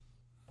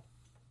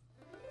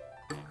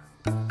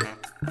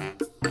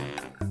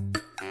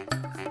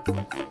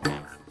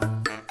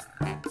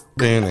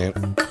Quack,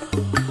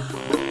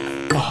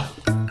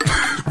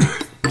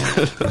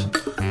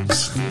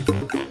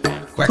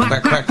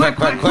 quack, quack, quack,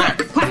 quack,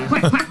 quack.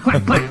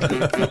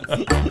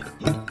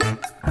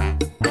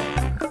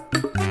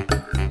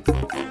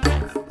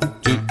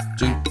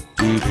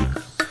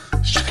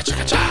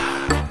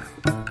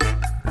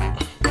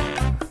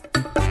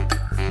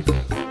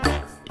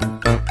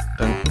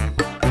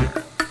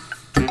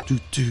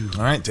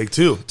 All right, take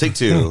two. Take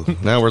two.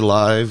 Now we're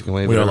live.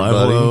 We are live.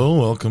 Hello,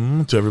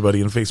 welcome to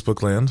everybody in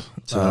Facebook land.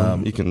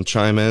 You can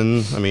chime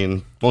in. I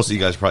mean, most of you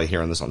guys are probably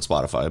hearing this on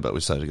Spotify, but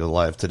we decided to go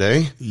live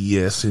today.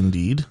 Yes,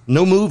 indeed.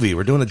 No movie.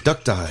 We're doing a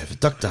duck dive.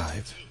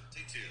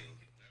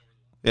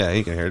 Yeah,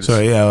 you can hear it.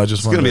 Sorry, yeah, I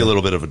just it's going to be a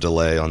little bit of a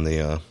delay on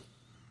the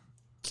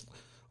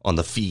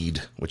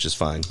feed, which is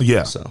fine.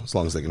 Yeah. So as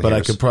long as they can but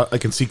hear us. I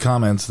can see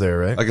comments there,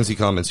 right? I can see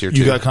comments here, too.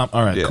 You got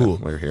all right, yeah, cool.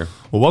 We're here.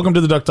 Well, welcome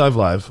to the Duck Dive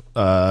Live.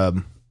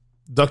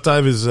 Duck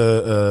Dive is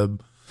a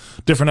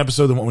different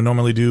episode than what we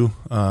normally do.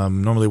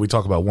 Normally we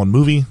talk about one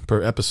movie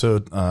per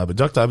episode, but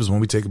Duck Dive is when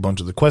we take a bunch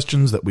of the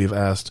questions that we've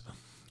asked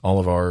all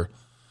of our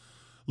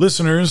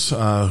listeners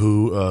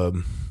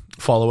who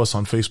follow us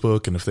on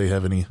Facebook, and if they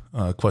have any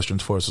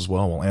questions for us as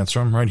well, we'll answer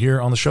them right here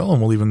on the show, and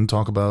we'll even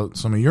talk about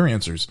some of your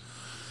answers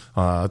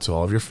to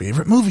all of your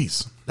favorite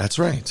movies. That's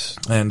right.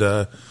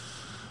 And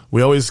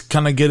we always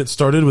kind of get it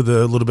started with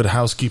a little bit of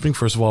housekeeping.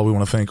 First of all, we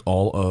want to thank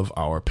all of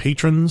our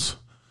patrons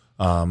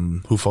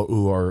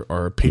who are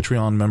our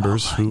Patreon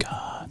members. Oh my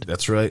God.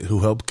 That's right. Who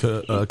help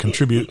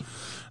contribute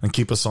and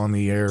keep us on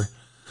the air.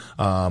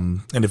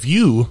 And if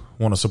you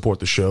want to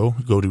support the show,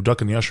 go to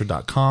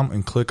duckandtheusher.com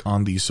and click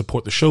on the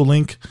support the show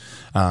link,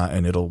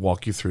 and it'll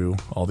walk you through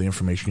all the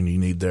information you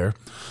need there.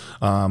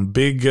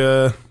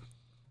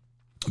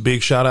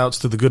 Big shout outs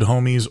to the good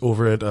homies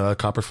over at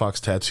Copper Fox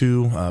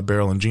Tattoo,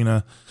 Beryl and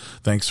Gina.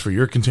 Thanks for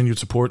your continued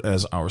support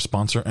as our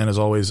sponsor. And as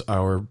always,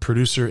 our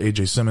producer,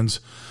 AJ Simmons.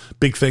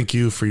 Big thank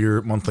you for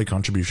your monthly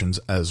contributions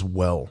as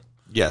well.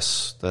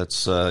 Yes,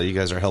 that's you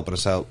guys are helping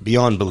us out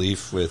beyond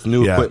belief with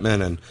new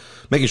equipment and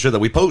making sure that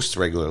we post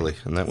regularly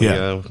and that we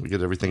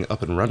get everything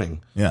up and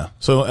running. Yeah.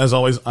 So as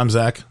always, I'm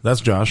Zach.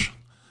 That's Josh.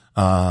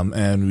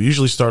 And we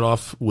usually start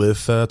off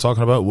with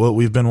talking about what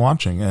we've been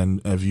watching.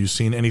 And have you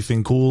seen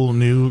anything cool,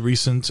 new,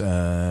 recent?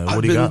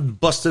 What do you got? I've been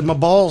busting my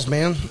balls,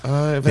 man.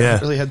 I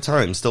haven't really had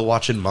time. Still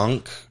watching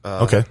Monk.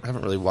 Okay. I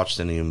haven't really watched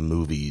any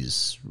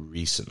movies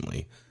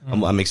recently.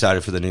 I'm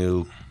excited for the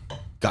new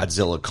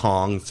Godzilla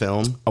Kong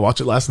film. I watched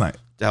it last night.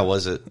 How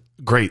was it?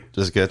 Great.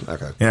 Was it good?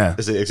 Okay. Yeah.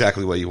 Is it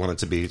exactly what you want it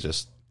to be?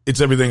 It's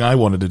everything I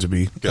wanted it to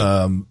be.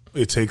 Good.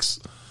 It takes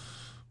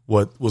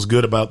what was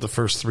good about the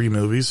first three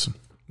movies,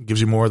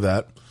 gives you more of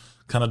that,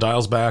 kind of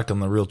dials back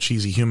on the real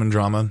cheesy human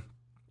drama,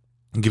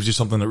 and gives you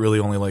something that really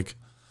only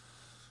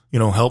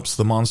helps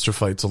the monster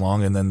fights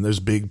along. And then there's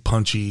big,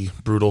 punchy,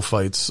 brutal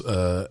fights.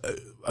 I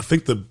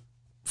think the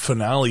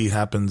finale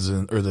happens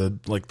the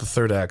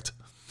third act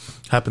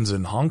happens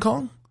in Hong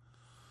Kong,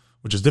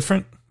 which is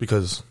different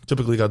because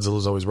typically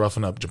Godzilla's always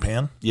roughing up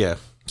Japan. Yeah.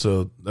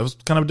 So that was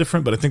kind of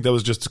different, but I think that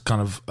was just to kind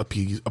of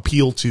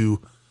appeal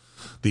to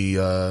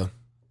the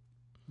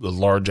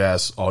large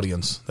ass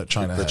audience that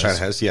China has. China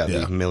has,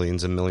 the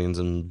millions and millions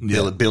and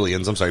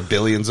billions. I'm sorry,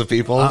 billions of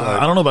people.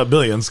 I don't know about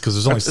billions because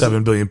there's only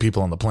 7 billion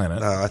people on the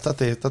planet. I thought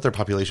their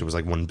population was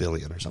like 1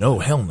 billion or something. No,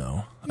 hell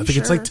no. I think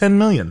it's like 10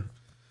 million.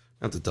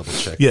 I have to double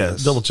check. Yeah,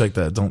 this. double check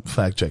that. Don't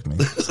fact check me.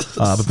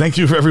 But thank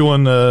you for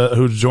everyone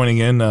who's joining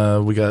in.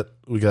 We got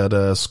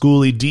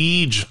Schooly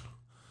Deej.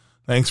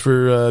 Thanks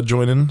for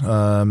joining.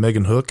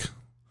 Megan Hook.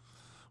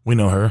 We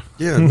know her.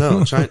 Yeah,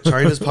 no.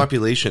 China's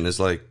population is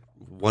like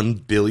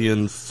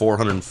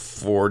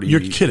 1,440,000,000.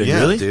 You're kidding,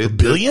 really? Dude, a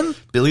billion?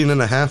 Billion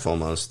and a half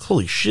almost.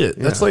 Holy shit.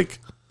 Yeah. That's like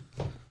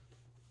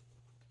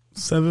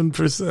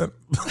 7%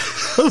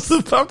 of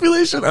the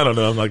population? I don't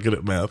know. I'm not good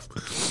at math.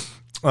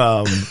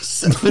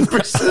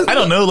 7%? I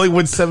don't know. Like,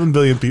 what 7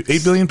 billion people?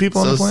 8 billion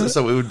people on the planet?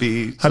 So it would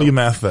be. How do you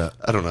math that?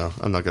 I don't know.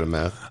 I'm not good at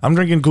math. I'm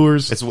drinking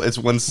Coors. It's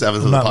 1/7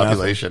 of the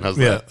population. How's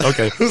that? Yeah,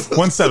 okay.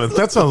 1/7.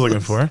 That's what I was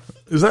looking for.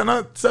 Is that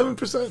not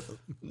 7%?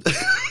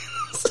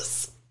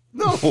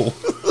 No.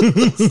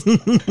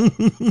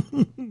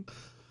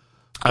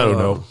 I don't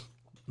know.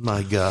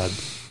 My God.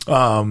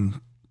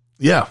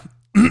 Yeah.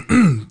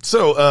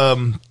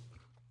 So,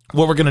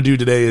 what we're going to do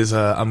today is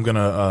I'm going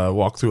to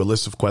walk through a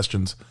list of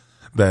questions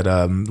that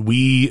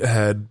we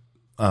had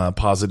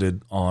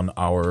posited on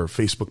our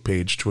Facebook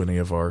page to any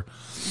of our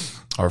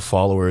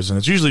followers. And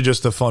it's usually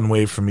just a fun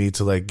way for me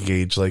to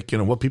gauge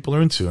what people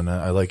are into. And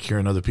I like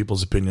hearing other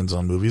people's opinions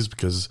on movies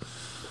because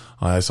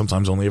I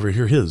sometimes only ever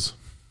hear his.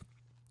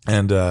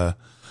 And the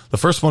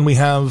first one we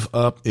have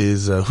up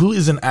is who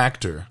is an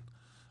actor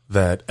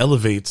that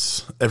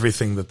elevates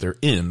everything that they're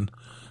in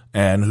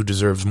and who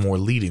deserves more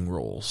leading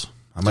roles?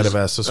 I might have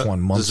asked this one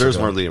months deserves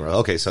ago. More leading role.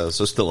 Okay, so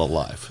still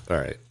alive. All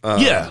right.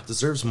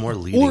 Deserves more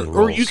leading roles.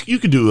 Or you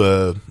could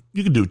do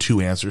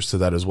two answers to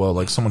that as well,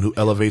 like someone who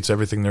elevates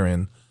everything they're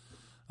in.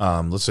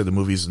 Let's say the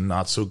movie's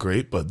not so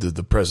great, but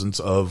the presence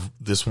of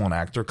this one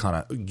actor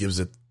kind of gives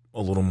it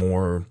a little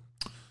more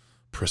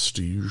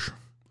prestige.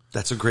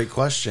 That's a great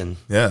question.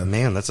 Yeah.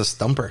 Man, that's a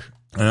stumper.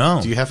 I know.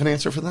 Do you have an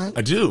answer for that?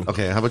 I do.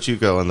 Okay, how about you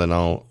go, and then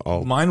I'll...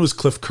 Mine was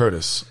Cliff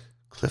Curtis.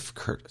 Cliff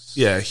Curtis.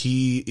 Yeah,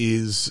 he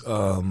is,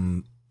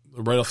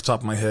 right off the top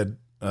of my head,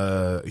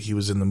 he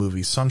was in the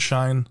movie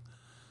Sunshine.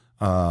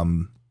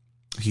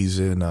 He's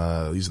in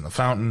The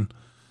Fountain.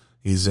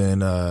 He's in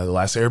The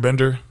Last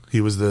Airbender.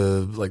 He was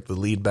the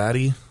lead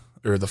baddie,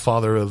 or the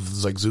father of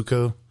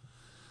Zuko.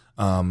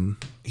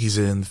 He's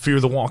in Fear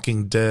the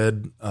Walking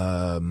Dead.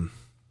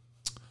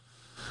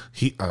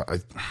 He's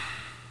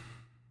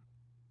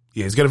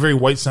got a very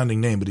white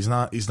sounding name, but he's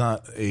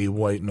not a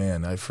white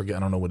man. I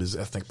don't know what his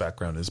ethnic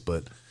background is,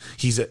 but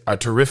he's a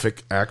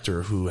terrific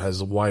actor who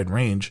has a wide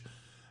range.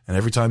 And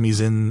every time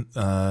he's in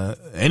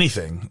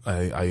anything,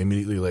 I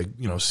immediately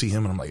see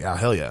him and I'm like,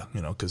 hell yeah,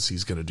 because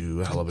he's going to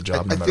do a hell of a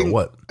job no matter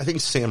what. I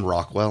think Sam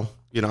Rockwell,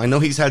 I know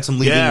he's had some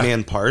leading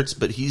man parts,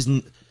 but he's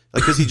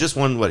because he just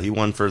won he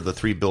won for the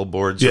 3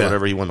 Billboards or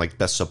whatever. He won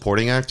best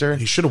supporting actor.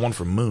 He should have won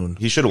for Moon.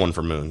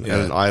 Yeah.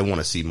 And I want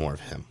to see more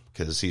of him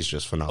because he's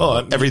just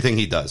phenomenal. Everything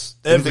he does,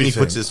 everything he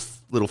puts his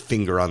little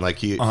finger on.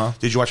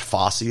 Did you watch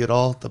Fosse at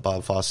all? The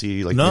Bob Fosse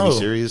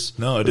miniseries?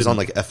 No, it was on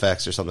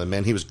FX or something.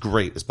 Man, he was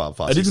great as Bob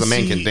Fosse. The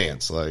man can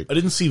dance. I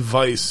didn't see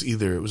Vice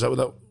either. Was that what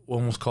that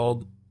one was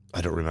called? I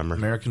don't remember.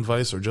 American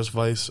Vice or just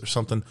Vice or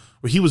something.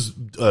 Where he was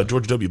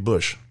George W.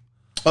 Bush.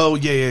 Oh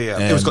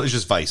yeah. It was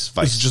just Vice.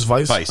 It's just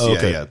Vice. Vice. Oh,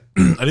 okay. Yeah.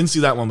 I didn't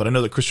see that one, but I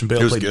know that Christian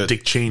Bale played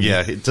Dick Cheney.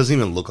 Yeah, it doesn't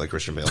even look like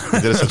Christian Bale. He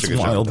did such a good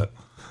job with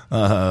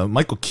that.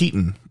 Michael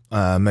Keaton.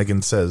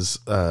 Megan says,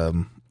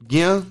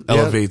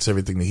 elevates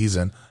everything that he's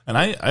in, and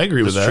I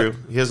agree with that. True.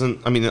 He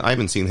hasn't. I mean, I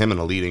haven't seen him in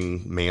a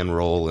leading man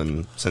role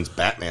since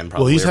Batman.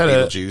 Probably. Well, he's had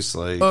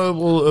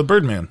Beetlejuice.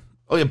 Birdman.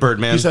 Oh yeah,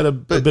 Birdman. He's had a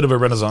bit of a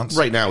renaissance.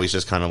 Right now, he's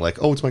just kind of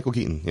it's Michael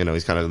Keaton.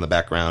 He's kind of in the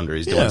background, or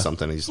he's doing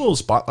something. He's a little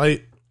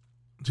spotlight.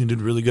 He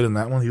did really good in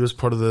that one. He was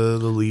part of the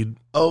lead.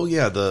 Oh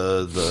yeah,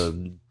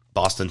 the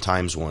Boston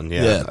Times one.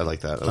 Yeah, I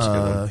like that. That was a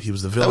good one. He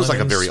was the villain. That was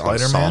a very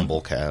Spider-Man.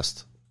 ensemble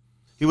cast.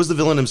 He was the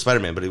villain in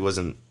Spider-Man, but he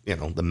wasn't,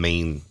 the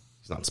main.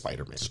 He's not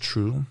Spider-Man. It's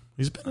true.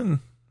 He's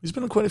been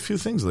in quite a few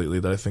things lately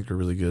that I think are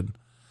really good.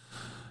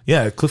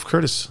 Yeah, Cliff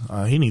Curtis.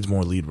 He needs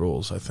more lead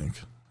roles, I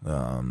think.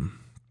 But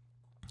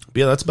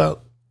yeah, that's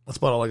about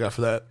all I got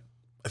for that.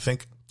 I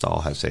think. That's all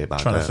I have to say about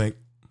that. Trying to think.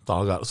 That's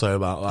all I got to say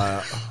about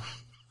that.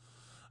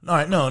 All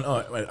right,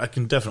 no, I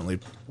can definitely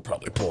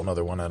probably pull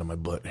another one out of my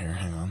butt here.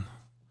 Hang on.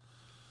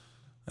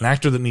 An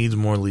actor that needs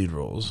more lead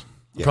roles.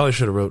 Yeah. Probably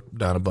should have wrote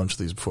down a bunch of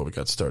these before we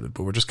got started,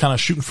 but we're just kind of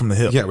shooting from the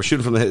hip. Yeah, we're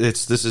shooting from the hip.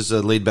 This is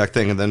a laid back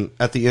thing, and then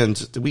at the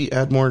end, did we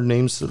add more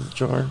names to the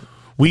jar?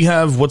 We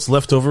have what's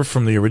left over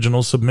from the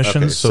original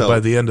submissions. Okay, so by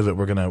the end of it,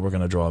 we're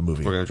gonna draw a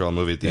movie. We're gonna draw a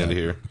movie at the end of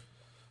here.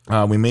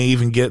 We may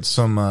even get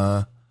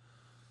some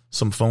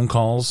phone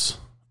calls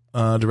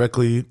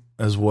directly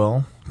as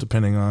well,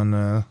 depending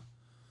on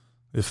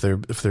if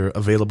they're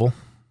available.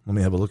 Let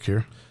me have a look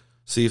here.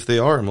 See if they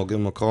are, and we'll give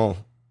them a call.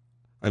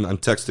 I'm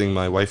texting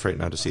my wife right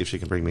now to see if she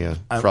can bring me a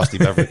frosty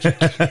beverage. I'm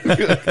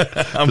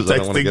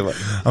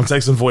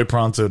texting Voy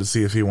Pronto to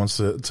see if he wants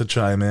to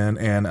chime in,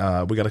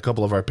 and we got a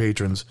couple of our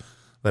patrons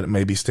that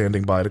may be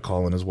standing by to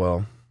call in as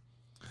well.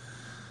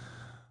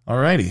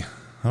 Alrighty.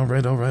 All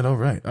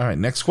right,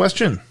 next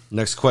question.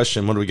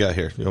 What do we got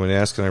here? You want me to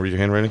ask? Can I read your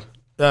handwriting?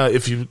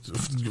 If you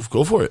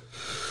go for it.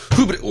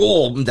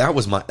 Oh, that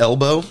was my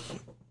elbow.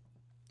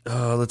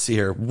 Let's see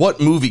here.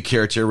 What movie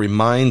character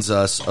reminds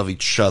us of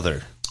each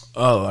other?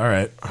 Oh, all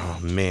right.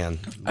 Oh, man.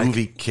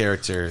 Movie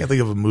character. I can't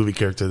think of a movie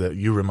character that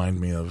you remind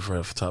me of right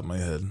off the top of my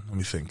head. Let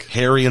me think.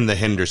 Harry and the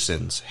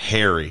Hendersons.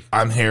 Harry.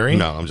 I'm Harry?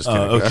 No, I'm just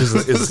kidding.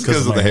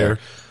 Because of the hair.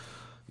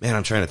 Man,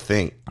 I'm trying to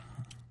think.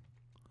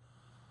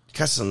 You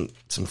got some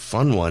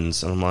fun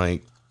ones, and I'm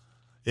like...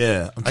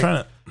 Yeah, I'm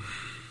trying to...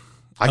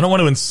 I don't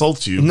want to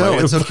insult you. No,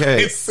 it's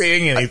okay.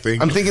 Saying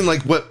anything. I'm thinking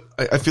what...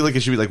 I feel like it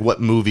should be what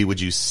movie would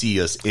you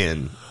see us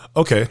in?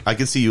 Okay. I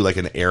could see you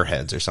in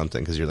Airheads or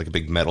something because you're a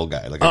big metal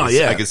guy.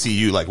 I could see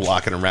you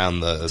walking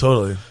around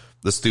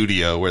the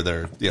studio where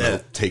they're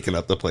taking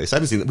up the place. I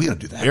haven't seen that. We gotta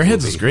do that.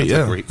 Airheads is great.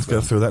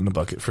 Gotta throw that in the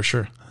bucket for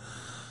sure.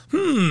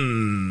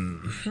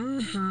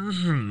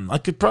 I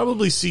could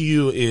probably see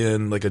you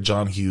in a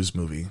John Hughes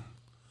movie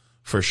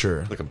for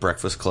sure. Like a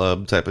Breakfast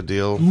Club type of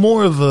deal.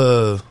 More of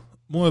a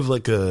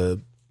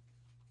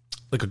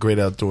Great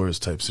Outdoors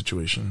type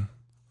situation.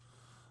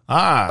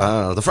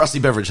 The frosty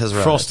beverage has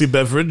arrived. Frosty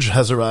beverage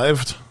has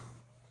arrived.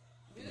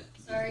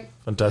 Sorry.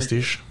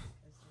 Fantastic.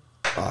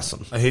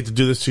 Awesome. I hate to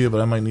do this to you, but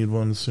I might need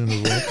one soon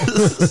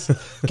as well.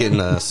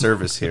 Getting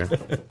service here.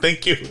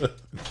 Thank you.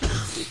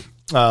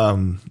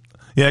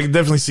 Yeah, I can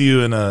definitely see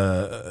you in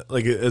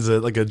as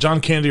a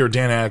John Candy or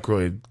Dan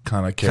Aykroyd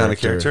kind of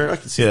character. I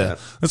can see that.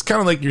 That's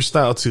kind of like your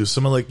style too.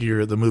 Some of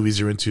the movies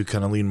you're into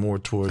kind of lean more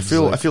towards.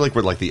 I feel like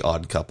we're like the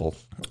Odd Couple.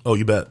 Oh,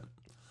 you bet.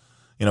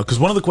 Because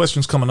one of the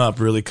questions coming up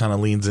really kind of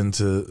leans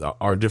into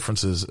our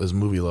differences as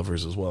movie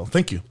lovers as well.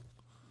 Thank you.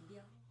 Yeah.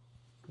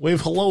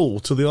 Wave hello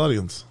to the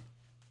audience.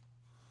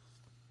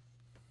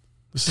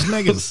 This is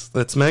Megan.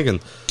 That's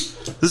Megan.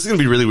 This is going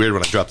to be really weird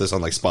when I drop this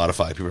on like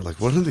Spotify. People are like,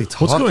 what are they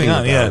talking What's going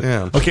on? about?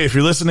 Yeah. Okay, if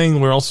you're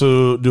listening, we're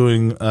also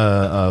doing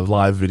a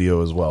live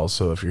video as well.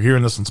 So if you're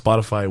hearing this on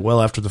Spotify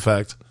well after the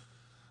fact,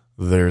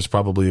 there's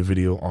probably a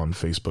video on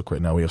Facebook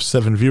right now. We have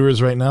 7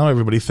 viewers right now.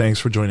 Everybody, thanks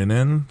for joining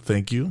in.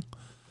 Thank you.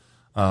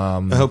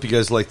 I hope you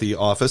guys like The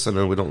Office. I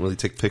know we don't really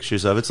take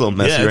pictures of it. It's a little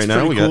messy right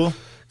now. We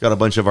got a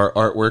bunch of our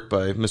artwork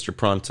by Mr.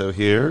 Pronto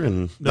here.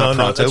 And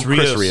that's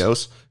Chris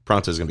Rios.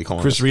 Pronto's going to be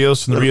calling Chris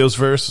Rios from the Rios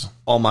verse.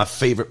 All my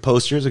favorite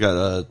posters. I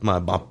got my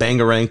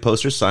Bangarang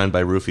poster signed by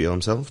Rufio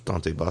himself,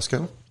 Dante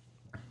Bosco.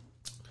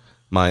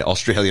 My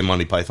Australian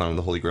Monty Python and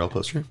the Holy Grail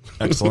poster.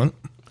 Excellent.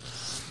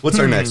 What's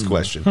our next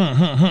question?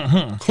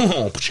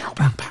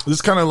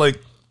 This kind of like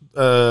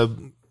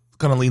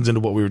kind of leans into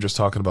what we were just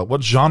talking about.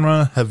 What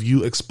genre have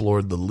you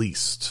explored the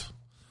least?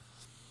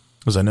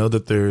 Because I know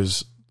that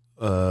there's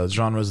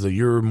genres that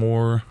you're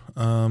more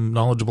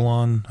knowledgeable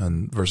on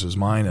and versus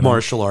mine. And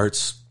martial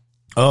arts.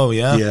 Oh,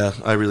 yeah? Yeah,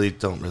 I really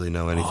don't really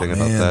know anything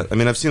about that. I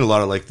mean, I've seen a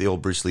lot of like the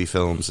old Bruce Lee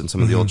films and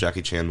some of the old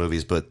Jackie Chan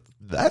movies, but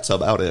that's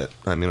about it.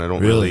 I mean, I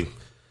don't really.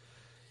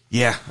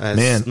 Yeah,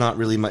 it's not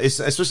really my. It's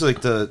especially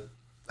like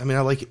I mean,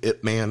 I like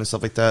Ip Man and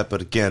stuff like that,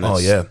 but again,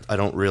 I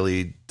don't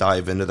really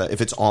dive into that.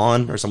 If it's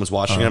on or someone's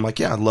watching it, I'm like,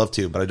 yeah, I'd love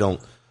to, but I'm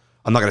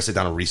not going to sit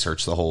down and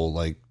research the whole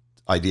like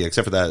idea,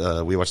 except for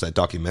that we watched that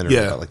documentary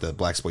about like the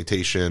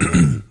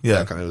blaxploitation.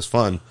 That kind of was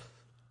fun.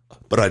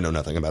 But I know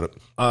nothing about it.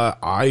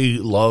 I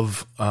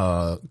love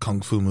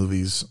kung fu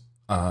movies.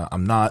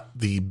 I'm not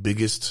the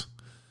biggest,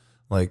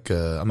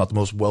 I'm not the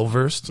most well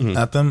versed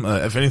at them.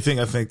 If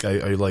anything, I think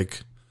I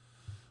like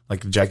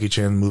Jackie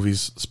Chan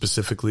movies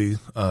specifically.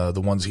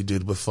 The ones he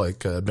did with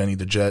Benny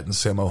the Jet and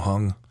Sammo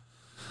Hung.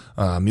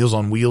 Meals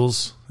on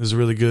Wheels is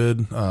really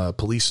good.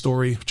 Police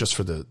Story, just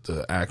for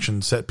the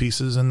action set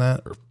pieces in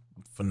that, are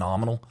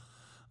phenomenal.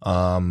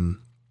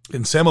 And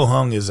Sammo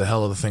Hung is a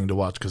hell of a thing to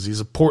watch because he's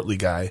a portly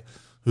guy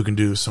who can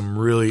do some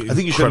really I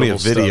think you showed me a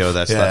video of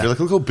that stuff. You're like,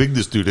 look how big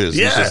this dude is.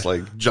 Yeah. He's just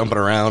like jumping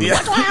around. Yeah.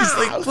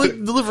 He's like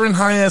delivering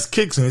high-ass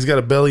kicks, and he's got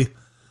a belly.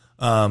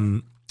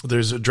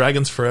 There's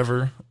Dragons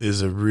Forever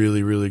is a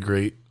really, really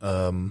great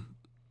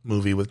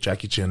movie with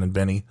Jackie Chan and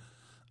Benny.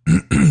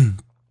 There's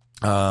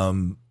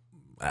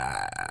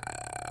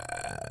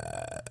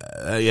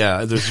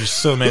just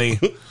so many.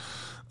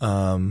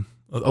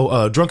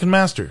 Drunken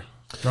Master.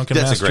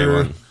 That's a great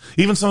one.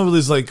 Even some of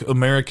these like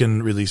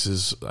American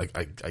releases,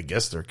 I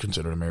guess they're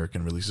considered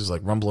American releases,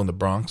 like Rumble in the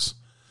Bronx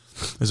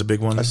is a big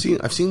one. I've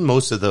seen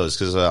most of those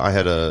because I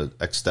had a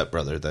ex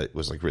stepbrother that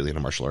was like really into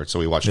martial arts, so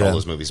we watched all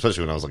those movies,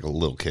 especially when I was like a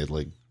little kid.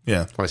 When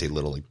I say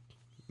little, like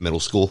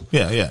middle school.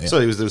 Yeah. So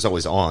it was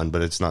always on,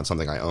 but it's not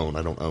something I own.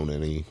 I don't own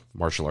any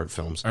martial art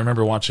films. I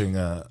remember watching.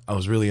 I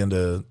was really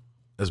into,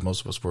 as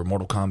most of us were,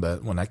 Mortal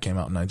Kombat when that came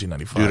out in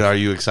 1995. Dude, are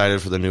you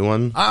excited for the new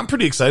one? I'm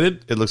pretty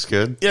excited. It looks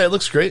good. Yeah, it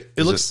looks great.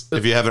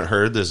 If you haven't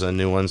heard, there's a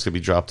new one that's going to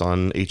be dropped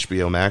on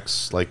HBO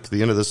Max, like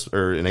the end of this,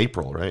 or in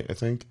April, right? I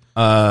think.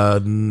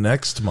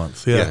 Next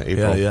month. Yeah,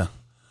 April. Yeah.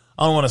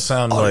 I don't want to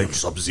sound like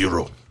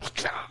Sub-Zero.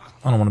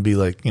 I don't want to be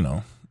like,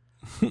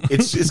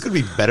 It's going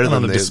to be better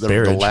than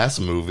the last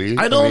movie.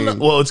 I don't know.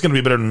 Well, it's going to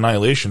be better than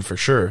Annihilation for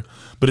sure,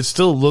 but it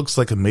still looks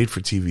like a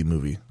made-for-TV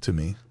movie to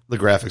me. The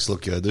graphics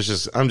look good.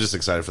 I'm just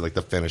excited for like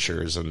the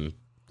finishers, and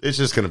it's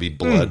just going to be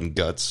blood and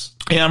guts.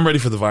 Yeah, I'm ready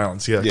for the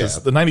violence. Yeah,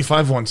 because the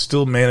 95 one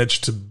still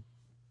managed to,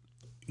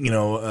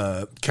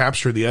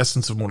 capture the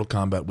essence of Mortal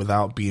Kombat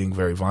without being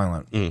very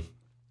violent,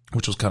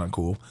 which was kind of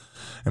cool.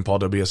 And Paul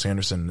W.S.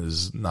 Anderson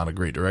is not a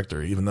great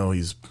director, even though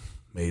he's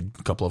made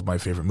a couple of my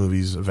favorite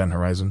movies, Event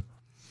Horizon,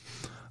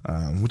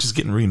 which is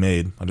getting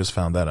remade. I just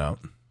found that out.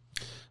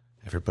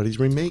 Everybody's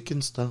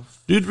remaking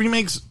stuff, dude.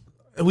 Remakes.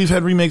 We've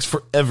had remakes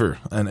forever,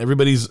 and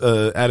everybody's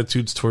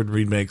attitudes toward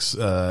remakes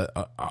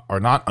are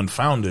not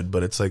unfounded,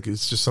 but it's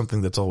just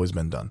something that's always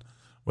been done,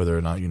 whether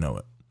or not you know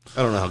it.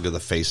 I don't know how good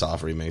the Face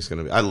Off remake is going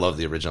to be. I love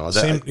the original.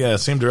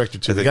 Same director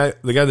too. The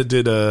guy that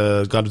did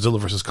Godzilla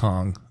vs.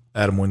 Kong,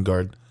 Adam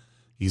Wingard,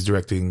 he's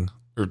directing,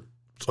 or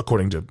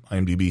according to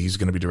IMDb, he's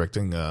going to be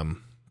directing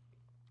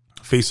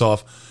Face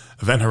Off,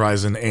 Event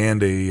Horizon,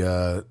 and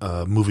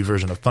a movie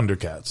version of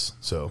Thundercats.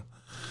 So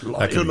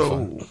that could be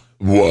fun.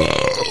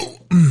 Whoa.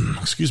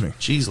 Excuse me.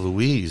 Jeez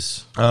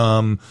Louise.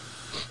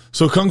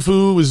 So Kung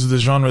Fu is the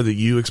genre that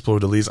you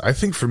explored the least. I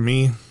think for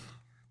me,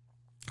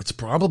 it's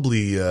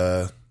probably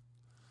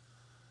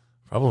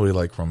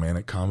like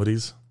romantic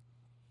comedies.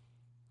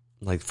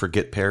 Like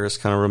Forget Paris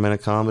kind of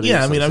romantic comedy?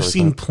 Yeah, I mean, I've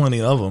seen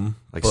plenty of them.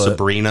 Like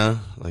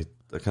Sabrina, like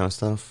that kind of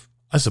stuff?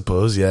 I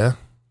suppose, yeah.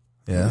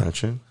 Yeah.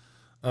 Gotcha.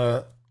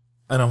 I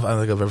don't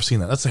think I've ever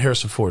seen that. That's the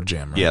Harrison Ford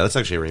jam, right? Yeah, that's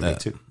actually a remake,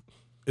 too.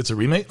 It's a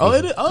remake? Oh,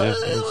 it is?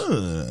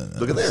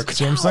 Look at there.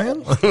 See what I'm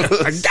saying?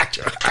 I got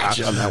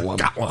you on that one.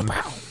 Got one.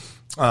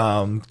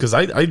 Because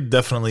I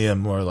definitely am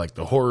more like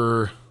the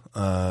horror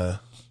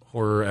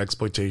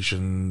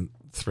exploitation,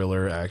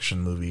 thriller, action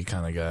movie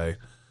kind of guy,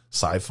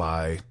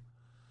 sci-fi.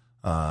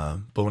 But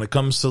when it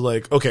comes to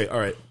like, okay, all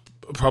right,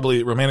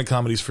 probably romantic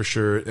comedies for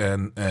sure,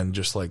 and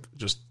just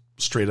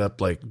straight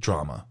up like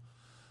drama,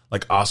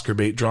 like Oscar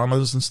bait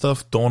dramas and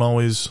stuff don't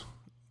always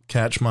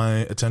catch my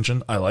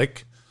attention. I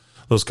like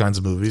those kinds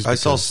of movies. I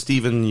saw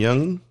Stephen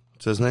Young.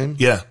 What's his name?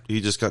 Yeah.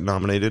 He just got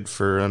nominated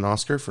for an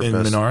Oscar for in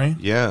best. Minari.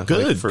 Yeah.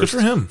 Good. Good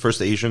for him.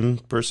 First Asian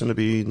person to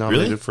be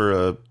nominated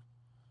for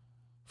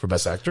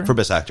best actor? For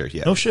best actor,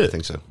 yeah. Oh, shit. I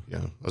think so. Yeah.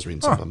 I was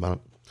reading something about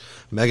it.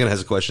 Megan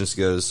has a question. She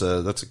goes,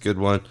 that's a good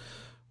one.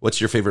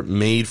 What's your favorite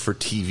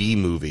made-for-TV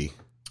movie?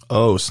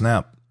 Oh,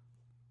 snap.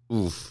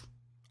 Oof.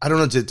 I don't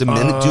know. Do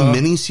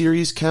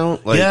miniseries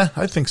count? Like, yeah,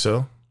 I think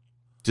so.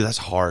 Dude, that's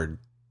hard.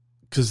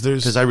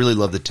 Because I really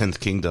love The 10th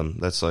Kingdom.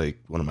 That's like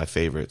one of my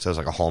favorites. That's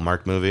like a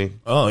Hallmark movie.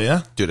 Oh,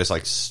 yeah? Dude, it's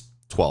like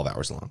 12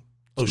 hours long.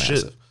 It's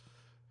massive.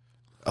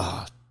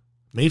 Shit.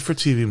 Made for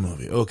TV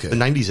movie. Okay. The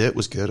 90s It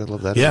was good. I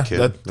love that. Yeah, as a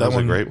kid. that was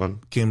one a great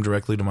one. Came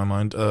directly to my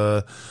mind.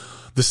 The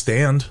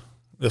Stand,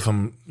 if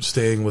I'm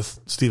staying with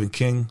Stephen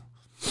King.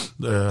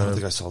 I don't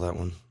think I saw that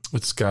one.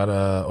 It's got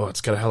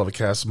a hell of a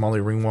cast. Molly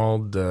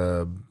Ringwald,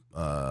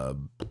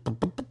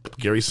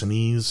 Gary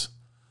Sinise.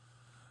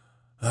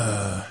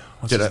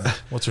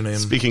 What's her name?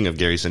 Speaking of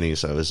Gary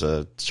Sinise, I was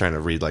trying to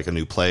read like a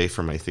new play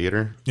for my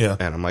theater. Yeah.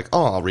 And I'm like,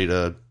 I'll read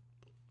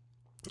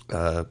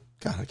God,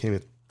 I can't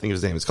even think of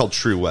his name. It's called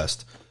True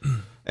West.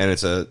 And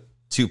it's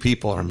two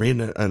people, and I'm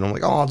reading it, and I'm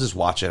like, I'll just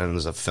watch it. And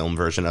there's a film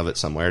version of it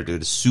somewhere.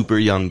 Dude, super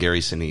young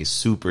Gary Sinise,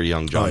 super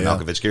young John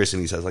Malkovich. Gary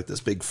Sinise has like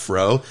this big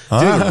fro.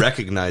 Didn't even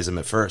recognize him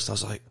at first. I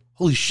was like,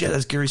 holy shit,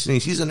 that's Gary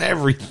Sinise. He's in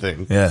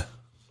everything. Yeah.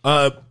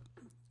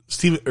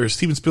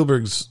 Steven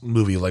Spielberg's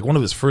movie, like one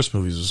of his first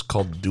movies, was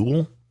called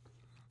Duel.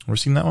 Ever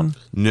seen that one?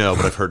 No,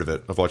 but I've heard of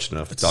it. I've watched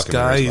enough documentaries. This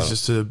guy, he's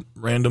just a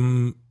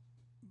random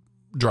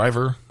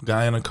driver,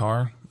 guy in a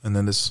car, and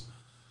then this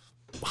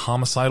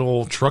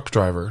homicidal truck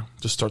driver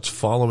just starts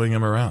following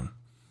him around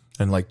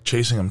and like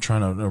chasing him,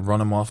 trying to run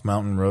him off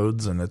mountain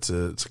roads, and it's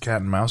a cat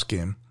and mouse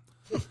game.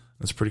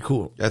 It's pretty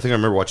cool. I think I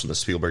remember watching the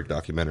Spielberg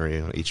documentary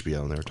on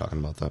HBO, and they were talking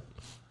about that.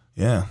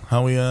 Yeah,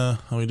 how we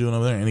doing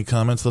over there? Any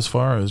comments thus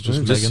far? Is just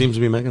it Megan? Just seems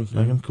to be Megan.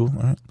 Megan, cool.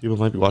 All right, people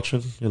might be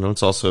watching.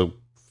 It's also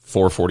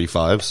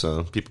 4:45,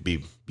 so people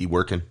be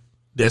working.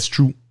 That's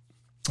true.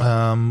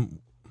 Made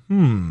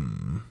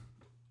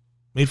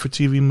for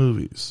TV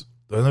movies.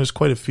 There's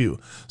quite a few.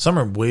 Some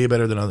are way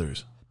better than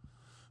others.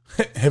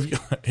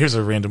 Here's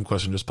a random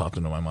question just popped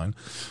into my mind.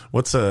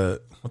 What's a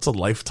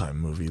Lifetime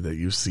movie that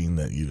you've seen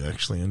that you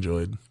actually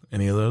enjoyed?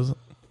 Any of those?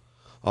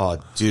 Oh,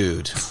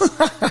 dude.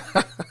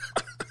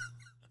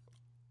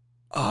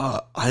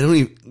 I don't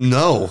even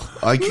know.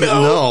 I can't.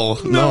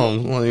 No.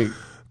 Like,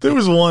 there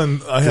was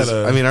one I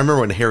remember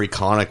when Harry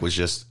Connick was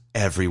just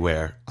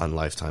everywhere on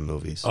Lifetime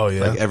movies. Oh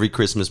yeah, like every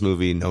Christmas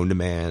movie, known to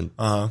man.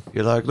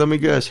 You're like, let me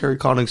guess, Harry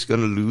Connick's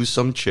gonna lose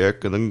some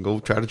chick and then go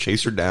try to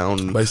chase her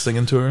down by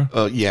singing to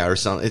her. Yeah, or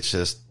something. It's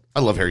just,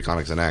 I love Harry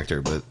Connick as an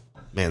actor, but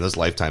man, those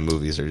Lifetime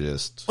movies are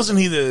just. Wasn't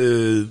he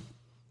the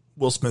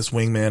Will Smith's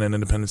wingman in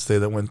Independence Day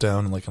that went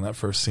down like in that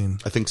first scene?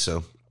 I think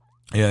so.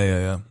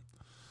 Yeah.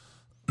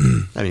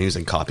 I mean, he was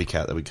in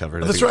Copycat that we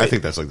covered. That's right. I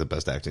think that's like the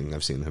best acting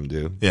I've seen him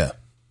do. Yeah.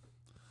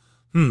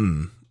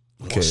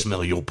 Okay.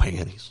 Smell your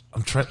panties.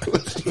 I'm trying.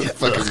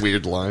 Fucking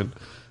weird line.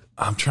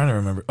 I'm trying to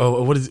remember.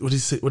 Oh, what did he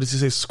say? What did he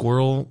say?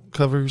 Squirrel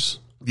covers.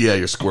 Yeah,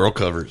 your squirrel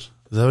covers.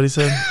 Is that what he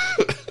said?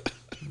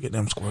 Get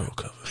them squirrel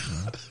covers.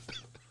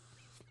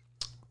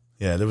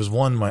 Yeah, there was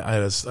one. I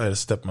had a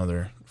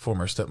stepmother,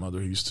 former stepmother,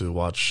 who used to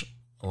watch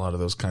a lot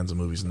of those kinds of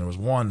movies, and there was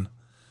one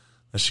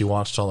that she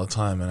watched all the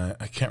time, and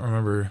I can't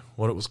remember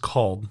what it was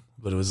called,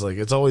 but it was like,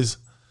 it's always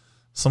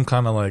some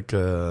kind of like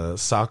a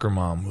soccer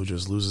mom who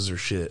just loses her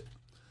shit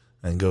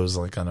and goes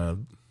like on a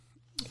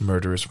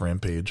murderous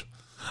rampage.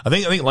 I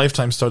think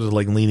Lifetime started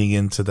like leaning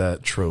into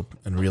that trope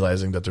and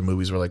realizing that their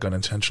movies were like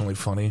unintentionally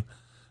funny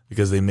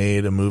because they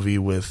made a movie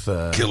with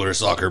killer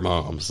soccer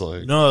moms.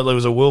 Like, no, it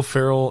was a Will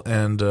Ferrell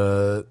and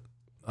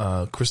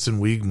Kristen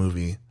Wiig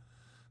movie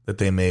that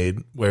they made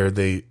where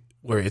they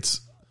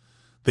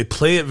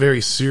play it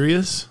very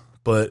serious,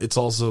 but it's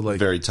also like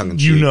very tongue in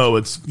cheek.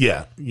 It's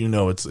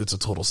a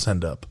total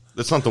send up.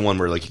 That's not the one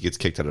where like he gets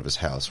kicked out of his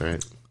house,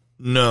 right?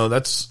 No,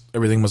 that's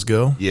Everything Must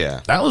Go.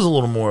 Yeah, that was a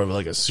little more of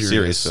like a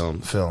serious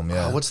film.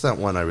 Yeah, what's that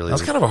one?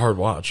 That's kind of a hard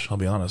watch. I'll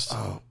be honest.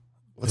 Oh,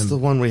 what's the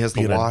one where he has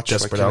the watch?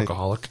 Desperate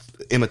alcoholic.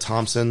 Emma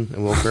Thompson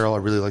and Will Ferrell. I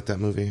really like that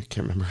movie. I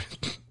can't remember.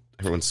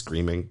 Everyone's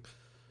screaming.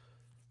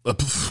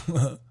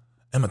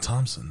 Emma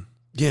Thompson.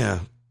 Yeah.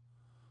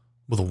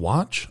 With a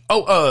watch?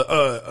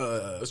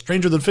 Oh,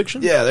 Stranger Than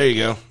Fiction? Yeah, there you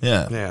go.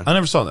 Yeah. I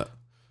never saw that.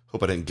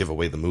 Hope I didn't give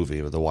away the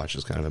movie, but the watch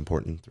is kind of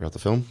important throughout the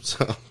film.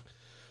 So,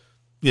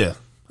 yeah.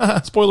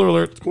 Spoiler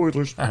alert.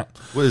 Spoilers.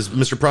 What is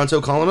Mr.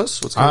 Pronto calling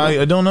us? What's going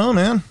on? I don't know,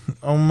 man.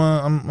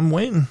 I'm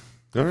waiting.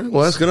 All right.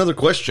 Well, ask another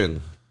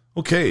question.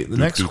 Okay. The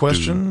next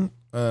question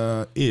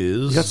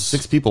is. We got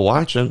 6 people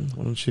watching.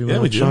 Why don't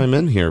you chime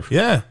in here?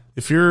 Yeah.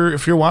 If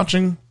you're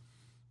watching,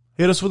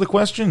 hit us with a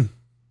question.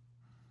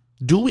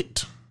 Do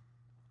it.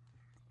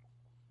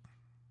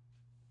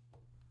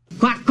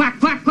 Quack, quack,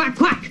 quack, quack,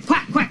 quack,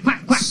 quack, quack,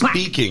 quack, quack.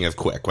 Speaking of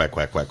quack, quack,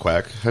 quack, quack,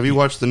 quack, have you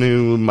watched the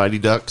new Mighty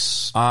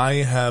Ducks? I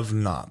have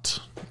not.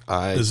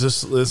 Is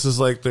this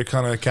like they're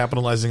kind of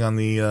capitalizing on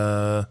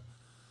the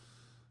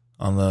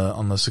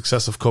on the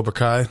success of Cobra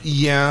Kai?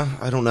 Yeah,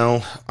 I don't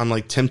know. I'm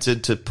like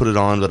tempted to put it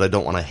on, but I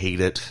don't want to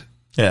hate it.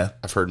 Yeah,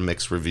 I've heard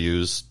mixed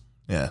reviews.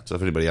 yeah. So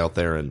if anybody out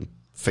there in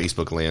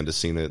Facebook land has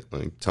seen it,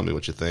 like, tell me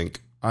what you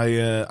think.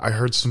 I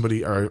heard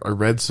somebody, or I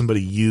read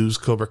somebody use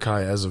Cobra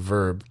Kai as a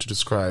verb to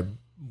describe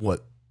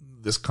what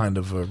this kind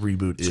of a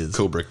reboot is.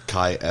 Cobra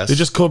Kai-esque. They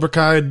just Cobra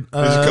Kai'd.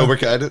 Cobra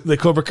Kai'd it? They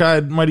Cobra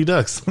Kai'd Mighty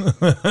Ducks.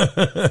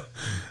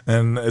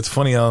 And it's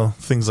funny how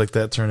things like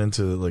that turn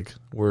into like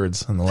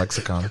words in the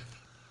lexicon.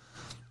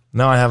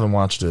 No, I haven't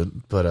watched it,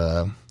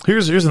 but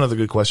here's another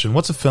good question.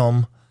 What's a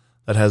film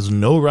that has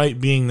no right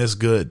being this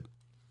good?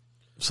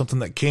 Something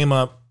that came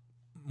up,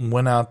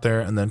 went out there,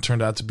 and then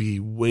turned out to be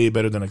way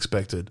better than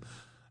expected.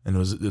 And it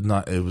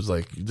was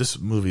like, this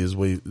movie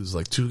is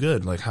like too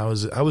good. Like, how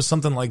is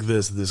something like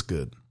this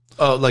good?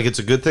 Oh, like it's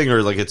a good thing,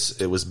 or like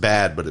it was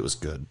bad, but it was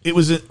good. It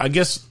was, I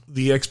guess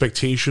the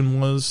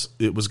expectation was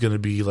it was going to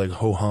be like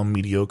ho-hum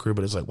mediocre,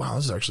 but it's like, wow,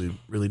 this is actually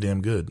really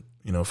damn good,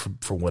 you know,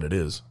 for what it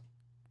is.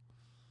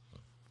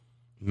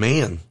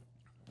 Man.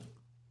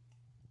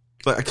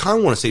 But I kind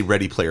of want to say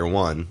Ready Player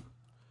One.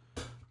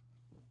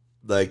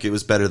 Like, it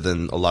was better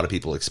than a lot of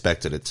people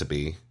expected it to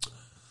be.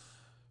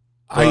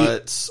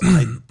 But,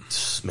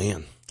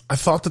 man. I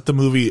thought that that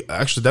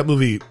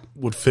movie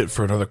would fit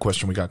for another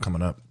question we got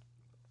coming up.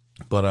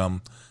 But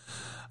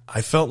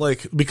I felt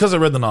like, because I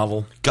read the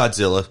novel.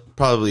 Godzilla.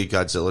 Probably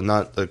Godzilla.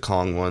 Not the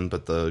Kong one,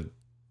 but the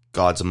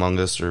Gods Among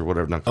Us or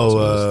whatever. Not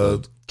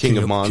the King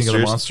of Monsters. King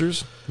of the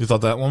Monsters? You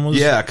thought that one was?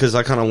 Yeah, because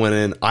I kind of went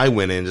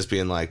in just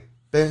being like,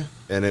 eh.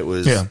 And it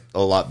was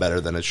a lot better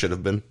than it should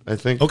have been, I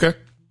think. Okay.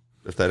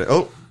 I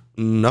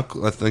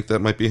think that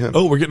might be him.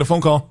 Oh, we're getting a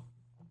phone call.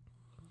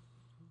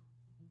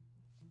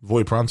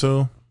 Voy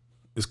Pronto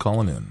is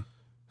calling in.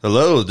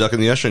 Hello, Duck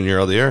and the Usher, you're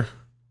on the air.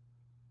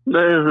 This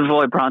is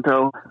Voy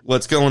Pronto.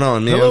 What's going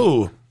on, man?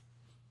 Hello.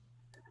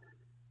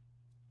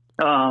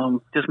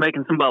 Just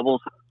making some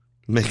bubbles.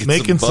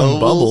 Making some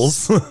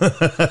bubbles.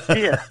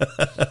 Yeah.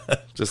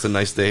 Just a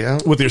nice day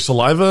out? With your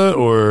saliva,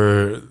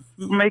 or?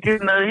 Making,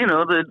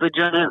 the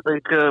giant,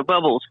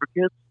 bubbles for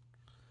kids.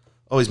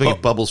 Oh, he's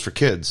making bubbles for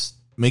kids.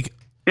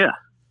 Yeah.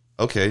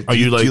 Okay. Do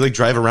you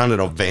drive around in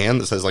a van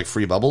that says like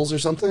free bubbles or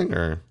something,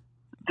 or?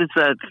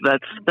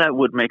 That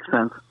would make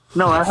sense.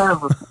 No, I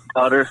have a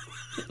daughter.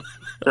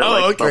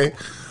 Oh, okay.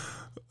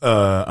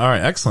 All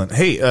right, excellent.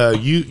 Hey,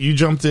 you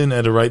jumped in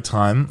at the right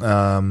time,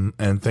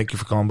 and thank you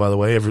for calling. By the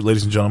way,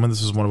 ladies and gentlemen,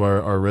 this is one of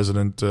our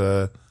resident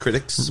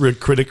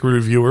critic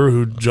reviewer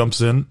who jumps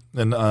in,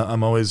 and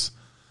I'm always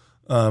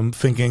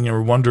thinking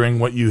or wondering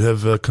what you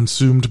have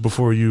consumed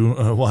before you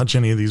watch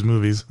any of these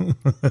movies,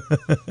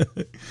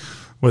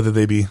 whether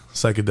they be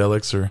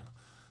psychedelics or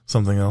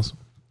something else.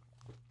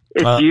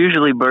 It's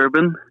usually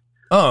bourbon.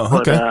 Oh,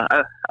 okay.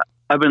 But,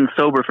 I've been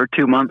sober for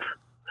 2 months.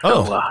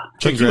 So,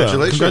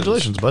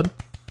 congratulations, bud.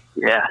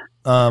 Yeah.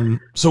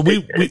 So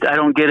we I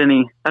don't get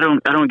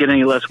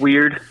any less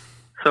weird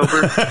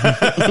sober.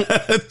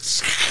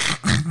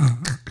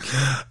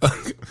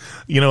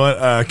 You know what?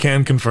 I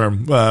can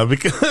confirm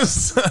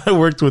because I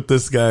worked with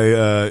this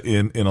guy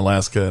in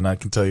Alaska, and I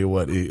can tell you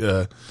what,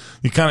 you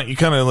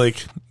kind of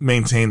like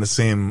maintain the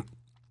same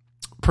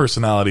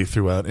personality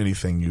throughout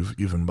anything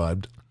you've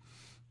imbibed.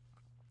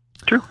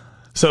 True.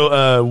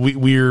 So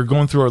we're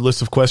going through our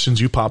list of questions.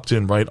 You popped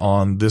in right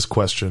on this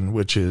question,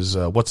 which is,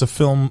 what's a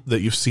film that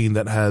you've seen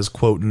that has,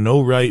 quote,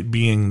 no right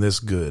being this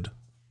good?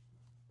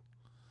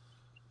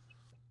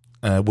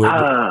 Where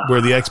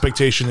the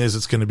expectation is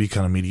it's going to be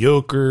kind of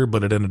mediocre,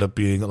 but it ended up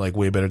being like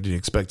way better than you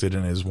expected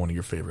and is one of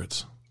your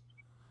favorites.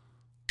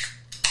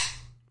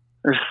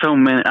 There's so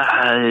many.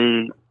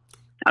 I'm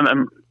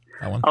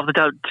off the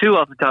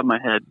top of my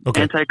head.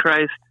 Okay.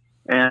 Antichrist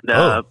and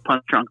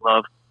Punch Drunk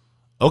Love.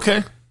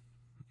 Okay.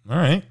 All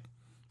right.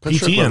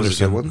 P.T.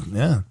 Anderson. One.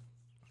 Yeah.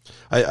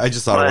 I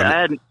just thought of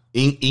one.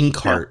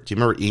 Inkheart. Do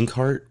you remember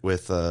Inkheart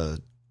with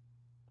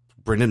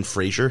Brendan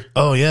Fraser?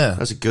 Oh, yeah.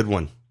 That's a good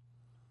one.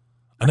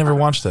 I never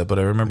watched that, but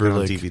I remember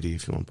on DVD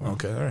if you want.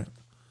 Okay, all right.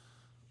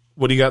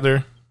 What do you got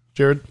there,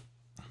 Jared?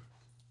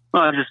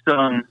 Well, I just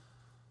I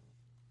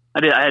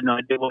had no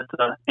idea what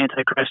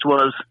Antichrist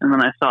was, and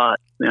then I saw it.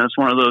 It's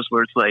one of those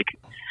where it's like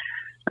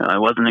I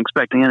wasn't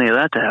expecting any of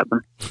that to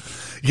happen.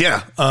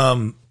 Yeah.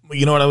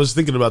 You know what? I was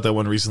thinking about that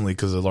one recently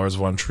because of Lars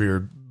von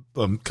Trier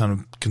kind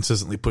of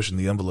consistently pushing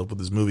the envelope with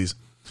his movies.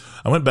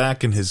 I went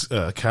back in his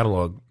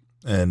catalog,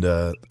 and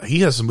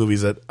he has some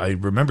movies that I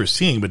remember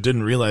seeing but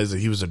didn't realize that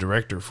he was a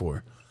director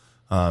for.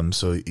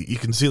 So you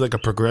can see like a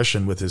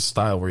progression with his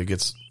style where he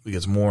gets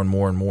more and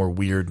more and more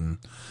weird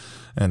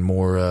and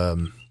more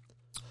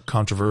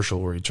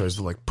controversial, where he tries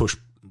to like push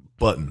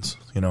buttons.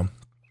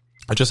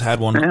 I just had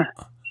one. Yeah.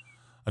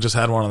 I just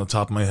had one on the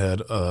top of my head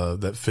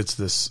that fits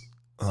this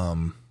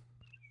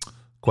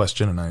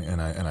question, and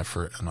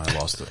I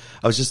lost it.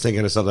 I was just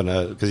thinking of something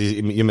because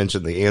you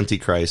mentioned the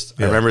Antichrist.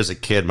 Yeah. I remember as a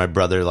kid, my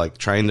brother like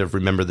trying to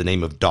remember the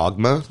name of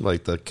Dogma,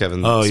 like the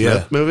Kevin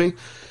Smith movie,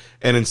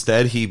 and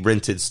instead he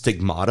rented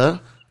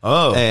Stigmata.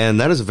 Oh, and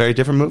that is a very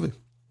different movie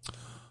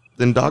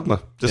than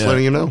Dogma. Just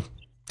letting you know.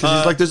 Because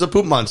he's like, there's a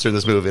poop monster in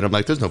this movie. And I'm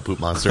like, there's no poop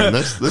monster in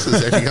this. This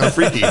is actually kind of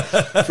freaky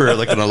for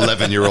like an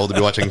 11-year-old to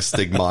be watching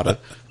Stigmata.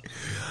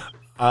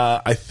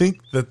 I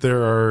think that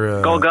there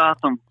are... Go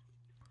Gotham.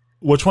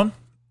 Which one?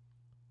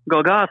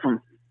 Go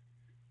Gotham.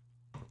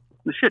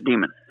 The shit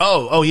demon.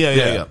 Oh,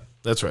 yeah.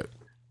 That's right.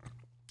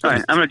 All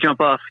right, I'm going to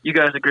jump off. You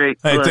guys are great.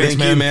 Hey, thanks,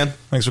 Thank you, man.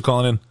 Thanks for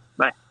calling in.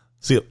 Bye.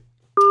 See you.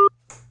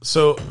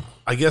 So,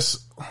 I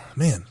guess,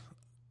 man,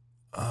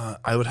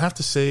 I would have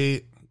to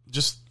say,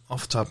 just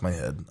off the top of my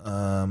head,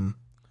 a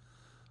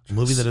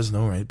movie that has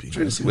no right being.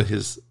 Trying to see what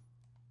his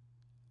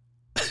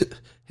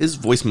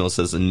voicemail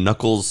says.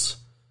 Knuckles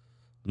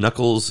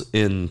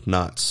in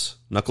knots.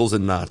 Knuckles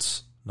and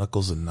knots.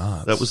 Knuckles and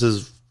knots. That was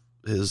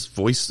his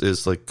voice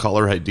is like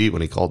caller ID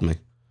when he called me.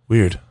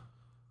 Weird.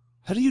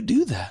 How do you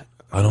do that?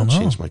 I don't know.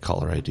 Change my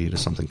caller ID to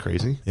something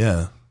crazy.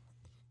 Yeah,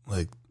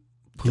 like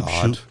poop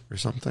God shoot. or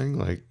something.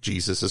 Like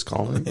Jesus is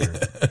calling.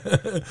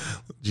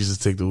 Jesus,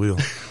 take the wheel.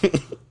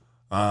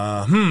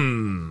 All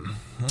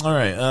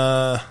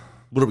right.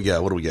 What do we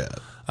got?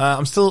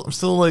 I'm still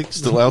like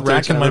out there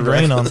racking my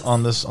trying to brain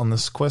on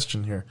this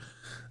question here.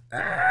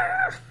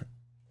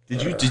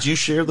 Did you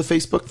share the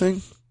Facebook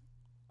thing?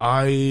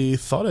 I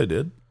thought I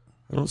did.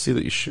 I don't see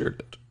that you shared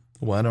it.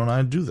 Why don't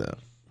I do that?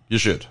 You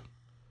should.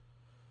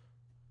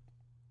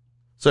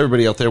 So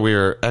everybody out there, we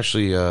are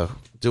actually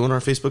doing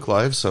our Facebook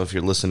Live. So if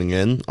you're listening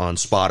in on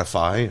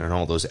Spotify and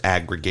all those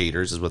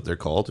aggregators is what they're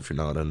called, if you're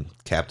not on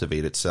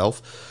Captivate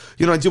itself,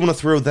 I do want to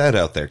throw that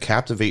out there,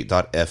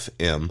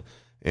 Captivate.fm.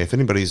 If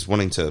anybody's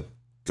wanting to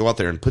go out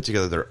there and put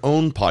together their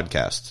own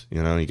podcast,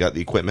 you got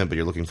the equipment, but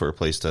you're looking for a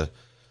place to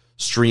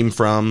stream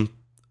from,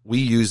 we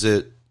use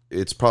it.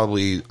 It's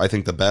probably, I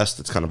think, the best.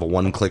 It's kind of a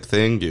one-click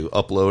thing. You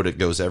upload, it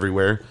goes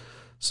everywhere.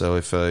 So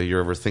if you're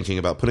ever thinking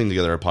about putting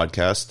together a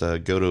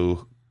podcast, go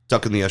to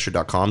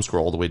duckandtheusher.com,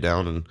 scroll all the way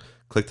down, and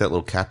click that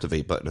little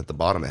Captivate button at the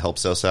bottom. It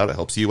helps us out. It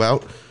helps you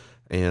out.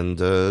 And,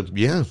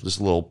 just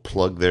a little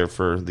plug there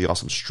for the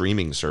awesome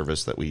streaming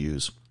service that we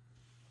use.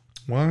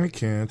 Why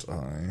can't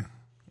I?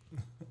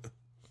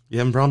 You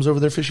having problems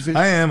over there, Fishy Fish?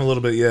 I am a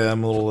little bit, yeah.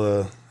 I'm a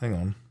little, hang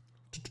on.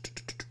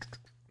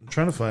 I'm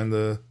trying to find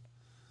the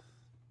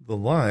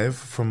live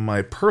from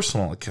my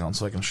personal account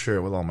so I can share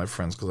it with all my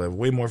friends, because I have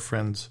way more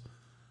friends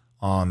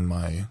on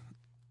my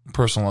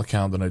personal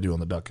account than I do on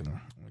the Duckin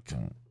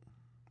account.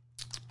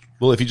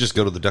 Well, if you just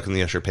go to the Duck and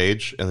the Usher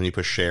page and then you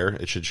push share,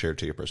 it should share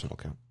to your personal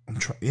account. I'm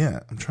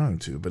trying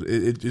to, but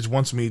it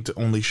wants me to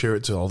only share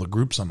it to all the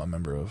groups I'm a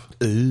member of.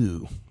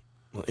 Ooh.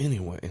 Well,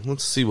 anyway,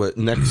 let's see what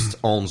next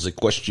on the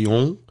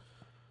question.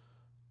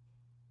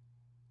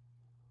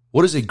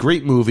 What is a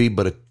great movie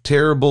but a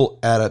terrible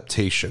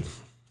adaptation?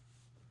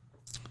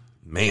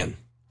 Man.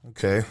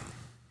 Okay.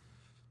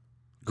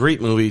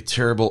 Great movie,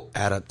 terrible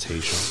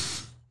adaptation.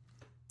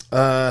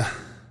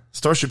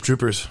 Starship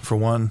Troopers, for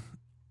one.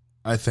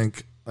 I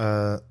think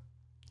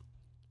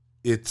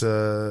it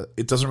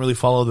doesn't really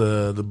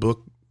follow the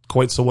book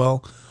quite so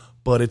well,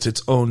 but it's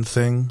its own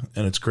thing,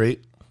 and it's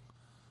great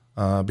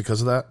because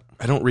of that.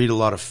 I don't read a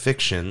lot of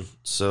fiction,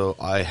 so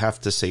I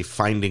have to say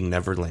Finding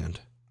Neverland,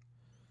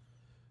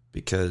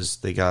 because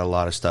they got a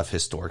lot of stuff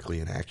historically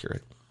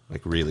inaccurate,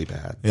 like really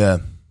bad. Yeah.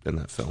 In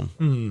that film.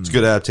 It's a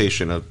good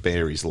adaptation of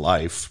Barry's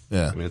life.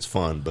 Yeah. I mean, it's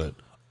fun, but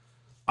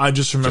I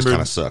just remember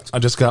kind of sucked. I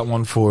just got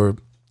one for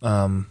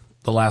the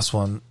last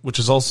one, which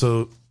is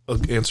also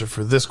an answer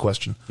for this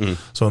question.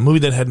 So a movie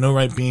that had no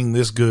right being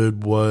this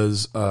good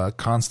was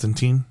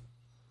Constantine.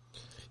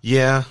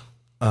 Yeah.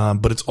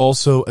 But it's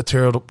also a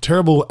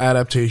terrible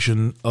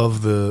adaptation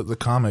of the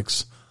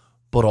comics,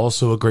 but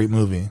also a great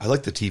movie. I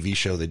like the TV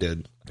show they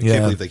did. I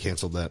can't believe they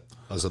canceled that.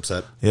 I was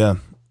upset. Yeah.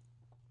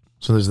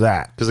 So there's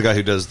that. Because the guy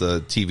who does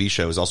the TV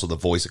show is also the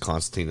voice of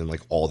Constantine in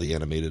like all the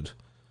animated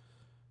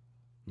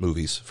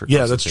movies for Constantine.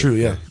 Yeah, that's true,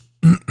 yeah.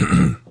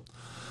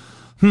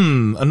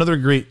 Another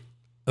great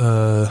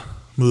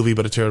movie,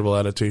 but a terrible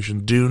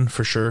adaptation. Dune,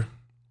 for sure.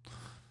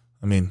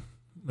 I mean,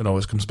 it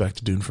always comes back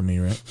to Dune for me,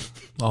 right?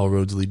 All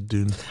roads lead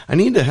to Dune. I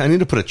need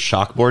to put a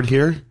chalkboard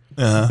here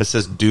that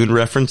says Dune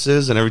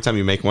references, and every time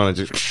you make one, I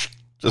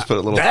just put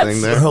a little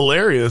thing there. That's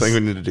hilarious. I think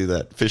we need to do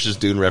that. Fish's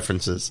Dune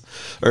references.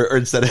 Or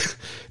instead of,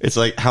 it's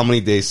like, how many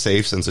days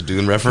safe since a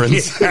Dune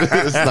reference?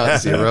 It's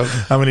not 0.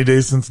 How many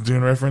days since a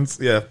Dune reference?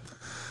 Yeah.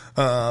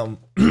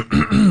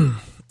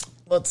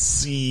 Let's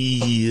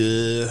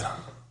see.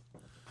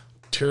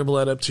 Terrible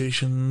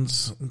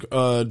adaptations.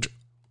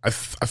 I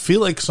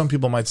feel like some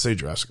people might say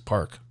Jurassic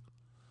Park.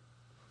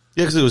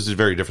 Yeah, because it was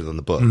very different than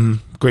the book.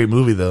 Great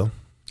movie, though.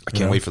 I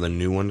can't wait for the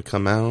new one to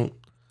come out.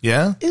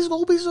 Yeah? It's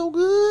going to be so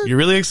good. You're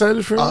really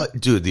excited for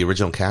it? Dude, the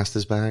original cast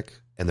is back,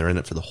 and they're in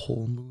it for the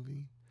whole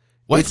movie.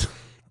 What?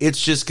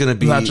 It's just going to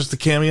be... Not just a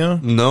cameo?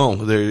 No,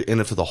 they're in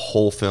it for the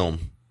whole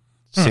film.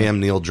 Sam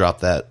Neill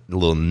dropped that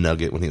little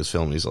nugget when he was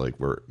filming. He's like,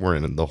 we're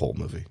in the whole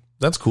movie.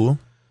 That's cool.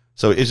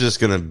 So it's just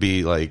going to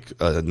be like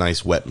a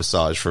nice wet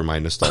massage for my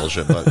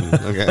nostalgia button.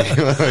 Okay,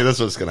 that's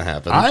what's going to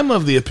happen. I'm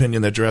of the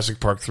opinion that Jurassic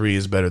Park 3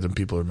 is better than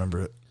people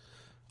remember it.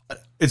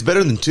 It's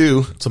better than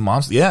 2. It's a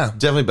monster. Yeah.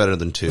 Definitely better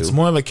than 2. It's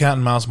more of a cat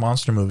and mouse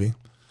monster movie.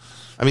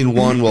 I mean,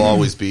 one will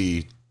always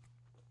be.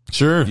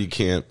 Sure. You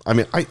can't. I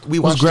mean, we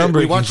watched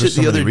it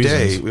the other day.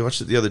 reasons. We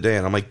watched it the other day,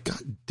 and I'm like,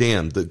 God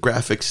damn, the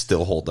graphics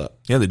still hold up.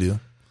 Yeah, they do.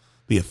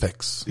 The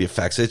effects.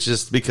 It's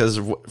just because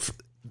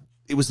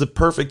it was the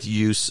perfect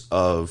use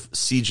of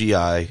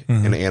CGI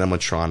and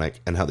animatronic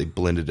and how they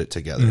blended it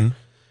together.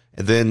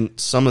 And then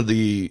some of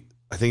the,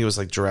 I think it was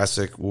like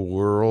Jurassic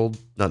World,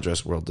 not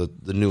Jurassic World,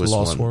 the newest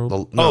Lost one.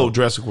 World?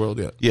 Jurassic World,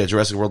 yeah. Yeah,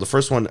 Jurassic World. The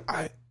first one,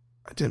 I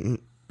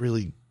didn't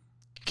really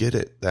get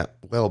it that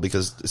well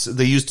because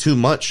they used too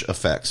much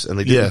effects and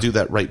they didn't do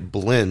that right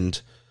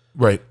blend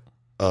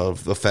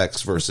of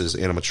effects versus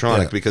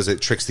animatronic because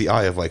it tricks the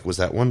eye of like, was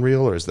that one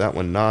real or is that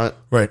one not?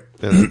 Right.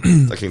 And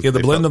the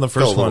blend on the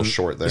first one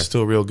short there. is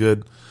still real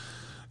good.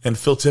 And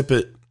Phil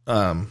Tippett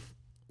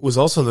was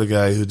also the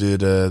guy who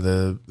did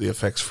the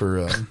effects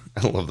for.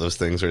 I love those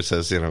things where it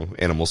says,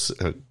 animals,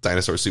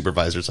 dinosaur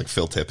supervisors like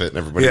Phil Tippett, and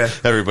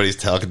everybody's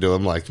talking to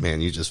him like,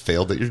 man, you just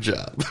failed at your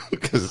job.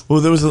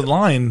 Well, there was a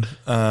line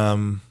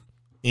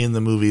in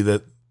the movie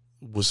that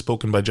was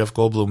spoken by Jeff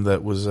Goldblum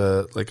that was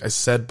like I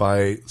said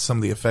by some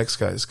of the effects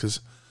guys because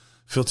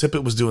Phil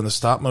Tippett was doing the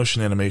stop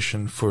motion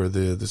animation for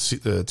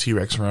the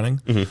T-Rex running.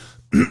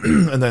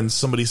 And then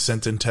somebody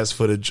sent in test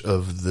footage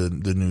of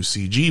the new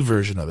CG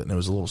version of it, and it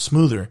was a little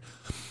smoother.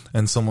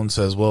 And someone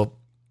says, well,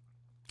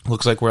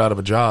 looks like we're out of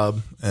a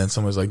job. And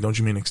someone's like, don't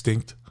you mean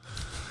extinct?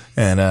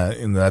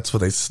 And that's where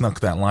they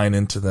snuck that line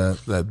into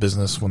that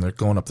business when they're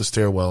going up the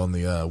stairwell in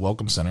the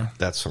Welcome Center.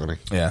 That's funny.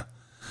 Yeah.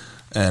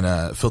 And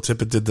Phil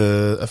Tippett did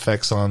the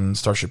effects on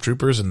Starship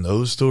Troopers, and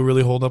those still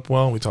really hold up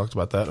well. We talked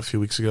about that a few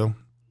weeks ago.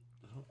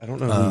 I don't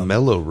know who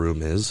Mellow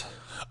Room is.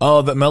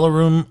 Oh, that Mellow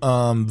Room,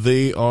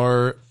 they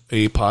are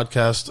a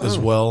podcast as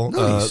well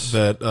nice.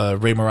 that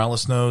Ray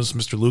Morales knows.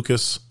 Mr.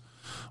 Lucas,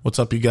 what's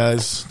up, you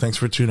guys? Thanks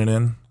for tuning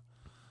in.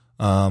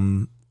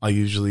 I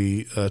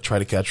usually try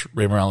to catch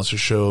Ray Morales'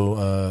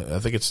 show. I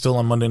think it's still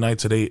on Monday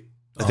nights at 8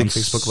 on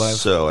Facebook Live.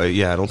 So, I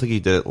don't think he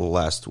did it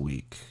last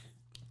week.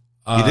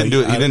 He didn't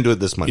do it. He didn't do it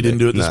this Monday. He didn't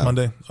do it this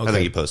Monday? Okay. I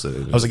think he posted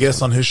it. I was a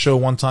guest on his show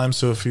one time,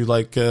 so if you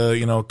like,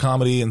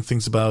 comedy and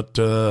things about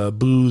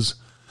booze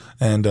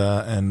and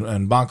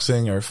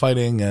boxing or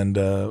fighting and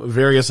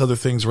various other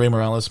things, Ray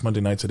Morales, Monday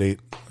nights at 8.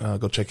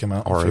 Go check him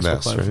out on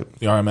Facebook Live. Right?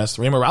 The RMS,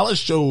 the Ray Morales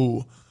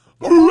Show.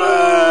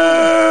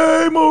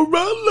 Ray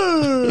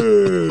Morales.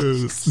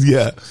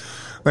 Yeah.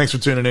 Thanks for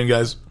tuning in,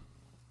 guys.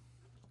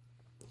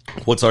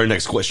 What's our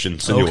next question,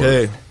 senor?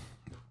 Okay.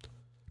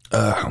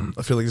 I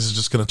feel like this is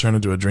just going to turn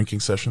into a drinking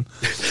session.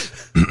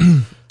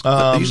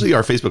 Usually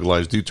our Facebook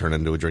Lives do turn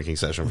into a drinking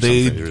session.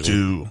 They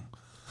do.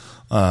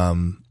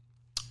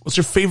 What's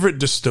your favorite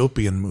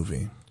dystopian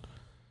movie?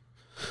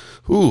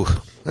 Ooh,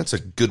 that's a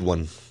good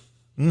one.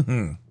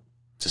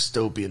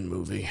 Dystopian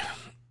movie.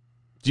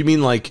 Do you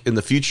mean like in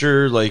the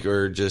future, like,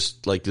 or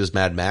just like this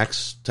Mad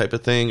Max type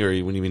of thing, or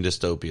when you mean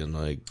dystopian,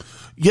 like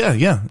yeah,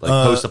 like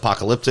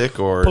post-apocalyptic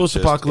or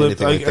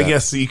post-apocalyptic? Like I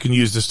guess you can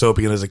use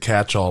dystopian as a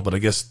catch-all, but I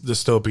guess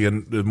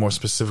dystopian more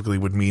specifically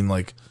would mean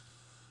like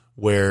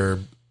where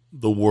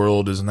the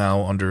world is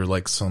now under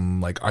like some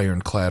like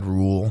ironclad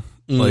rule.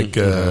 Like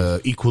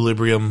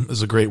Equilibrium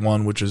is a great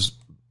one, which is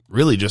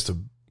really just a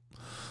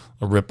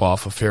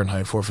rip-off of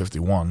Fahrenheit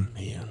 451.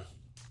 Man,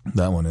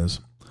 that one is.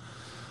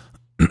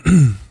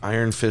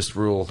 Iron Fist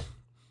rule.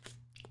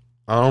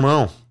 I don't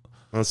know.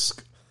 Let's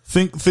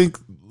think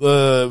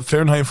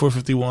Fahrenheit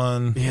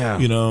 451. Yeah,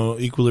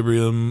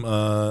 Equilibrium.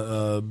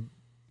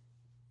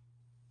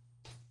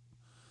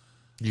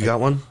 You got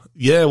one?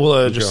 Yeah. Well,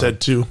 I just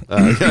said two.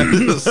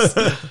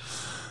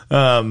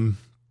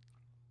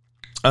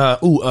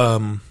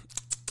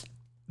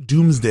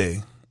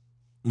 Doomsday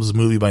was a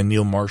movie by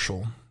Neil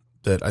Marshall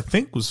that I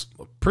think was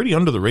pretty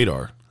under the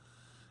radar.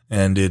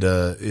 And it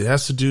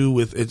has to do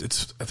with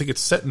it's I think it's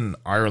set in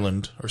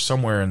Ireland or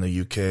somewhere in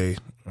the UK.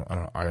 I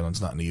don't know, Ireland's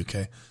not in the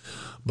UK,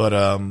 but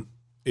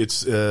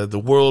it's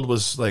the world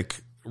was like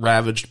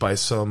ravaged by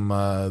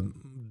some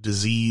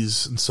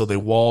disease, and so they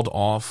walled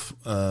off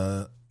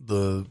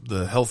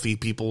the healthy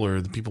people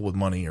or the people with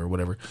money or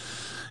whatever,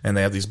 and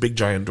they have these big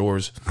giant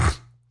doors.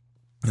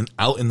 And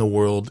out in the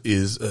world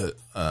is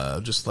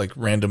just like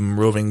random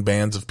roving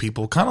bands of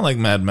people, kind of like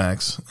Mad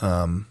Max,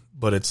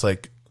 but it's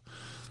like.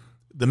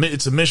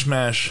 It's a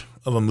mishmash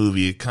of a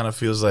movie. It kind of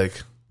feels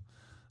like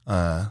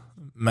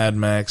Mad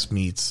Max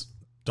meets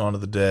Dawn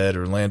of the Dead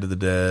or Land of the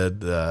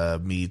Dead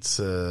meets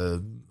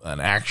an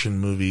action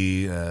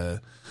movie,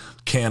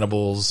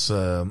 cannibals.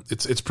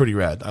 It's pretty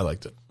rad. I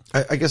liked it.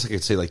 I guess I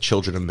could say like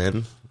Children of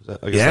Men.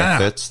 I guess that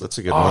fits. That's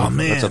a good one.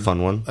 Man. That's a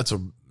fun one. That's I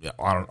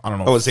don't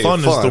know. Fun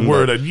is the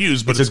word I'd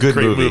use, but it's a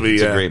great movie.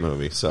 It's a great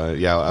movie. So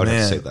I would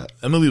have to say that.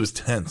 That movie was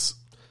tense,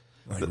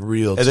 like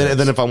real. And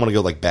then if I want to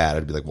go like bad,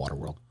 I'd be like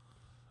Waterworld.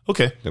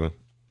 Okay.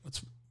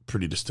 That's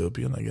pretty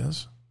dystopian, I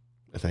guess.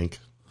 I think.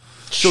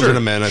 Children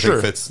of Men, I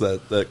think, fits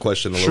that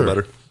question a little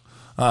better.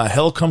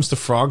 Hell Comes to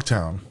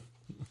Frogtown.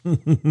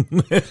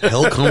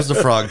 Hell Comes to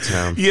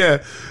Frogtown.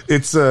 Yeah.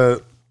 It's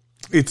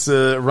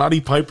a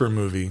Roddy Piper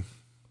movie.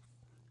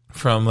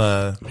 From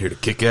I'm here to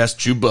kick ass,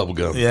 chew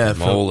bubblegum. Yeah.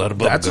 I'm all out of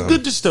bubblegum. That's a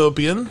good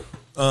dystopian.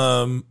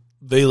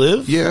 They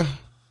Live? Yeah.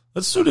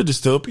 That's sort of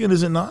dystopian,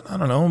 is it not? I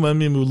don't know. I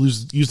mean, we'll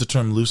use the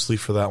term loosely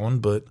for that one,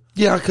 but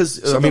Yeah,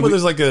 because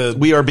there's like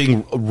we are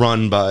being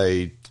run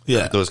by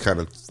Yeah. those kind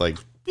of like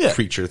Yeah.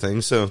 creature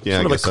things. So yeah, sort I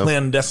of a guess so.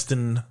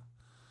 clandestine,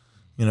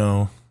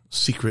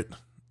 secret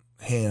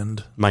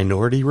hand.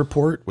 Minority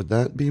Report, would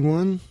that be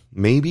one?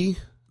 Maybe.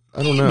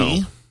 I don't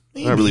know.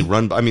 Maybe. Not really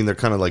run by, I mean, they're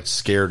kind of like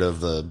scared of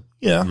the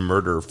Yeah.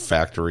 murder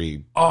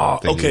factory. Oh,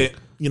 thingy. okay.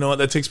 You know what?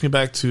 That takes me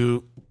back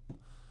to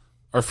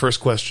our first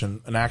question.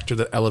 An actor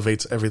that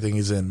elevates everything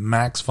he's in.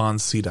 Max von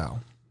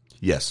Sydow.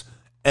 Yes.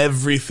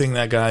 Everything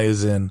that guy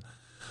is in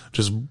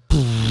just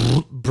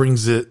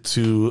brings it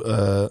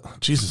to,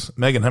 Jesus.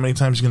 Megan, how many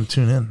times are you going to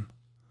tune in?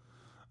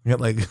 You got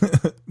like,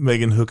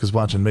 Megan Hook is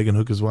watching, Megan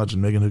Hook is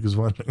watching, Megan Hook is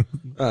watching.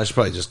 I should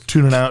probably just.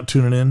 Tuning out,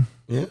 tuning in.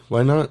 Yeah,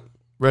 why not?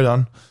 Right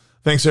on.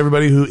 Thanks to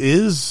everybody who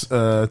is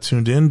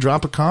tuned in.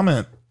 Drop a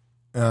comment.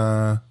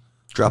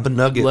 Drop a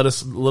nugget. Let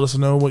us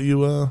know what you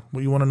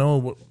want to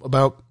know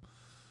about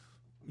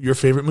your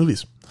favorite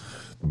movies.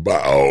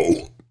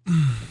 Wow.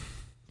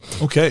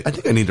 Okay. I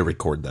think I need to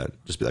record that.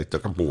 Just be like,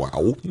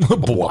 wow.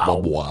 Wow.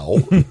 Wow.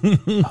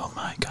 Oh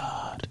my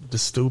God.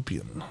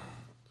 Dystopian.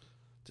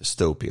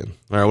 Dystopian.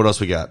 All right, what else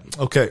we got?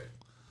 Okay.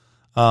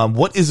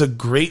 What is a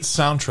great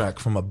soundtrack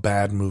from a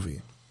bad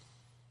movie?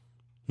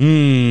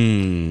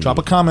 Drop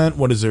a comment.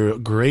 What is a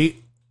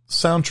great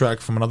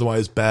soundtrack from an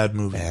otherwise bad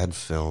movie? Bad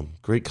film.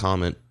 Great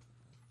comment.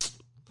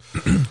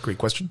 Great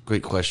question.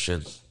 Great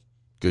question.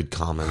 Good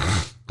comment.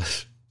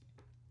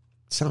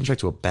 Soundtrack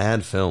to a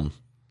bad film.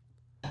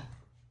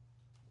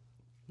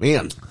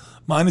 Man.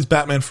 Mine is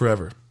Batman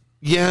Forever.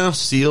 Yeah,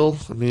 Seal.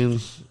 I mean,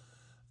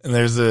 And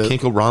there's a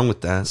can't go wrong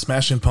with that.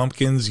 Smashing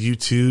Pumpkins,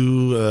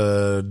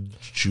 U2,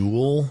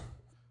 Jewel,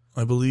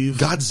 I believe.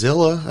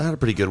 Godzilla. I had a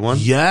pretty good one.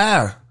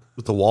 Yeah.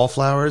 With the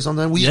wallflowers on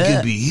that. We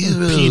could be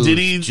heroes. P.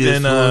 Diddy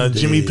just and one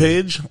Jimmy day.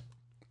 Page.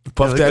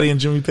 Puff Daddy and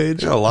Jimmy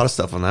Page. Got a lot of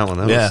stuff on that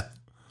one.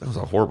 That was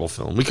a horrible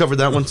film. We covered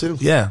that one too.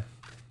 Yeah.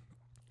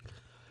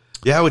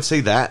 Yeah, I would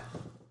say that.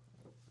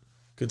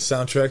 Good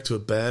soundtrack to a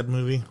bad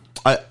movie.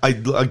 I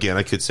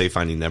could say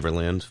Finding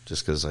Neverland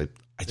just because I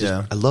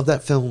love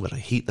that film, but I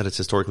hate that it's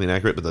historically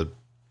inaccurate. But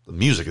the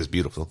music is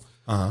beautiful.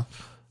 But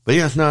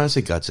yeah, no, I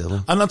say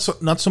Godzilla. I'm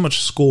not so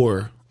much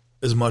score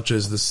as much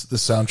as the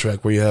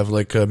soundtrack where you have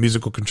like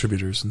musical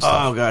contributors and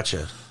stuff. Oh,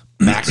 gotcha.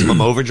 Maximum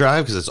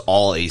Overdrive because it's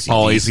all AC/DC.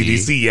 All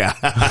AC/DC, yeah.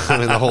 I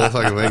mean, the whole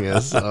fucking thing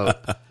is. So.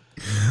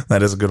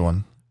 That is a good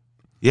one.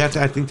 Yeah,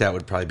 I think that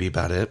would probably be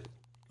about it.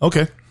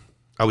 Okay.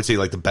 I would say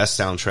like the best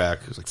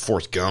soundtrack is like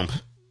Forrest Gump.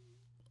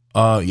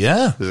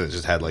 Yeah. Because it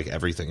just had like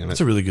everything in it.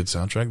 It's a really good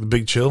soundtrack. The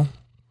Big Chill.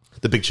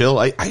 The Big Chill.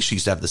 I actually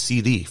used to have the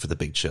CD for the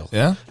Big Chill.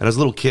 Yeah. And I was a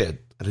little kid,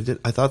 and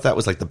I thought that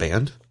was like the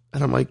band,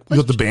 and I'm like, You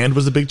thought the band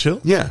was The Big Chill?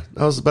 yeah.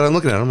 But I'm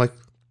looking at it, I'm like,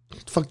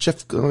 fuck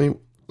Jeff. I mean,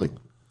 like,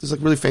 there's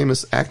like really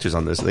famous actors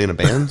on this. Are they in a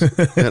band?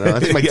 I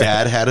think my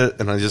dad had it,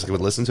 and I just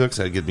would listen to it because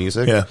it had good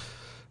music. Yeah.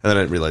 And then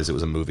I didn't realize it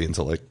was a movie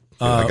until like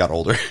I got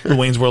older. The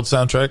Wayne's World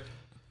soundtrack.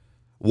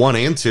 1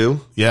 and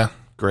 2, Yeah.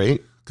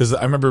 great. Because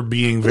I remember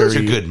being Those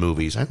very are good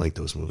movies. I like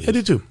those movies. I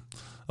do too.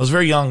 I was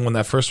very young when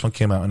that first one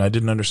came out, and I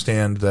didn't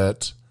understand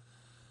that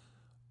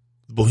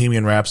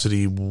Bohemian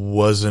Rhapsody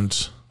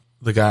wasn't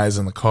the guys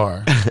in the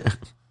car.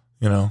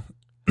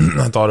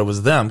 I thought it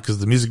was them because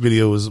the music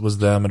video was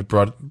them, and it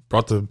brought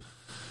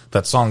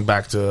that song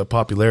back to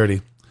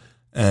popularity.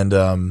 And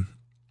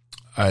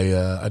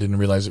I didn't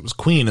realize it was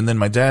Queen. And then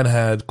my dad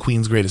had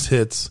Queen's Greatest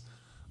Hits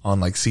on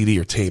like CD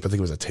or tape. I think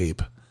it was a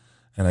tape,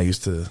 and I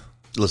used to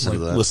Listen to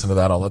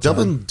that all the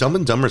time. Dumb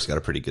and Dumber's got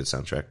a pretty good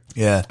soundtrack.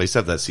 Yeah. I used to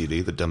have that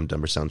CD, the Dumb and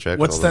Dumber soundtrack.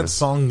 What's that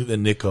song that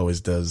Nick always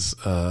does?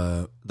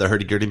 The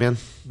Hurdy-Gurdy Man?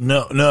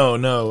 No.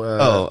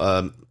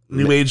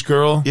 New Age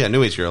Girl. Yeah,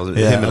 New Age Girl.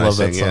 Yeah, Him and I I love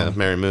that sing. Yeah, song.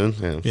 Mary Moon.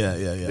 Yeah.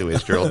 New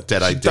Age Girl.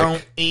 Dead Eye She Dick.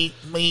 don't eat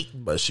meat,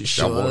 but she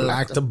sure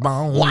like the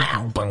bone.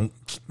 Wow.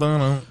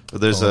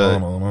 There's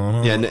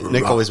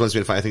Nick always wants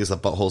me to find. I think it's the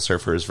Butthole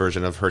Surfers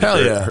version of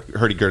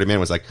Hurdy-Gurdy Man.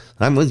 Was like,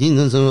 I'm with you,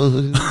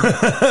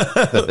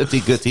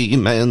 Hurdy-Gurdy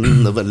Man.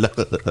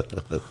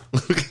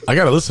 I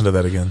gotta listen to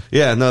that again.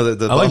 Yeah, no,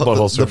 the I like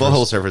Butthole the Surfers.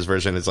 Butthole Surfers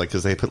version is like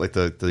because they put like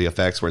the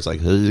effects where it's like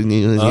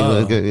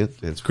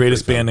it's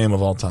Greatest band name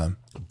of all time.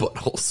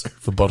 Butthole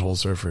Surfers. The Butthole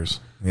Surfers.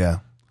 Yeah.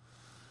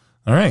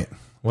 All right.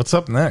 What's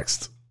up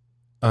next?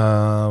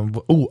 I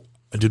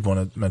did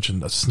want to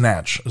mention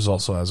Snatch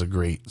also has a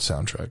great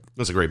soundtrack.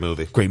 That's a great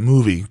movie. Great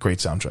movie, great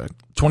soundtrack.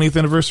 20th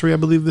anniversary, I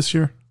believe, this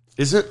year.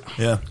 Is it?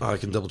 Yeah. Oh, I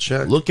can double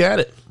check. Look at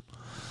it.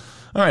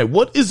 All right.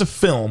 What is a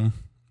film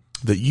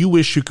that you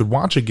wish you could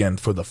watch again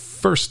for the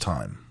first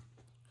time?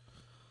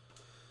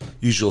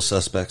 Usual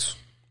Suspects.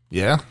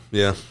 Yeah.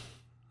 Yeah.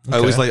 Okay. I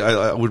always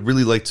I would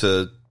really like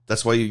to.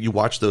 That's why you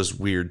watch those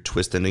weird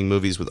twist ending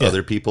movies with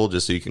other people,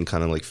 just so you can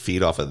kind of like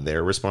feed off of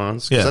their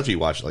response. Because after you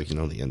watch, like,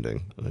 the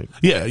ending. Like,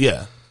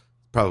 Yeah.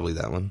 probably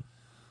that one.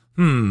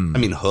 I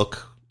mean,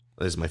 Hook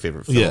is my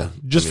favorite film. Yeah.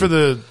 Just for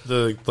the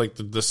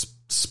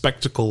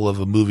spectacle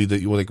of a movie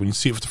that you like when you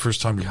see it for the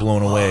first time, you're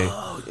blown away.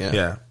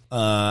 Yeah.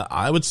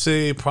 I would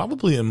say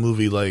probably a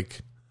movie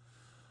like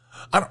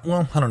I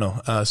don't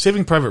know.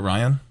 Saving Private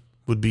Ryan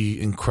would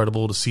be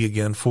incredible to see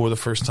again for the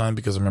first time,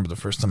 because I remember the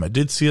first time I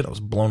did see it, I was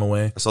blown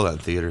away. I saw that in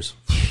theaters.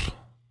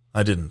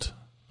 I didn't,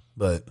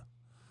 but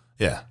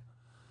yeah,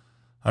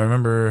 I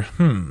remember.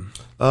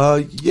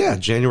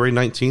 January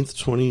 19th,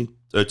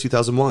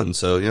 2001.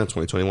 So yeah,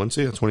 2021.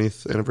 So yeah,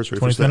 20th anniversary.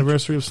 20th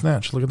anniversary of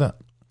Snatch. Look at that.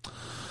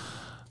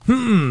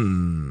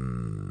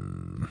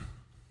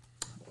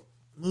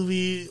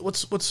 Movie.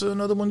 What's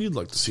another one you'd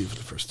like to see for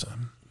the first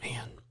time?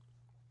 Man,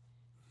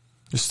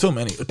 there's so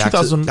many. Back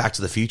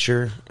to the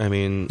Future. I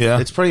mean, yeah,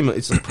 it's probably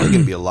going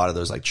to be a lot of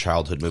those like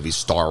childhood movies.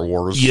 Star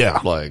Wars. Yeah,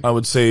 like I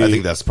would say. I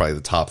think that's probably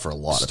the top for a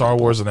lot. Star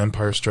Wars and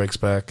Empire Strikes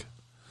Back.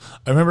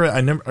 I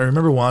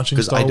remember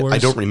watching Star Wars. I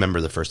don't remember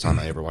the first time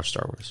I ever watched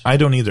Star Wars. I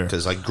don't either,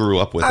 because I grew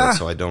up with it,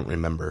 so I don't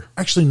remember.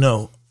 Actually,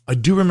 no, I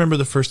do remember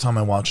the first time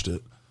I watched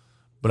it,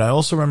 but I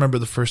also remember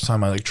the first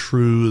time I like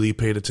truly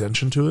paid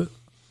attention to it.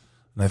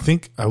 And I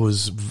think I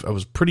was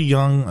pretty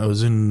young. I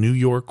was in New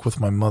York with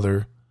my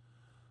mother,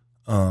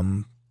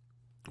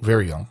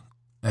 very young,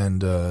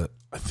 and I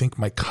think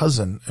my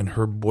cousin and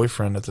her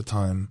boyfriend at the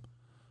time,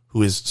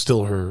 who is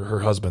still her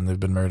husband, they've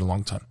been married a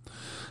long time,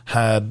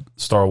 had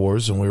Star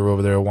Wars, and we were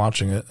over there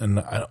watching it, and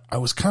I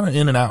was kind of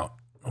in and out.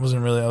 I was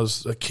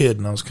a kid,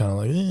 and I was kind of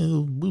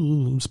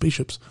like,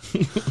 spaceships.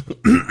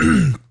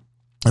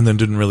 And then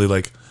didn't really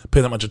like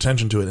pay that much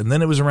attention to it. And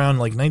then it was around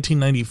like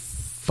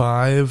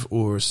 1995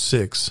 or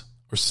 6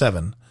 or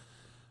 7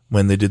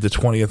 when they did the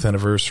 20th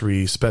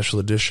anniversary special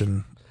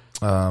edition.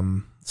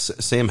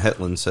 Sam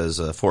Hetland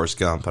says Forrest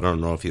Gump. I don't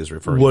know if he was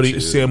referring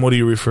to... Sam, what are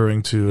you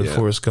referring to? Yeah.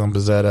 Forrest Gump,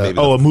 is that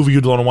a movie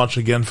you'd want to watch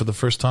again for the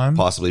first time?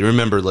 Possibly.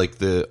 Remember, like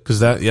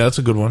because that's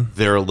a good one.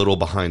 They're a little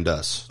behind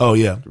us. Oh,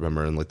 yeah.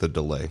 Remember, and like the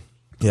delay.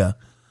 Yeah.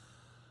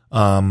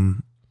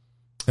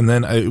 And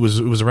then it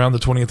was around the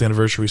 20th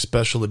anniversary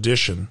special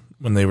edition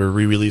when they were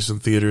re-released in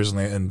theaters,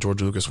 and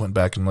George Lucas went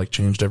back and like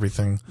changed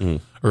everything,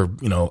 or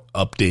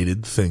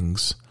updated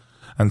things.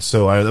 And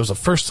so that was the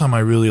first time I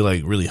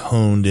really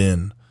honed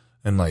in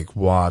and like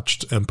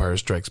watched Empire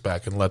Strikes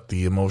Back and let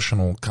the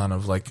emotional kind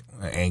of like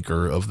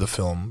anchor of the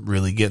film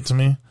really get to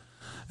me.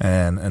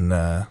 And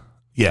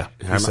he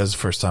says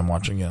first time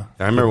watching. Yeah,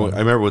 I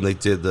remember when they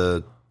did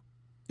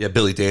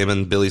Billy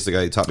Damon. Billy's the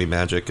guy who taught me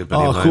magic.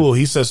 Oh, cool.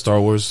 He says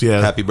Star Wars. Yeah.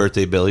 Happy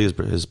birthday, Billy. His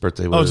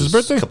birthday was his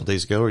birthday? A couple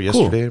days ago or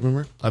yesterday, cool. I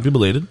remember. Happy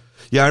belated.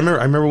 Yeah, I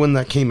remember when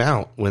that came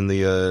out, when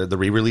the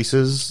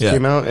re-releases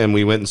came out, and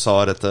we went and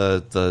saw it at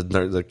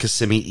the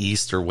Kissimmee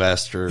East or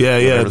West or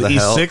the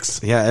East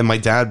 6. Yeah, and my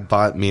dad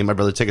bought me and my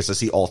brother tickets to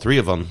see all 3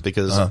 of them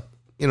because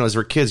as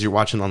we're kids, you're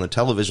watching on the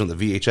television, the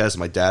VHS, and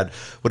my dad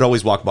would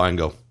always walk by and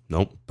go,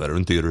 "Nope, better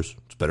in theaters.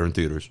 It's better in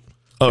theaters."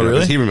 Oh,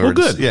 really? He remembered.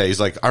 Well, good. Yeah, he's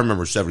like, I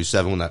remember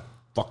 '77 when that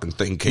fucking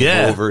thing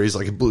came over. He's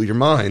like, it blew your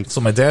mind.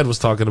 So my dad was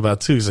talking about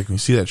too. He's like, when you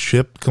see that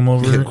ship come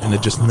over and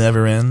it just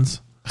never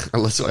ends.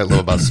 That's what I love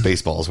about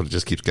Spaceballs, when it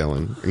just keeps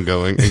going and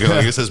going and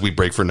going. It says we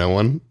break for no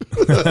one.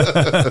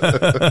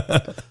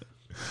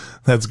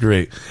 That's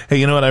great. Hey,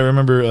 you know what? I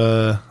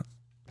remember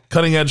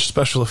cutting edge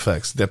special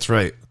effects. That's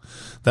right.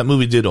 That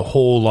movie did a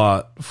whole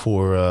lot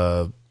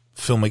for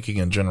filmmaking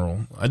in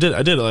general. I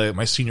did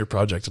my senior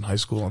project in high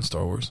school on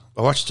Star Wars.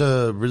 I watched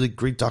a really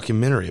great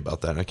documentary about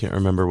that. I can't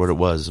remember what it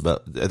was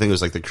about. I think it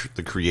was like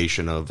the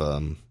creation of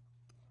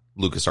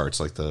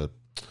LucasArts, like what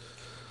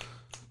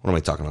am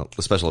I talking about?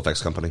 The special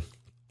effects company.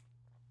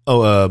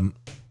 Oh,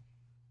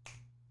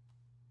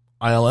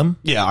 ILM?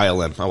 Yeah,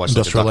 ILM. I watched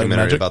a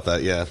documentary about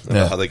that. Yeah,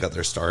 about how they got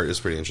their start.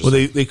 It's pretty interesting.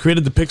 Well, they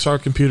created the Pixar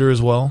computer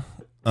as well.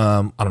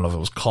 I don't know if it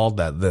was called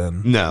that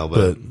then. No,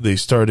 but they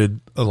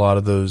started a lot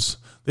of those.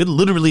 They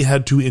literally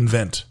had to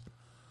invent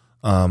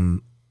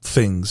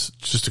things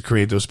just to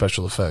create those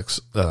special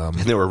effects. And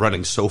they were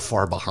running so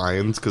far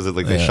behind because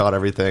they shot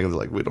everything and they're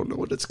like, we don't know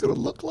what it's going to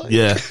look like.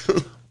 Yeah.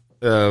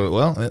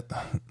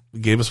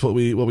 It gave us what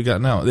we got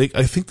now.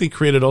 I think they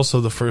created also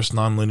the first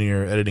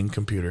nonlinear editing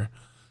computer.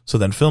 So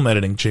then film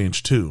editing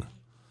changed too,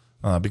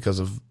 because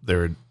of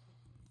their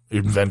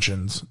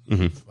inventions,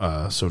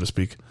 so to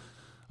speak.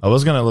 I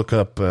was going to look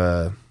up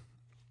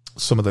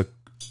some of the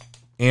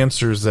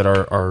answers that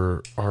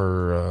our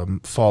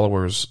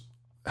followers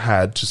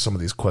had to some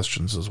of these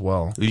questions as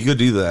well. You could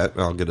do that.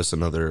 I'll get us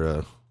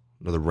another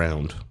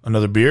round.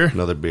 Another beer?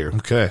 Another beer.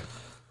 Okay.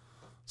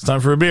 It's time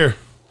for a beer.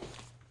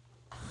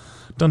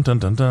 Dun, dun,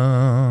 dun,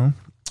 dun.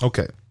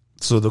 Okay.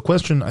 So the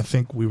question I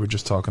think we were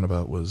just talking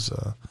about was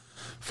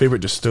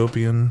favorite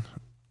dystopian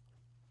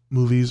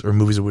movies or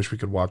movies I wish we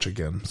could watch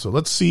again. So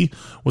let's see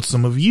what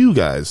some of you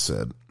guys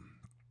said.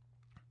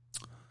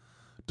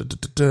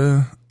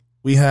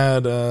 We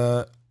had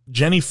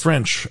Jenny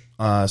French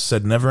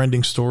said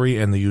Neverending Story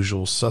and The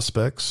Usual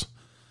Suspects.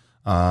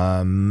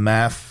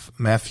 Matt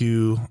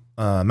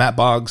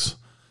Boggs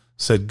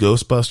said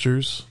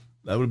Ghostbusters.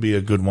 That would be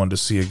a good one to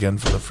see again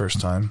for the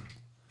first time.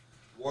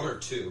 1 or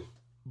 2?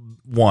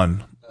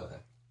 1. Okay.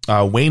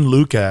 Wayne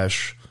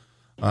Lukash,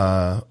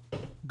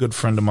 good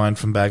friend of mine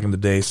from back in the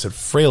day, said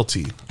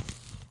Frailty. I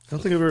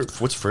don't think I've ever...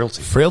 What's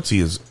Frailty? Frailty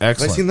is excellent.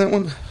 Have I seen that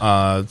one?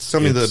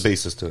 Tell me the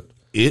basis to it.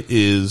 It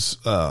is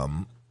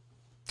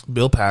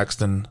Bill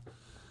Paxton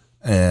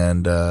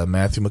and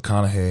Matthew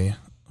McConaughey,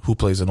 who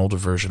plays an older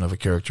version of a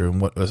character.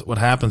 And what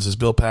happens is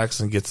Bill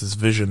Paxton gets this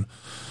vision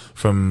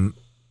from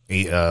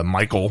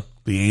Michael,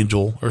 the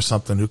angel or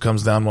something, who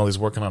comes down while he's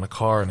working on a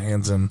car and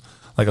hands him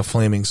like a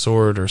flaming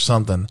sword or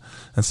something,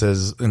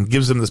 and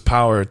gives him this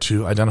power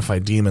to identify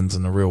demons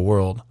in the real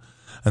world.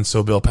 And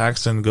so Bill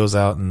Paxton goes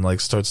out and like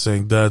starts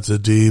saying, "That's a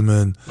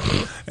demon,"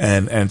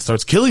 and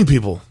starts killing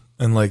people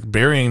and like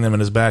burying them in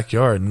his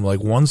backyard. And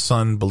like one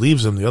son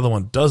believes him, the other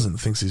one doesn't,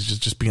 thinks he's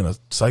just being a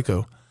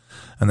psycho.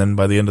 And then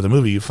by the end of the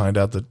movie, you find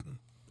out that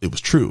it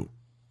was true.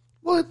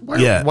 What?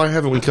 Why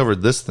haven't we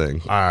covered this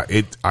thing? I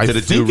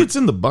think it's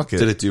in the bucket.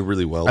 Did it do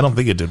really well? I don't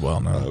think it did well,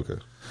 no. Oh, okay.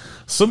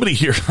 Somebody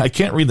here, I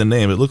can't read the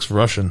name, it looks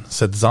Russian,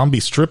 said zombie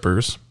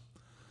strippers.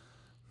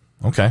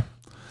 Okay.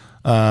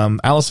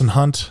 Allison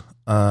Hunt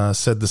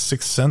said The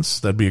Sixth Sense.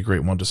 That'd be a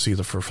great one to see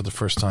for the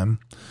first time.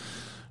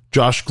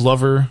 Josh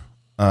Glover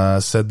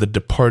said The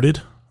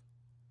Departed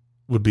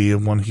would be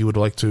one he would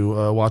like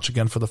to watch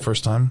again for the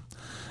first time.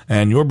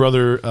 And your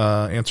brother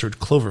answered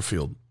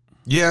Cloverfield.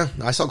 Yeah,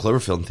 I saw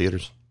Cloverfield in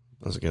theaters.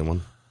 That was a good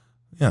one.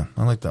 Yeah,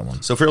 I like that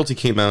one. So Feral-T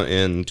came out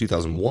in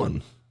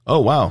 2001. Oh,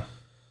 wow.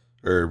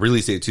 Or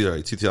release date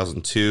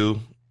 2002.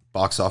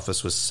 Box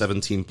office was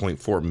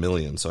 17.4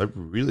 million. So I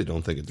really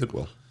don't think it did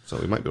well. So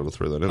we might be able to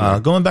throw that in there.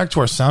 Going back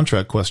to our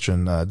soundtrack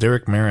question,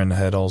 Derek Marin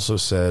had also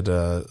said,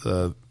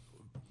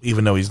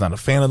 even though he's not a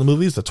fan of the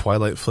movies, the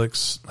Twilight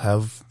flicks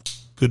have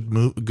good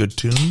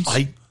tunes,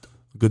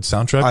 good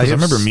soundtrack. Because I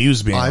remember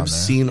Muse being on there. I've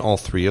seen all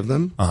three of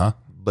them, Uh-huh.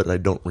 but I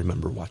don't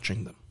remember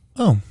watching them.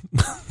 Oh.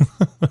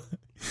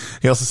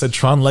 He also said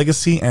Tron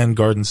Legacy and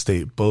Garden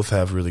State both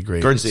have really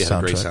great Garden State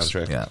soundtracks. had a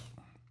great soundtrack.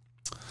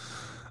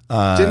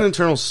 Yeah. Didn't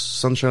Eternal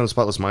Sunshine of the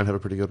Spotless Mind have a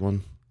pretty good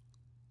one?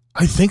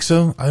 I think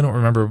so. I don't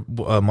remember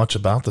much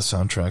about the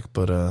soundtrack,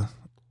 but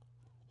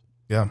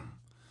yeah.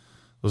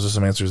 Those are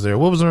some answers there.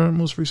 What was our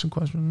most recent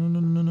question?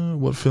 No.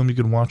 What film you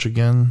can watch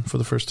again for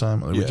the first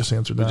time? We just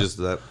answered that. We just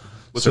did that.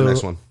 What's our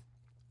next one?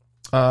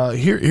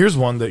 Here's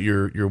one that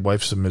your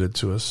wife submitted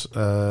to us.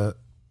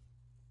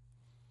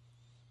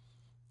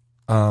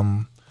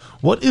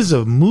 What is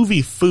a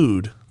movie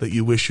food that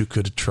you wish you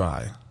could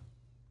try?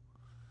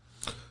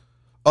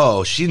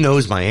 Oh, she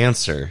knows my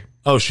answer.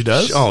 Oh, she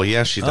does? Oh,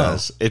 yeah, she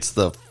does. It's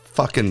the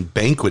fucking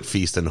banquet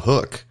feast and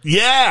Hook.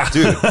 Yeah.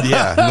 Dude,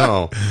 yeah,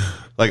 no.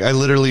 Like, I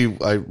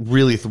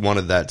really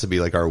wanted that to be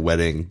like our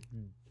wedding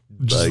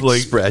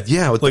spread.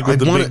 Yeah. With the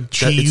big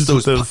cheese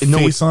with the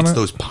face on it? It's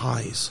those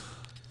pies.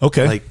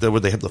 Okay. Like, where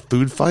they have the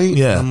food fight.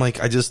 Yeah. I'm like,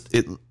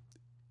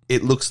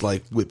 it looks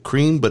like whipped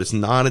cream, but it's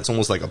not. It's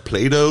almost like a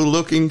Play-Doh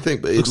looking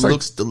thing, but it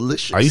looks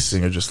delicious.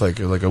 Icing or just like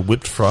a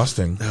whipped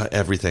frosting.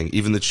 Everything.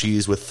 Even the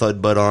cheese with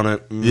Thud Butt on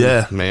it.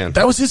 Yeah. Man.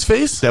 That was his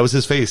face? That was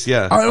his face,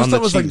 yeah. I always thought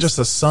it was like just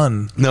a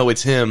sun. No,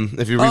 it's him.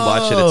 If you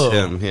rewatch it, it's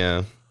him,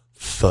 yeah.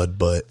 Thud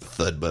Butt.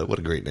 Thud Butt. What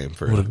a great name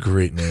for him. What a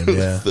great name,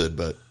 yeah. Thud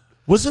Butt.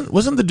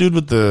 Wasn't the dude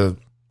with the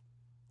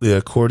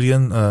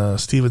accordion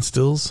Steven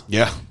Stills?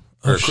 Yeah.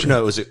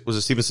 No, was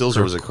it Steven Stills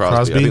or was it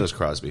Crosby? I think it was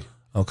Crosby.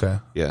 Okay.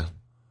 Yeah.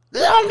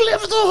 Long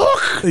live the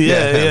Hook.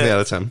 Yeah,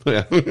 that's him.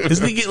 Yeah.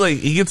 Isn't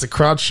he gets a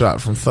crowd shot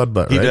from Thud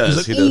Butt, right? He does.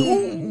 Like, he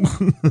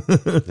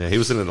does. Yeah, he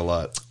was in it a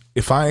lot.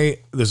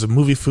 There's a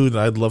movie food that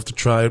I'd love to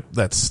try,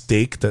 that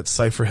steak that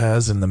Cypher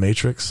has in The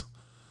Matrix.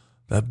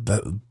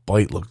 That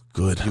bite looked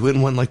good. You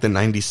wouldn't want like the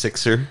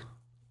 96er?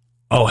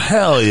 Oh,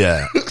 hell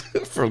yeah.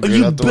 From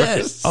Great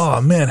Outdoors. Bet.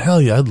 Oh, man,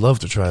 hell yeah. I'd love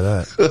to try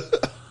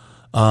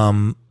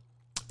that.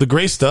 The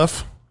gray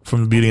stuff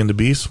from Beauty and the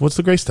Beast. What's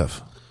the gray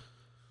stuff?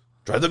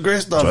 Try the gray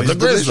stuff. Try the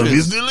gray stuff.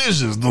 It's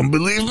delicious. Don't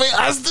believe me?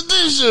 Ask the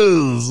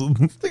dishes.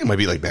 I think it might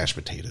be like mashed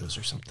potatoes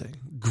or something.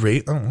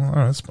 Great. Oh, all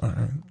right. All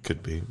right.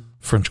 Could be.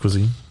 French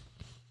cuisine.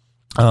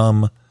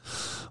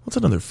 What's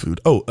another food?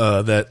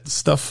 Oh, that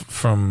stuff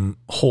from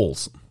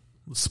Holes.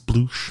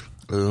 Sploosh.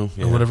 Oh,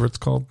 yeah. Or whatever it's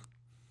called.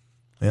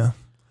 Yeah.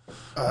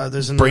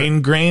 There's another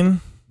Brain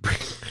grain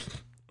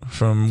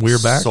from We're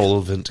Back.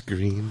 Soylent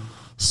Green.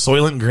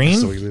 Soylent Green?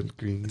 Soylent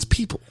Green. It's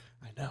people.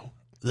 I know.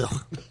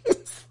 Ugh.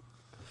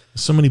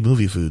 So many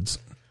movie foods.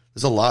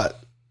 There's a lot.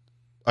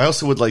 I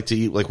also would like to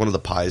eat like one of the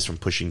pies from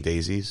Pushing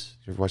Daisies.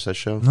 You ever watch that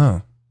show?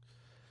 No.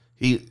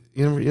 You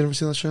never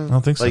seen that show? I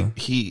don't think so. Like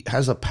he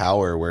has a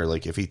power where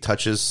like if he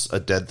touches a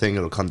dead thing,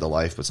 it'll come to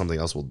life, but something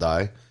else will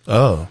die.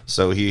 Oh.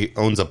 So he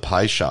owns a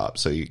pie shop.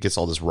 So he gets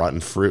all this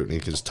rotten fruit and he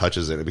just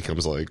touches it. And it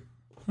becomes like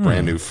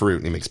brand new fruit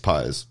and he makes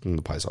pies. And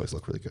the pies always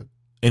look really good.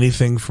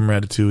 Anything from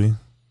Ratatouille?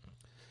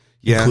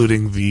 Yeah.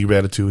 Including the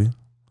Ratatouille?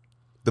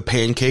 The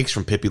pancakes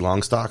from Pippi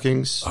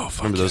Longstockings. Oh, fuck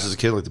remember those as a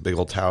kid, like the big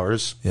old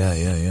towers.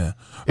 Yeah.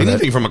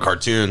 Anything from a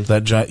cartoon.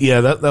 That giant.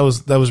 Yeah, that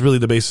was really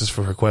the basis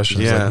for her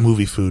question. Yeah. Like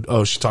movie food.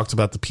 Oh, she talked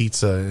about the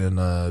pizza in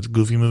the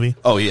Goofy movie.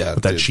 Oh yeah,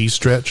 with that cheese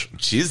stretch.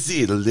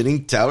 Cheesy, the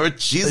Leaning Tower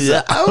cheese.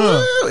 Yeah.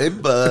 Oh, hey,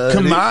 buddy.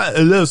 Come on,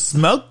 a little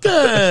smoke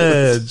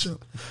edge.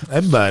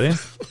 Hey, buddy.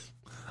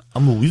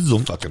 I'm a weasel.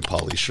 Fucking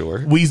Pauly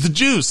Shore. We's the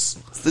juice.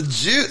 It's the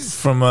juice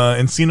from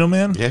Encino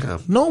Man. Yeah.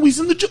 No, we's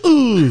in the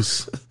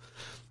juice.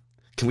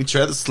 Can we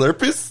try the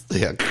Slurpees?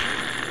 Yeah.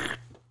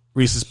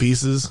 Reese's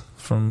Pieces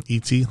from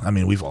E.T. I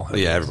mean, we've all had.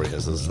 Yeah, those. everybody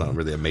has those. It's not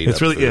really a made.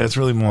 It's really it's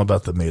really more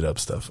about the made up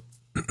stuff.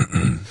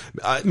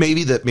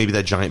 Maybe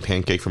that giant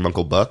pancake from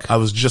Uncle Buck. I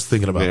was just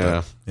thinking about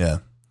that. Yeah.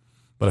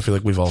 But I feel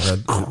like we've all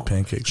had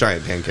pancakes.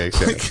 Giant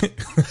pancakes.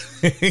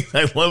 Yeah.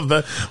 I love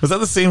that. Was that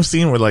the same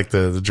scene where like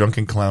the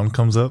drunken clown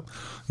comes up?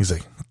 He's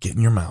like, "Get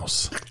in your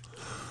mouse."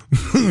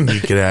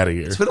 You get out of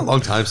here. It's been a long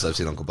time since I've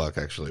seen Uncle Buck.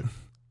 Actually,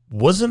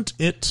 wasn't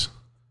it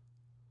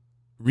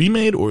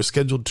remade or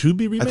scheduled to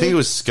be remade? I think it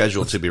was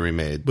scheduled to be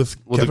remade with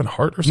Kevin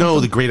Hart or something. No,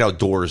 The Great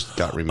Outdoors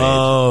got remade.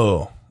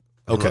 Oh,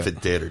 I don't know if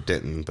it did or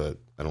didn't, but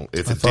I don't.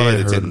 If it thought did,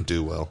 it didn't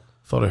do well.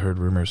 Thought I heard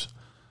rumors.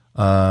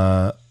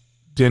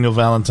 Daniel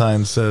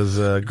Valentine says,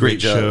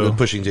 great show.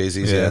 Pushing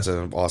Daisies. Yeah, it's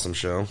an awesome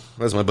show.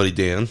 That's my buddy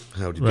Dan.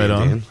 Howdy, right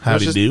on. Dan.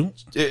 Howdy do.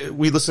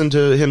 We listened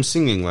to him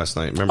singing last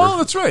night. Remember? Oh,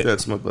 that's right.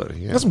 That's my buddy.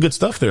 Yeah. Got some good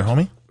stuff there,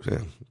 homie. Yeah.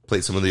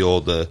 Played some of the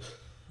old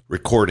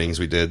recordings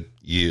we did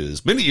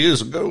many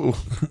years ago.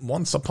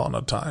 Once upon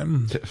a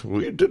time,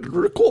 we did a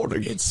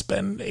recording. It's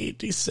been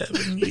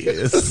 87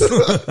 years,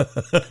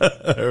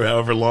 or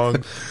however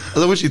long. I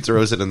love when she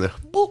throws it in there.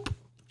 Whoop.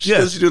 She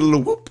does a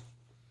little whoop.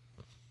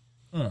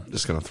 I'm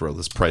just gonna throw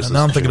this priceless.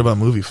 Now I'm thinking about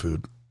movie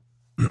food.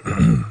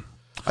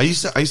 I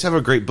used to have a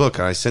great book,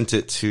 and I sent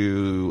it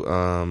to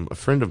a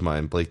friend of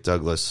mine, Blake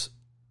Douglas.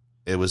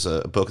 It was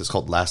a book. It's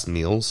called Last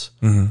Meals,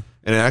 and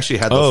it actually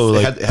had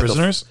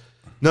prisoners.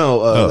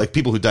 Like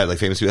people who died, like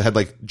famous people. It had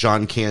like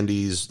John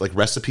Candy's like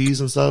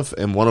recipes and stuff,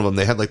 and one of them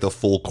they had like the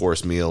full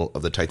course meal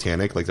of the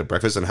Titanic, like the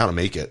breakfast and how to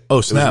make it.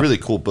 Oh, snap! It was a really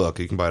cool book.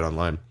 You can buy it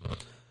online.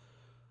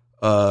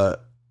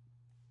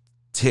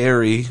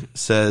 Terry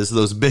says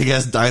those big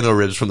ass dino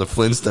ribs from the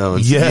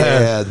Flintstones.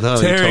 Yeah,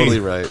 no, Terry. You're totally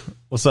right.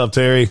 What's up,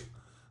 Terry?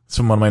 It's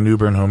from one of my New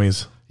Bern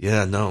homies.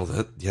 Yeah, no,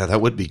 that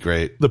would be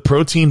great. The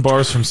protein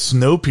bars from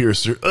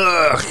Snowpiercer.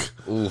 Ugh,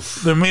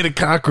 oof. They're made of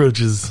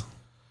cockroaches.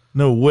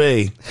 No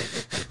way.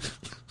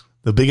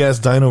 The big ass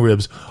dino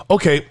ribs.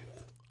 Okay,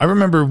 I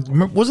remember.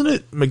 Wasn't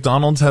it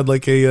McDonald's had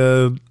like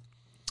a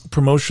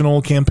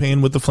promotional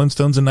campaign with the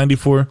Flintstones in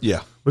 '94?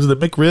 Yeah. Was it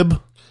the McRib?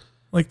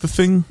 Like the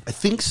thing? I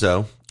think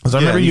so. I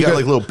remember you got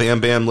like little Bam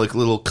Bam, like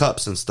little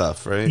cups and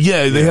stuff, right?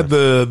 Yeah, they had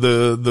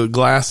the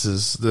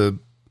glasses, the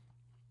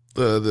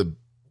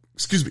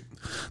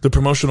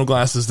promotional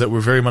glasses that were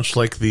very much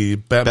like the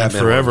Batman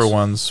Forever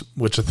ones,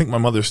 which I think my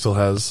mother still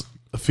has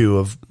a few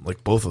of,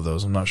 like both of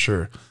those. I'm not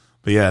sure,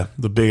 but yeah,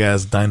 the big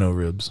ass dino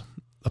ribs,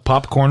 the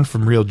popcorn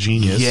from Real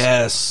Genius.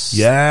 Yes,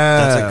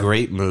 yeah, that's a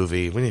great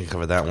movie. We need to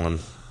cover that one,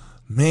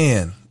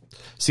 man.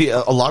 See,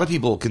 a lot of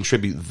people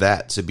contribute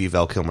that to be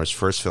Val Kilmer's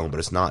first film, but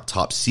it's not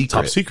Top Secret.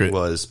 Top Secret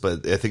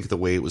but I think the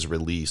way it was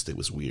released, it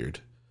was weird.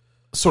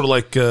 Sort of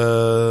like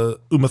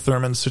Uma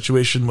Thurman's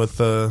situation with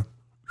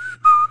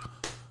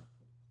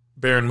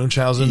Baron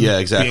Munchausen. Yeah,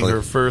 exactly. Being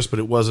her first, but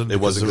it wasn't. It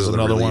wasn't because because there was of the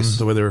another release. one.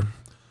 The way they were,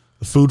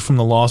 the food from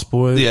the Lost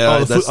Boys. Yeah,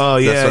 I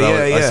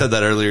said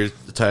that earlier.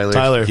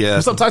 Tyler. Yeah.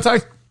 What's up, Ty?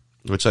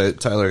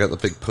 Tyler got the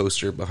big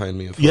poster behind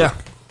me.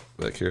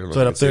 Back here.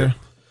 Right up there.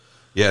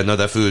 Yeah, no,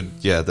 that food.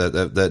 Yeah,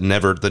 the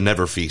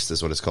Never Feast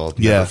is what it's called.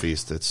 Yeah. Never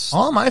Feast. It's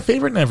all my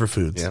favorite Never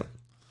foods. Yeah.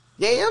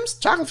 Yams,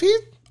 chocolate feet.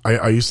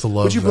 I used to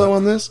love. Would you blow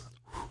on this?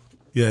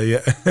 Yeah.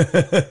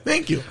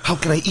 Thank you. How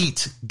can I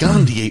eat?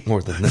 Gandhi ate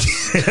more than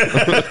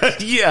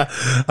this. Yeah,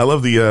 I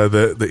love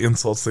the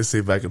insults they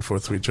say back and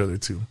forth to each other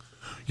too.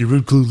 You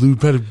rude glue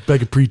lube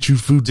bag of pre-chewed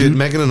food, dude.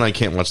 Megan and I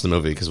can't watch the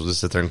movie because we'll just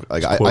sit there and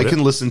like I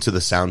can listen to the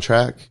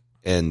soundtrack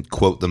and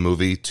quote the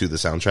movie to the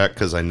soundtrack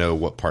because I know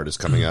what part is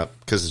coming up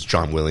because it's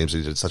John Williams.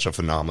 He did such a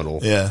phenomenal.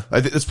 Yeah,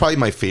 it's probably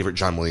my favorite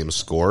John Williams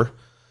score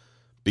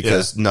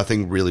because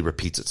nothing really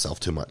repeats itself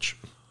too much.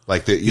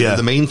 Like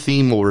the main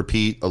theme will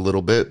repeat a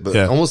little bit, but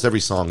almost every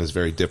song is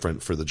very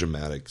different for the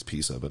dramatic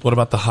piece of it. What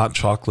about the hot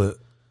chocolate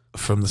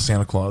from the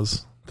Santa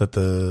Claus that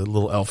the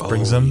little elf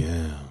brings him?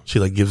 Yeah, she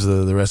like gives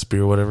the recipe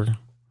or whatever.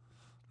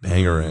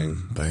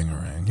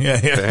 Bangarang. Yeah.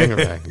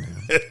 Bangarang.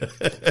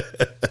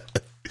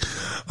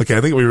 Okay,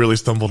 I think we really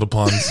stumbled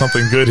upon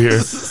something good here.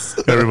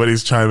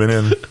 Everybody's chiming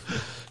in.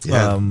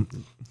 Yeah.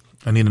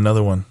 I need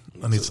another one.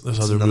 There's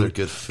another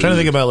good food. I'm trying to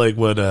think about like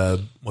what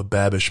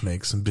Babish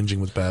makes and binging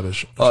with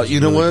Babish.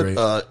 You know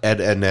what? Ed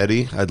and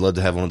Eddie. I'd love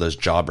to have one of those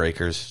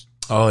Jawbreakers.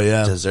 Oh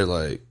yeah. Because they're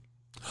like,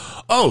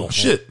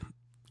 shit.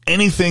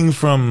 Anything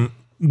from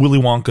Willy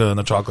Wonka and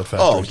the Chocolate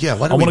Factory. Oh yeah.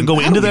 I want to go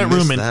into that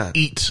room and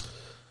eat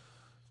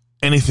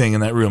anything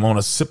in that room. I want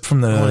to sip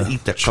from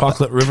the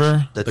chocolate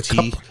river. The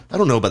tea. Cup. I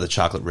don't know about the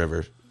chocolate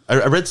river.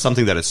 I read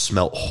something that it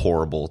smelled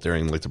horrible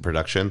during like the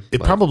production.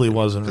 It probably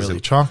wasn't really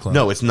chocolate.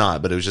 No, it's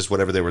not. But it was just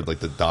whatever they were like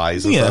the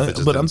dyes. And stuff. It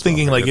just but I'm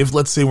thinking like if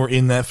let's say we're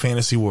in that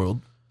fantasy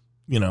world,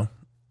 you know.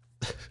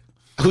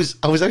 I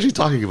was actually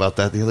talking about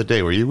that the other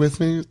day. Were you with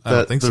me? I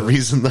don't think so. The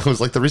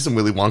reason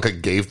Willy Wonka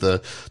gave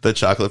the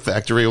chocolate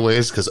factory away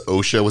is because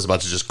OSHA was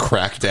about to just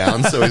crack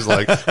down. So he's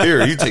like,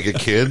 "Here, you take a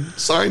kid,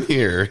 sign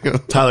here."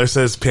 Tyler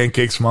says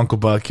pancakes from Uncle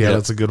Buck. Yeah,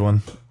 that's a good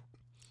one.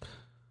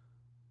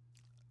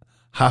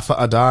 Hafa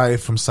Adai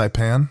from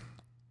Saipan.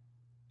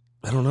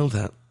 I don't know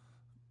that.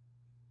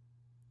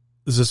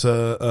 Is this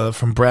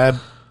from Brad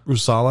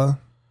Rusala?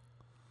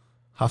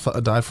 Hafa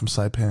Adai from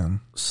Saipan.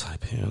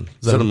 Saipan.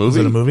 Is that a movie?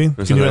 Is that a movie?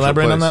 Can you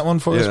elaborate on that one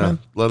for us, man?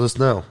 Let us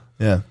know.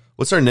 Yeah.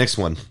 What's our next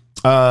one?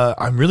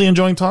 I'm really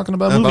enjoying talking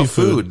about movie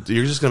food.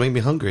 You're just gonna make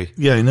me hungry.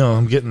 Yeah, I know.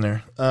 I'm getting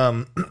there.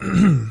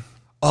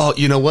 Oh,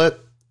 you know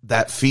what?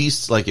 That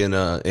feast, like in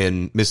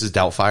Mrs.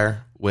 Doubtfire,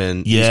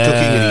 when he's cooking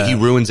and he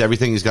ruins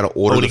everything, he's got to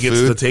order the food.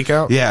 He gets the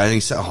takeout. Yeah, and he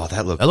said, "Oh,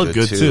 that looked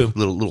good too.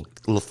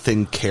 Little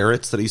thin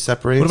carrots that he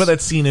separates." What about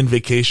that scene in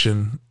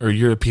Vacation or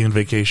European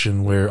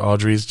Vacation where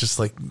Audrey's just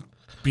like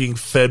being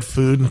fed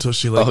food until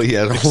she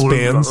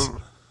expands?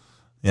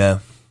 Yeah,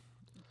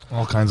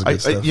 all kinds of good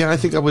stuff. I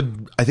think I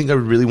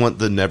would really want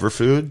the Never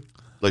food,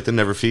 like the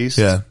Never feast.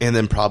 Yeah, and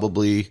then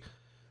probably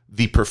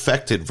the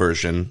perfected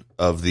version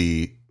of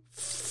the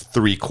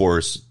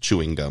 3-course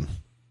chewing gum.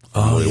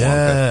 Oh,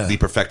 yeah. The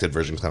perfected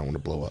version because I don't want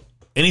to blow up.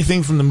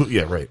 Anything from the movie.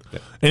 Yeah, right. Yeah.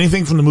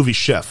 Anything from the movie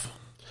Chef.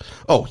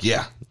 Oh,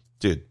 yeah.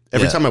 Dude,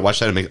 every time I watch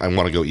that, I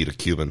want to go eat a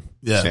Cuban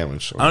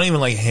sandwich. I don't even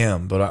like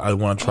ham, but I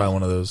want to try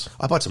one of those.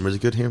 I bought some really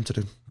good ham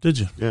today. Did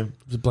you? Yeah.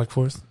 Is it Black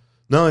Forest?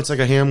 No, it's like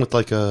a ham with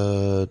like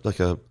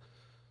a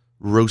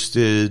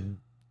roasted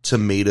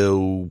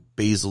tomato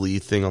basil-y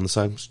thing on the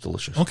side. It's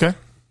delicious. Okay.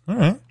 All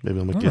right. Maybe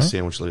I'll make you a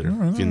sandwich later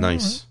if you're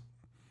nice.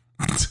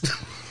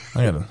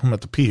 I'm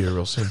about to pee here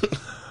real soon.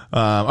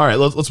 All right,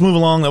 let's move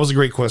along. That was a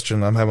great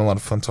question. I'm having a lot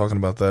of fun talking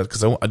about that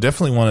because I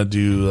definitely want to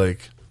do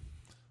like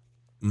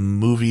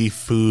movie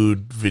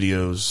food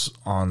videos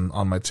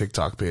on my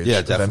TikTok page.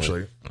 Yeah, definitely.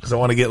 Eventually, because I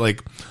want to get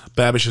like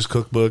Babish's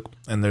cookbook,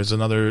 and there's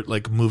another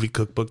like movie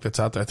cookbook that's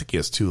out there. I think he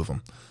has 2 of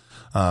them,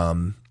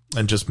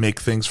 and just make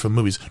things from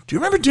movies. Do you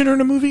remember Dinner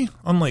in a Movie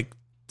on like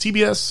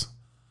TBS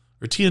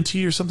or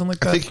TNT or something like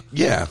that? I think,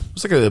 yeah, it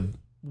was like a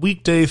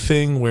weekday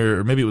thing where,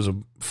 or maybe it was a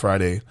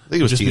Friday. I think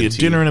it was just TNT. Be a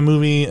dinner and a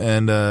movie,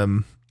 and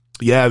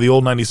the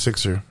old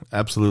 96er,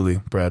 absolutely,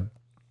 Brad.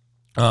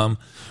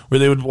 Where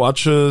they would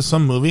watch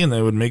some movie and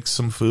they would make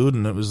some food,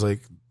 and it was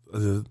like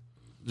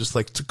just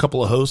like a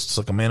couple of hosts,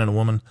 like a man and a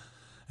woman.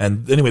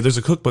 And anyway, there's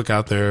a cookbook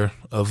out there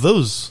of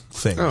those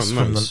things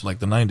from the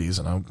 90s,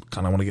 and I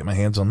kind of want to get my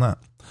hands on that.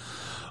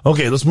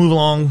 Okay, let's move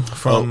along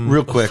from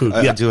real quick. food.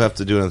 I do have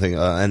to do anything.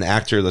 An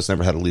actor that's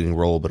never had a leading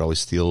role but always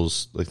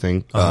steals the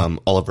thing.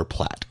 Oliver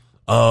Platt.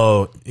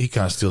 Oh, he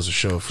kind of steals the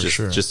show for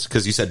sure. Just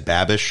because you said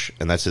Babish,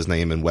 and that's his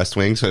name in West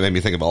Wing, so it made me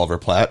think of Oliver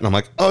Platt, and I'm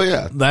like, oh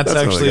yeah, that's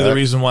actually the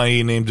reason why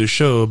he named his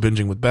show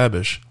Binging with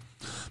Babish,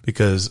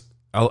 because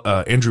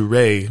Andrew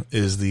Ray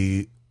is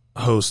the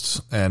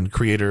host and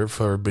creator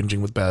for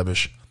Binging with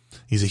Babish.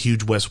 He's a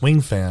huge West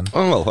Wing fan.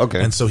 Oh,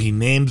 okay. And so he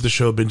named the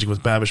show Binging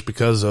with Babish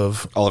because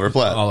of Oliver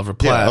Platt.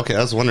 Yeah, okay,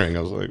 I was wondering.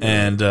 I was like,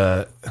 and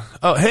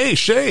hey,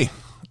 Shay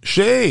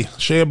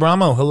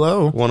Abramo,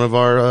 hello. One of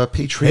our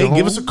Patreon. Hey,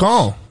 give us a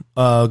call.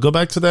 Go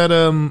back to that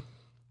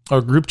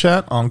our group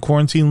chat on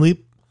Quarantine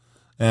Leap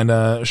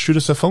and shoot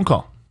us a phone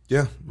call.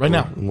 Yeah, right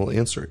now. And we'll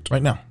answer it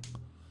right now.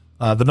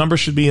 The number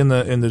should be in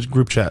the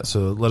group chat,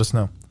 so let us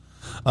know.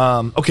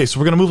 Okay, so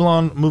we're gonna move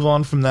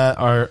on from that.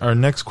 Our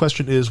next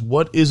question is: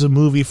 what is a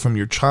movie from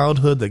your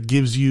childhood that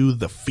gives you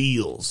the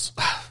feels?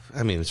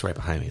 I mean, it's right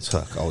behind me. It's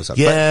Hook. Always up.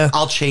 Yeah, but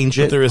I'll change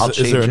it.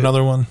 Is there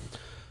another one?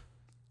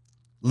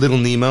 Little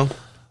Nemo.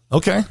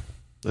 Okay.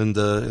 And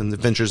the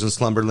Adventures in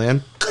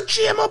Slumberland.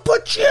 Pajama.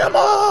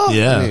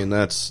 Yeah. I mean,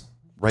 that's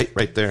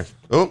right there.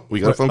 Oh,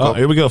 we got a phone call.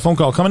 Here we go. Phone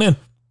call coming in.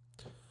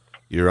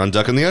 You're on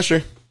Duck and the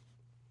Usher.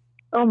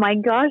 Oh my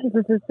gosh,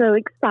 this is so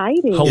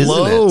exciting.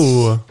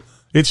 Hello.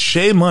 It's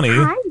Shay Money.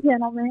 Hi,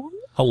 gentlemen.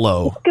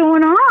 Hello. What's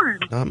going on?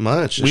 Not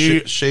much.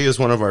 Shay is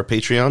one of our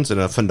Patreons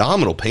and a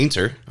phenomenal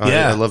painter.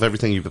 I love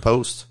everything you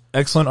post.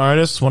 Excellent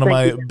artist. One of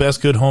my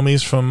best good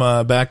homies from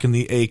back in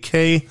the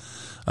AK.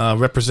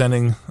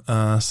 Representing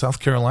South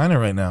Carolina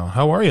right now.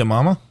 How are you,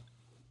 Mama?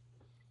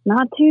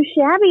 Not too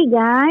shabby,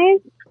 guys.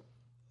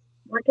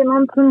 Working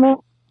on some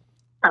more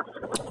stuff.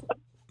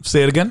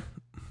 Say it again.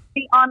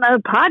 On a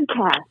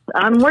podcast.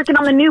 I'm working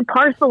on the new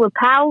Parcel of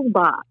Pals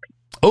box.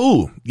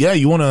 Oh, yeah.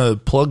 You want to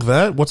plug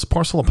that? What's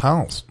Parcel of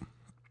Pals?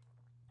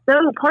 So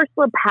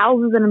Parcel of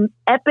Pals is an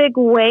epic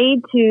way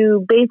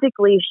to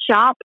basically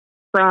shop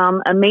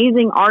from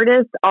amazing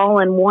artists all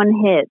in one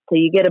hit. So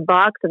you get a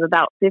box of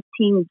about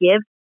 15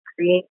 gifts.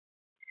 Create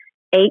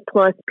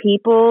 8+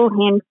 people,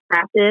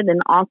 handcrafted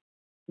and also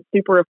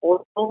super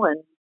affordable.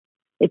 And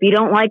if you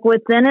don't like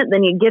what's in it,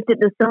 then you gift it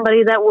to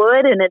somebody that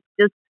would. And it's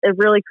just a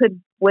really good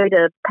way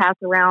to pass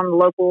around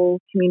local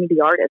community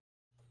artists.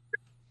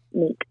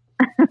 Neat.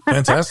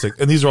 Fantastic.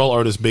 And these are all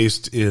artists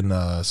based in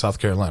South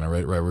Carolina,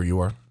 right where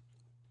you are?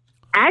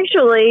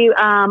 Actually,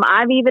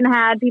 I've even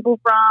had people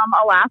from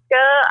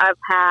Alaska. I've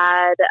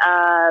had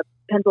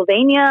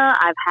Pennsylvania.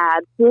 I've had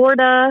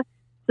Florida.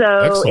 So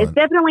Excellent. It's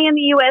definitely in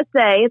the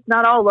USA. It's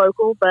not all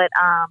local, but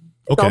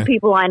it's all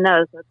people I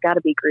know, so it's got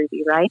to be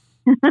groovy, right?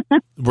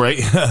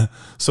 Right.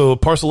 So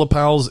Parcel of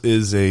Pals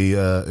is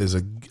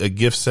a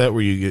gift set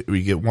where you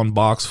get one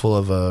box full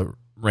of a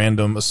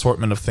random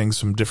assortment of things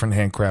from different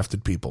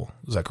handcrafted people.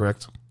 Is that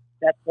correct?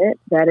 That's it.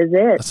 That is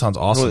it. That sounds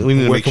awesome. We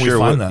need to Where make can sure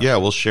we find that? Yeah,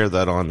 we'll share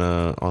that on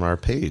our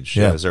page.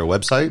 Yeah. Is there a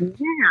website?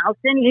 Yeah. I'll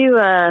send you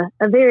a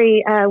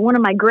very one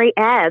of my great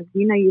ads.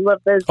 You know, you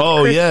love those.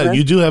 Oh Christmas. yeah,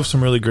 you do have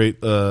some really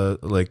great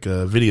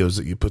videos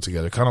that you put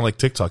together, kind of like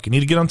TikTok. You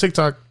need to get on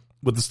TikTok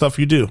with the stuff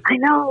you do. I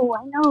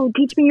know.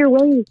 Teach me your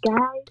ways,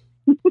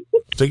 guys.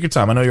 Take your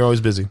time. I know you're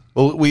always busy.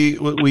 Well, we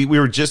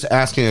were just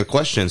asking a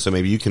question, so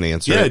maybe you can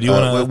answer. Yeah, it. do you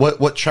want to?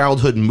 What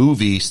childhood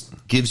movie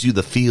gives you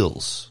the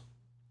feels?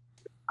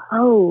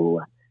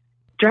 Oh,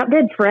 Drop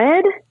Dead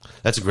Fred.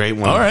 That's a great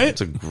one. All right,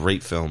 it's a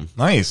great film.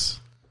 Nice.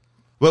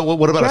 Well,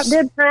 what about Drop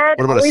Dead Fred?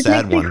 What about a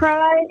sad makes me one?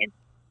 Cry.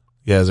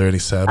 Yeah, is there any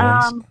sad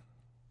ones?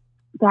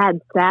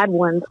 Sad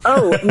ones.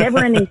 Oh, Never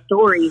Ending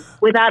Story,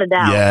 without a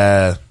doubt.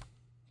 Yeah,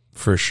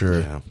 for sure.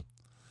 Yeah.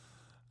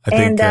 I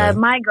think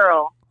My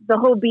Girl, the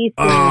whole Beast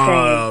thing.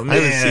 Oh, I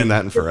haven't seen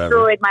that in forever.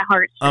 Destroyed my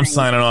heart. I'm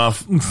signing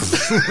off.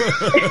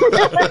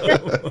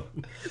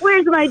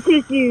 Where's my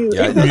tissue?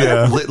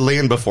 Yeah.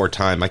 Land Before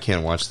Time. I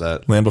can't watch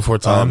that. Land Before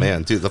Time. Oh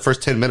man, dude, the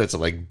first 10 minutes of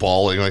like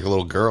bawling like a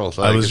little girl.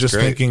 So I was just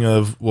thinking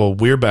of, well,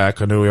 We're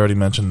Back. I know we already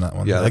mentioned that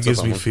one. Yeah, that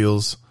gives me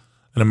feels.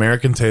 An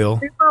American Tale.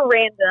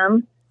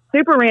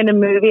 Super random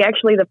movie.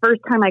 Actually, the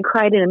first time I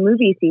cried in a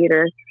movie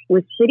theater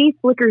was City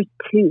Slickers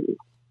 2,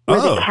 where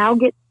the cow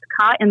gets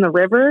caught in the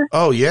river.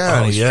 Oh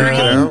yeah,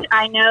 Strange,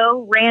 I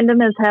know,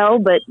 random as hell,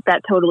 but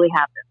that totally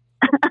happened.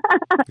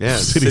 Yeah,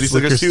 City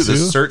Slickers 2, The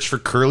Search for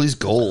Curly's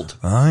Gold.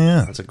 Oh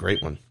yeah, that's a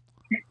great one.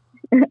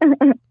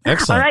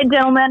 Excellent. All right,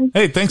 gentlemen.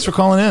 Hey, thanks for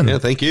calling in. Yeah,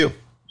 thank you.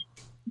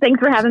 Thanks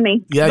for having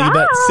me. Yeah, Bye. you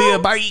bet. See ya.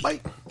 Bye. Bye.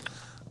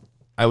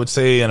 I would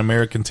say An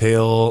American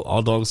Tale,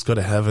 All Dogs Go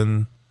to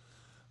Heaven.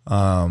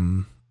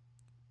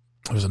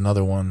 There's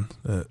another one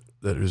that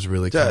was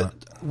really kind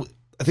of...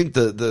 I think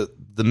the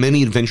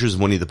Many Adventures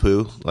of Winnie the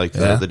Pooh, like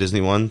the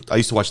Disney one. I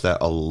used to watch that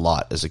a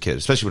lot as a kid,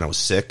 especially when I was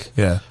sick.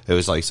 Yeah. It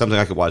was like something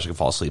I could watch. I could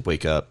fall asleep,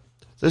 wake up.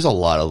 There's a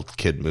lot of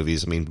kid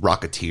movies. I mean,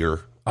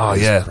 Rocketeer. Oh,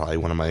 yeah. Probably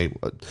one of my...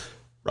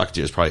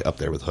 Rocketeer is probably up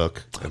there with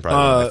Hook and probably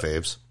one of my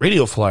faves.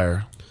 Radio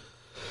Flyer.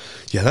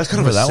 Yeah, that's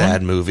kind of a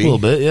sad movie. A little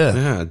bit, yeah.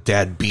 Yeah,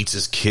 dad beats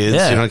his kids.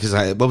 Yeah. You know, because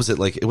what was it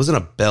like? It wasn't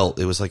a belt.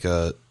 It was like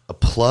a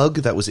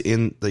plug that was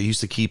in. They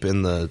used to keep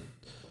in the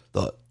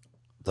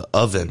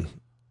oven.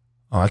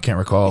 Oh, I can't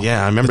recall.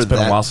 Yeah, I remember it's been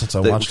that. a while since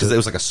I watched it. Because it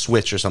was like a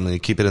switch or something. You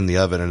keep it in the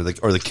oven, and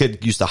or the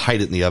kid used to hide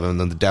it in the oven, and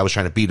then the dad was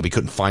trying to beat him. He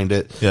couldn't find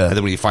it. Yeah. And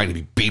then when he find it,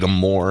 he beat him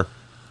more.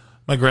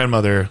 My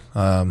grandmother,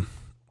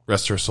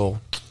 rest her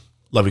soul,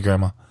 love you,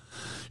 Grandma.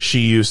 She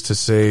used to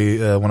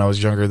say when I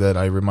was younger that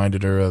I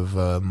reminded her of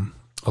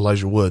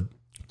Elijah Wood.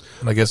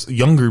 And I guess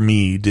younger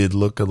me did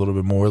look a little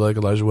bit more like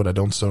Elijah Wood. I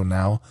don't so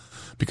now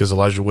because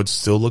Elijah Wood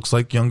still looks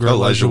like younger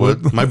Elijah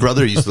Wood. My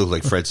brother used to look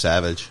like Fred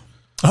Savage.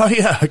 Oh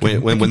yeah, when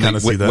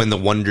the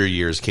Wonder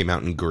Years came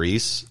out in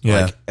Greece,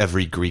 like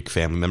every Greek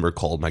family member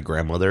called my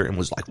grandmother and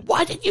was like,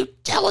 "Why didn't you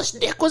tell us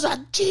Nick was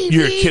on TV?"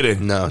 You're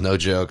kidding? No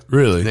joke.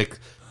 Really?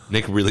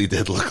 Nick really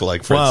did look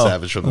like Fred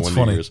Savage from the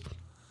Wonder Years.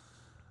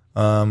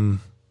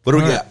 What do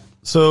we got?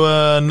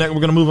 So next we're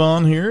gonna move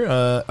on here.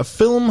 A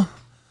film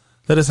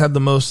that has had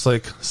the most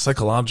like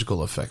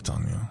psychological effect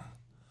on you,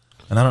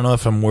 and I don't know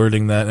if I'm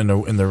wording that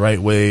in the right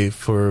way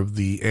for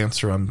the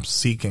answer I'm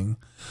seeking,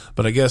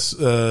 but I guess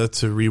to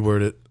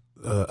reword it,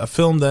 a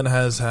film that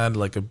has had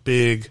like a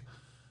big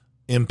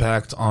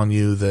impact on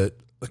you that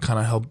kind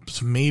of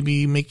helps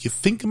maybe make you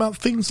think about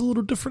things a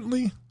little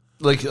differently.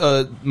 Like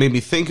made me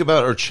think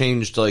about or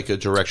changed like a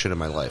direction in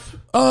my life.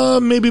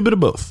 Maybe a bit of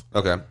both.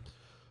 Okay.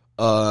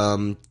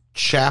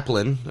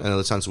 Chaplin. I know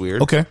that sounds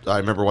weird. Okay. I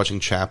remember watching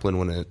Chaplin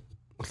when it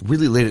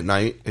really late at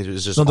night. It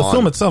was just no. The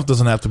film itself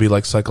doesn't have to be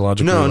like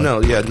psychological.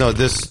 No.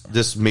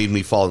 This made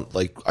me fall.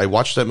 Like I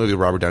watched that movie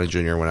Robert Downey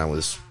Jr. when I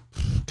was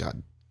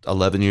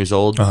 11 years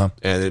old,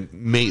 and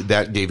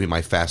that gave me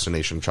my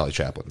fascination with Charlie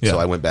Chaplin. Yeah. So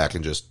I went back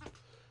and just,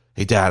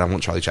 hey Dad, I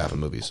want Charlie Chaplin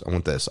movies. I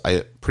want this.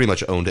 I pretty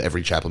much owned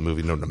every Chaplin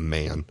movie known to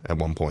man at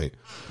one point.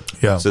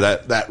 Yeah. So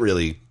that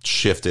really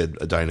shifted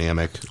a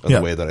dynamic of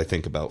the way that I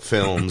think about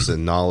films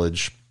and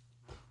knowledge.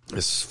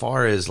 As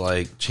far as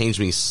like changed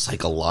me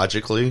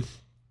psychologically.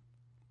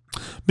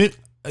 But,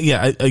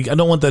 yeah, I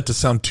don't want that to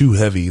sound too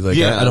heavy. Like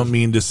I don't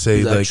mean to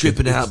say like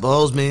tripping out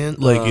balls, man.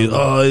 Like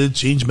it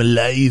changed my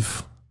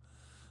life,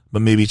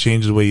 but maybe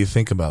changed the way you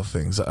think about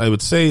things. I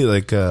would say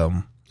like I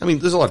mean,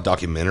 there's a lot of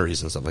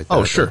documentaries and stuff like that.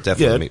 Oh sure,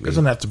 definitely. Yeah, it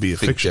doesn't have to be a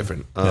fiction.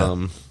 Different.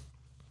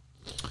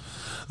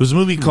 There's a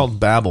movie called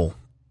Babel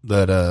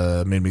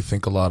that made me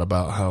think a lot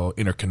about how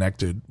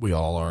interconnected we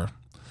all are.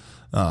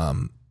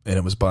 And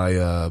it was by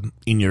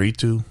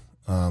Iñárritu,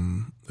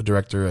 the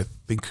director, I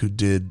think, who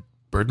did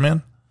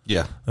Birdman.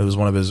 Yeah. It was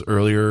one of his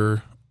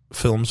earlier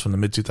films from the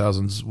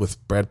mid-2000s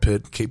with Brad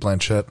Pitt, Cate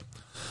Blanchett.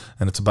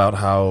 And it's about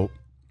how,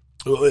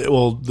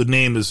 well, the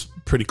name is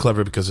pretty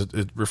clever because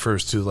it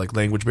refers to, like,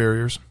 language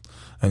barriers.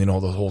 And, you know,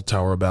 the whole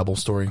Tower of Babel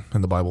story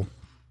in the Bible.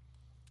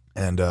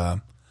 And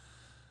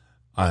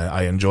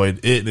I enjoyed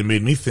it. It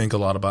made me think a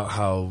lot about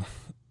how,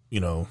 you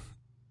know,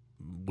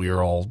 we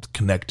are all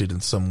connected in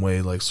some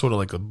way, like sort of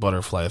like a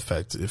butterfly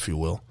effect, if you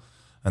will.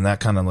 And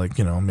that kind of like,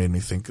 you know, made me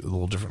think a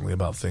little differently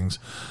about things.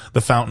 The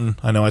Fountain,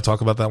 I know I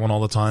talk about that one all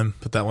the time,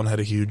 but that one had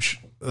a huge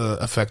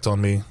effect on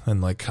me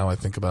and like how I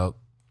think about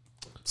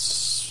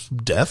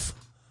death,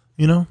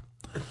 you know.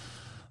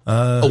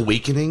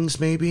 Awakenings,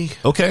 maybe.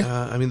 Okay.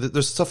 I mean,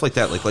 there's stuff like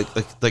that,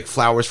 like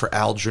Flowers for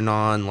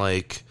Algernon,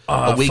 like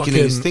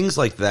Awakenings, things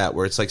like that,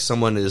 where it's like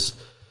someone is,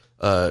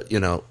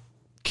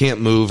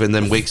 can't move and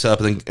then wakes up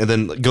and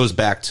then goes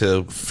back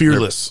to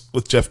Fearless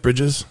with Jeff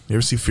Bridges. You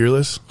ever see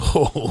Fearless?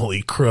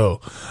 Holy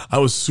crow! I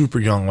was super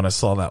young when I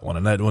saw that one,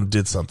 and that one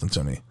did something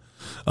to me.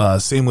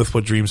 Same with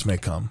What Dreams May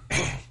Come.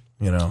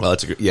 You know. Well,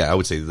 I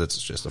would say that's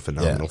just a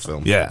phenomenal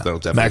film. Yeah,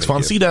 Max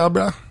von Sydow,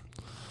 bro.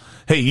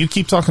 Hey, you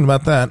keep talking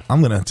about that.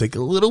 I'm going to take a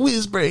little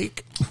whiz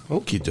break.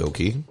 Okie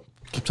dokie.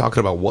 Keep talking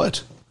about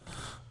what?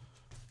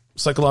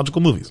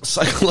 Psychological movies.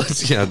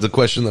 Yeah, the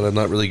question that I'm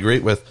not really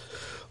great with.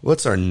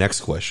 What's our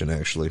next question,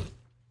 actually?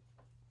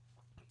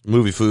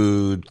 Movie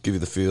food, give you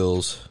the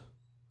feels.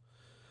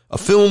 A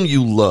film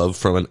you love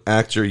from an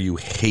actor you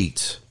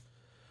hate.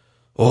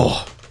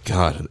 Oh,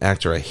 God, an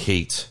actor I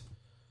hate.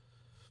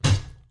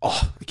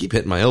 Oh, I keep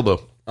hitting my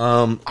elbow.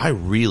 I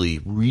really,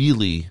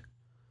 really...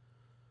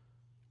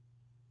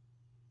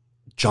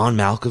 John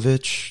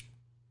Malkovich,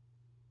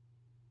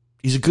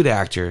 he's a good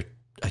actor.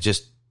 I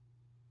just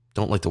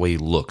don't like the way he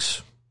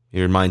looks.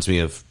 He reminds me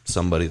of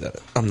somebody that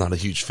I'm not a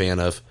huge fan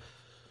of.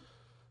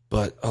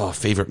 But,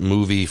 favorite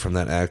movie from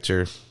that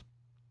actor?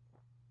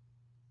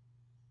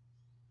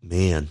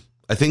 Man,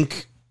 I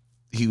think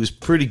he was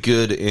pretty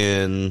good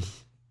in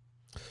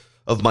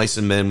Of Mice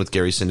and Men with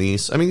Gary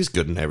Sinise. I mean, he's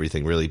good in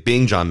everything, really.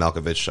 Being John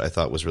Malkovich, I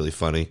thought was really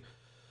funny.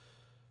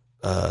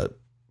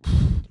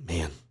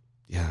 Man,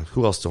 yeah,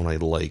 who else don't I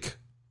like?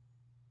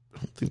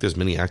 I don't think there's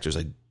many actors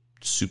I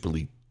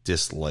superly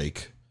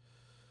dislike.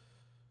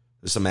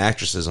 There's some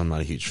actresses I'm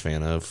not a huge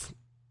fan of.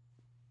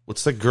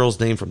 What's that girl's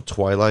name from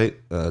Twilight?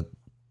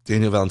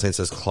 Daniel Valentine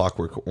says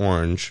Clockwork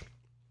Orange.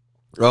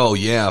 Oh,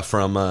 yeah,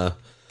 from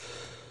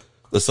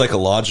The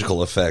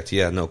Psychological Effect.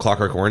 Yeah, no,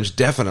 Clockwork Orange,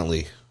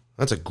 definitely.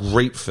 That's a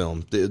great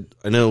film.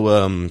 I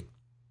know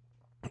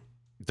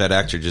that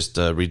actor just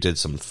redid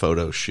some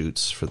photo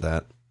shoots for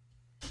that.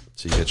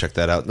 So you gotta check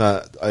that out.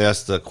 I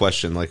asked the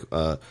question, like,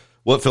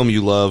 what film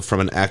you love from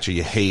an actor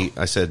you hate?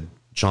 I said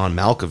John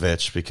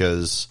Malkovich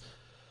because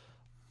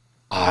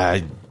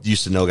I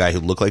used to know a guy who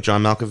looked like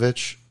John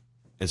Malkovich.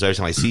 And so every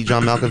time I see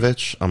John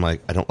Malkovich, I'm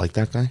like, I don't like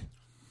that guy.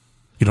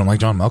 You don't like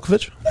John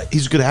Malkovich?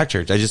 He's a good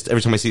actor.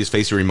 Every time I see his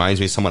face, he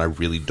reminds me of someone I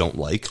really don't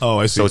like. Oh,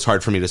 I see. So it's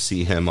hard for me to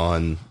see him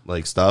on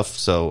like stuff.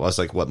 So I was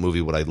like, what movie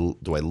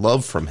do I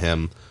love from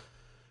him?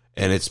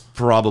 And it's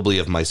probably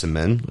Of Mice and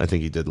Men. I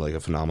think he did like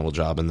a phenomenal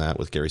job in that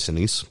with Gary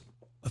Sinise.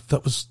 I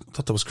thought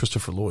that was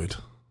Christopher Lloyd.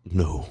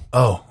 No.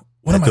 Oh,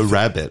 The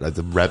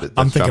rabbit.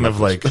 I'm thinking of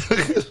like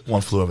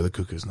One Flew Over the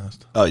Cuckoo's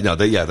Nest. Oh no,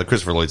 the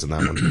Christopher Lloyd's in that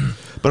one.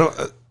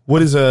 But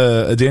what is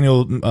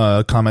Daniel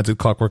commented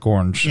Clockwork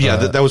Orange? Yeah,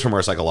 that was from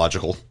our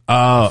Psychological.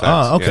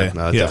 Okay. Yeah,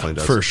 no, it definitely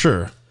does for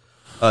sure.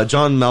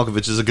 John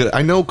Malkovich is a good.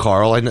 I know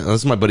Carl. I know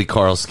this is my buddy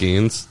Carl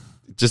Skeens.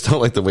 Just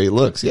don't like the way he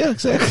looks. Yeah,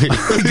 exactly.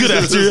 Good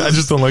actor. I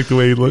just don't like the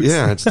way he looks.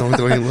 Yeah, I just don't like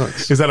the way he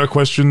looks. Is that our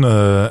question?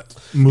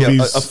 Movies.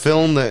 Yeah, a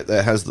film that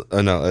has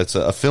no. It's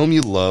a film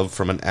you love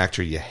from an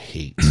actor you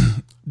hate.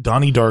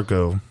 Donnie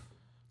Darko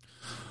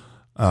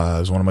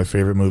is one of my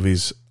favorite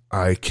movies.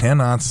 I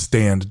cannot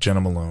stand Jenna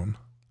Malone.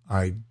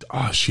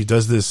 She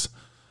does this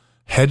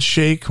head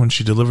shake when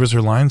she delivers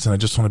her lines, and I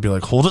just want to be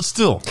like, hold it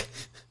still.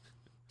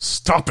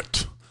 Stop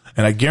it.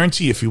 And I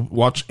guarantee if you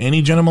watch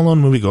any Jenna Malone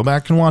movie, go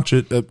back and watch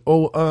it.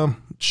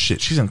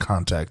 Shit, she's in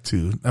Contact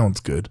too. That one's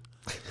good.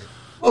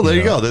 Oh, there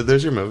you go.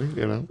 There's your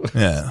movie, you know.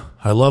 Yeah,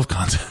 I love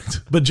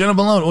Contact. But Jenna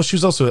Malone, well, she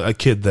was also a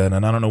kid then,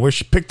 and I don't know where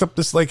she picked up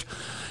this like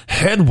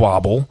head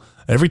wobble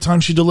every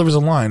time she delivers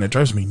a line. It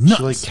drives me nuts.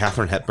 She like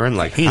Katharine Hepburn,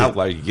 like how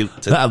are you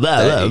today?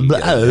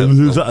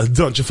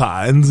 Don't you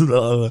find?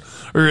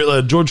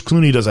 Or George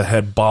Clooney does a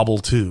head bobble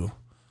too.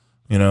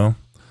 You know,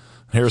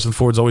 Harrison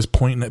Ford's always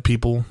pointing at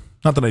people.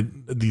 Not that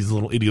these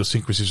little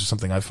idiosyncrasies are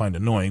something I find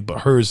annoying,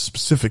 but hers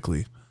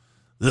specifically.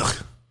 Ugh,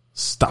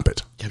 stop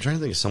it. Yeah, I'm trying to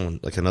think of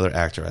someone, like another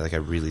actor I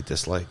really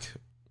dislike.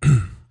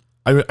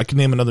 I can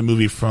name another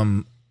movie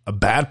from a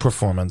bad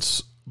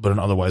performance, but an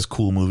otherwise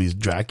cool movie,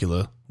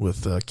 Dracula,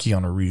 with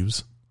Keanu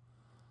Reeves.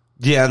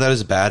 Yeah, that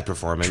is a bad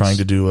performance. Trying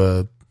to do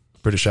a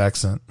British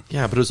accent.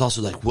 Yeah, but it was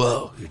also like,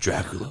 whoa, you're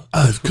Dracula.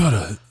 I've got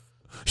a...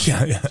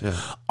 Yeah.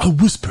 I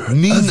whisper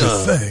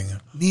everything.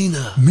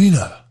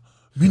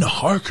 Mina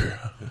Harker.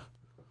 Yeah.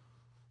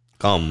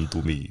 Come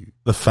to me.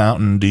 The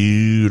Fountain,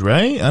 dude,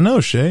 right? I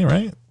know, Shay,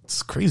 right?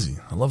 It's crazy.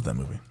 I love that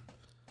movie.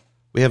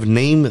 We have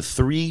name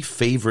 3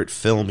 favorite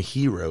film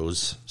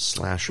heroes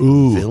 /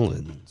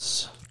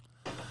 villains.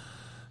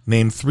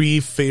 Name 3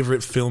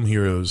 favorite film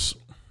heroes.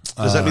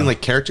 Does that mean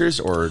like characters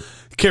or?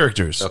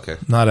 Characters. Okay.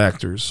 Not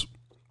actors.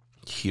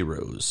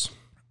 Heroes.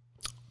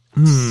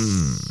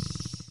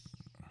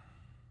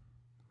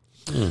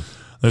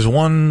 There's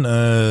one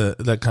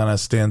that kind of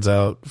stands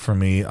out for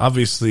me.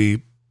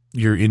 Obviously,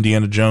 your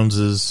Indiana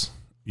Joneses,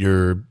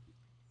 your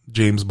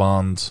James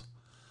Bonds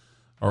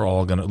are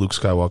all gonna Luke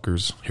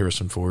Skywalker's,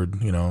 Harrison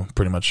Ford. You know,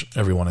 pretty much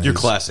everyone. Your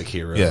classic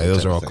hero. Yeah,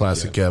 those are all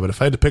classic. Yeah, but if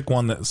I had to pick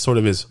one that sort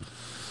of is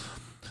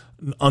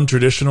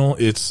untraditional.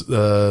 It's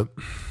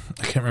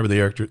I can't remember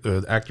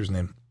the actor's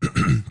name,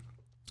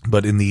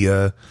 but in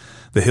the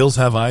Hills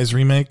Have Eyes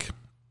remake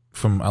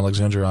from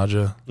Alexandre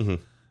Aja,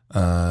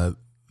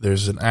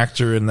 there's an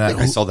actor in that.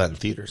 I saw that in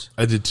theaters.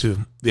 I did too.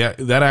 Yeah,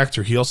 that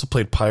actor. He also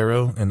played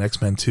Pyro in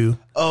X-Men 2.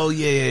 Oh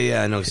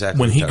yeah. I know exactly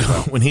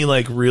when he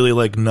like really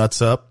like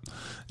nuts up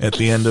at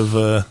the end of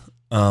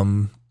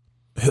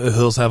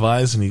Hills Have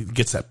Eyes, and he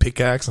gets that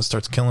pickaxe and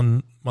starts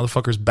killing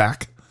motherfuckers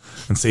back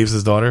and saves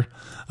his daughter.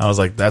 I was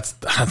like, that's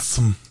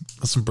some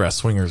brass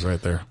swingers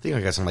right there. I think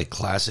I got some like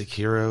classic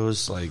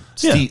heroes like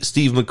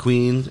Steve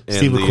McQueen. And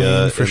Steve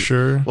McQueen for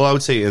sure. Well, I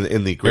would say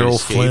in the Great Errol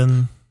Escape,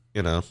 Flynn.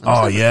 You know.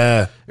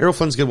 Yeah. Errol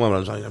Flynn's a good one.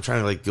 I'm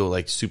trying to like go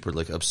like super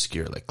like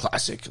obscure, like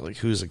classic, like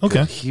who's a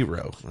good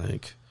hero.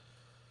 Like,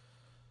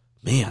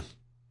 man.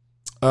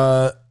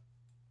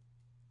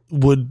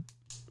 Would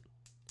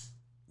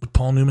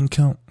Paul Newman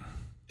count?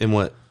 In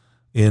what?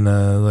 In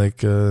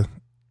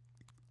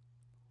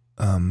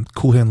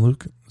Cool Hand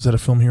Luke. Is that a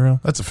film hero?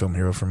 That's a film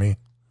hero for me.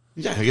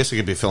 Yeah, I guess it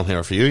could be a film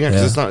hero for you. Yeah,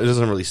 because it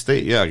doesn't really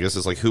state. Yeah, I guess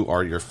it's like, who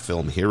are your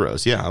film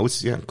heroes? Yeah, I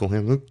would. Yeah, Cool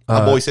Hand Luke.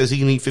 My boy says he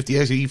can eat 50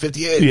 eggs. He eat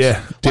 50 eggs.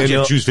 Yeah, Why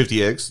can't choose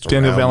 50 eggs?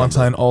 Daniel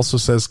Valentine also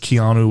says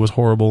Keanu was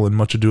horrible in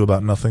Much Ado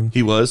About Nothing.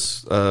 He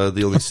was.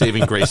 The only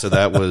saving grace of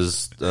that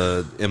was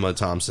Emma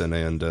Thompson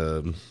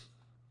and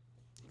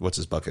what's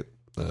his bucket?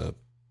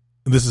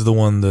 This is the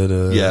one that.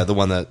 The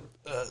one that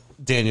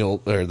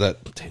Denzel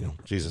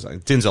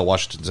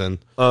Washington's in.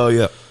 Oh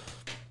yeah.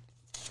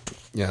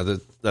 Yeah,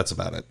 that's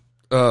about it.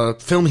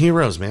 Film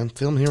heroes, man.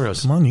 Film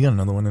heroes. Come on, you got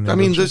another one in there. I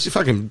mean, there's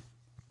fucking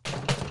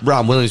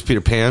Robin Williams, Peter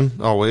Pan,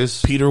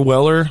 always. Peter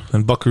Weller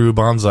and Buckaroo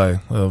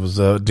Banzai. That was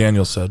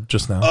Daniel said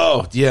just now.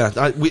 Oh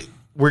yeah,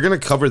 we're gonna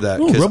cover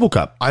that. Ooh,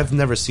 RoboCop. I've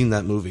never seen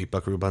that movie,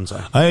 Buckaroo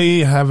Banzai.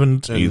 I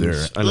haven't either.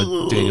 I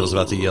know Daniel's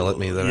about to yell at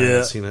me that I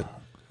haven't seen it.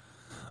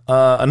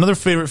 Another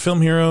favorite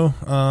film hero,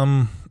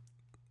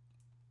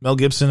 Mel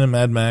Gibson and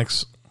Mad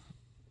Max.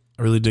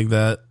 I really dig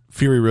that.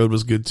 Fury Road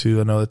was good too.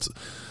 I know it's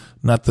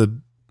not the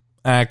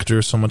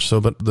actor so much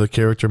so, but the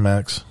character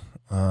Max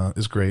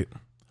is great.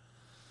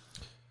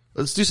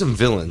 Let's do some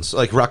villains,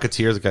 like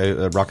Rocketeer. The guy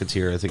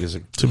Rocketeer, I think, is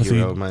a Timothy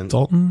hero of mine.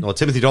 Dalton. No,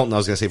 Timothy Dalton. I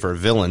was going to say for a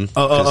villain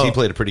because he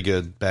played a pretty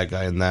good bad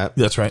guy in that.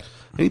 That's right.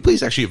 And he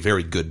plays actually a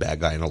very good bad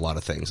guy in a lot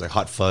of things, like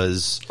Hot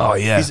Fuzz. Oh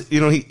yeah,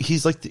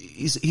 he's like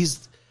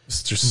he's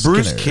Mr.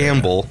 Bruce Skinner.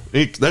 Campbell.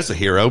 That's a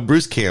hero,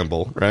 Bruce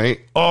Campbell, right?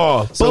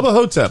 Oh, Bubba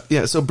Hotep.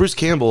 Yeah, so Bruce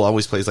Campbell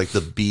always plays like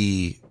the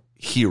B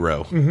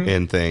hero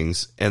in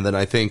things, and then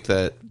I think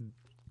that.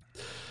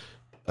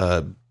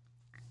 Oh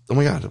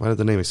my God! Why did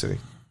the name escape me?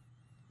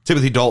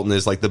 Timothy Dalton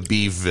is like the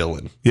B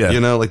villain. Yeah,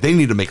 like they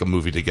need to make a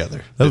movie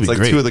together. That'd it's be like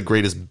great. two of the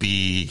greatest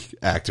B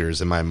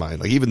actors in my mind.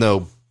 Like even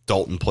though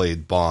Dalton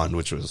played Bond,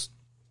 which was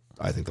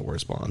I think the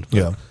worst Bond.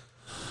 Yeah,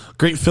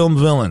 great film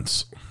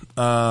villains.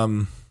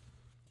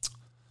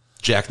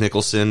 Jack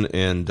Nicholson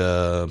and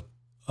the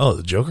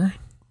Joker.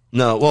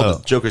 No,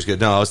 the Joker's good.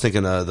 No, I was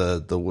thinking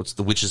what's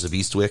the Witches of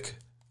Eastwick.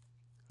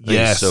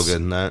 Yes, so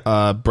good in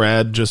that.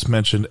 Brad just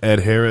mentioned Ed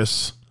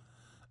Harris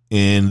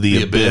in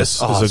The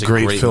Abyss. Is a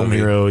great film movie.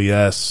 Hero.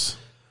 Yes.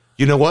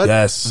 You know what?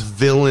 Yes.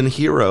 Villain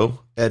hero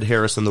Ed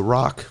Harris in The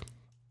Rock.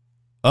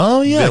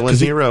 Oh yeah, villain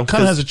hero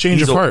kind of has a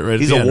change of heart. Right,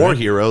 he's a war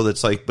hero.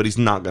 That's like, but he's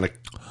not gonna.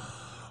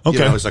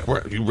 Okay, he's like,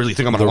 you really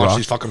think I'm gonna launch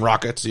these fucking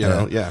rockets? You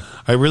know, yeah.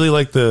 I really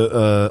like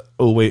the.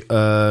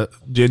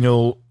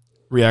 Daniel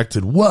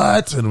reacted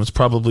what, and it was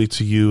probably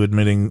to you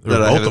admitting, or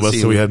both of us,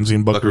 that we hadn't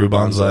seen Buckaroo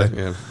Banzai.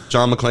 Yeah.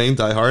 John McClane,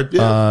 Die Hard.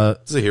 Yeah,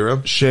 he's a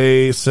hero.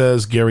 Shay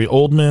says Gary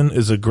Oldman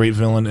is a great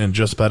villain in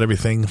just about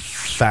everything.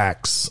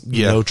 Facts.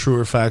 Yeah. No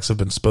truer facts have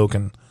been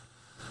spoken.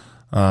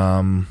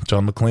 John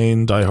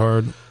McClane, Die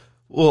Hard.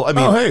 Well, I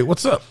mean, oh hey,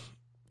 what's up?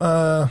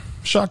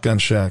 Shotgun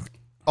Shack.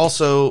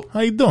 Also, how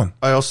you doing?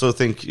 I also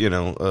think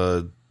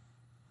man,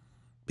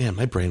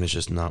 my brain is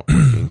just not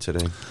working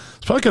today.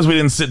 It's probably because we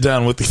didn't sit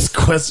down with these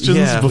questions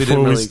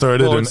before we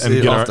started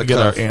and get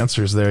our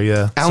answers there.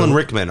 Yeah, Alan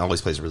Rickman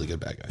always plays a really good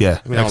bad guy. Yeah,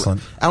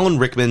 excellent. Alan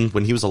Rickman,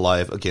 when he was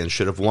alive, again,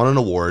 should have won an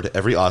award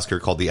every Oscar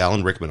called the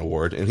Alan Rickman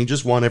Award, and he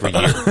just won every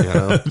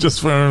year.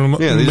 Just for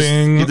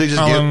they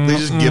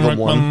just give him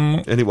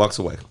one, and he walks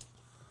away.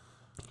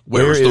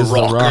 Where's the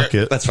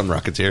rocket? That's from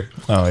Rocketeer.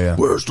 Oh yeah.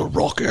 Where's the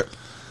rocket?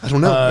 I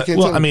don't know.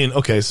 I mean,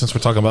 okay, since we're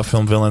talking about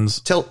film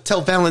villains, tell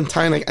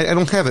Valentine I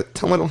don't have it.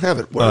 Tell him I don't have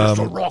it. Where's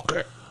the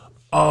rocket?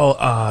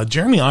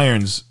 Jeremy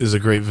Irons is a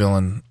great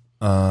villain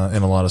in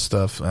a lot of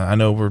stuff. I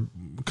know we're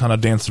kind of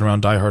dancing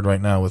around Die Hard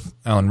right now with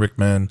Alan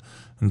Rickman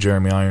and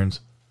Jeremy Irons.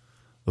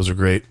 Those are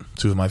great.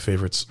 Two of my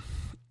favorites.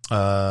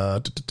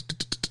 Trying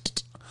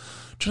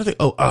to think.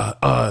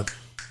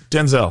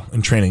 Denzel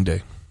in Training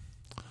Day.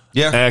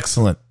 Yeah,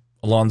 excellent.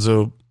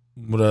 Alonzo,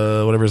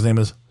 whatever his name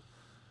is.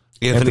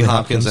 Anthony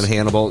Hopkins and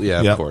Hannibal.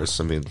 Yeah, of course.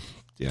 I mean,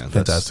 yeah, that's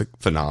fantastic.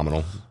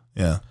 Phenomenal.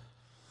 Yeah.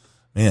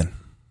 Man,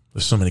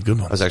 there's so many good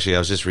ones. I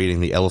was just reading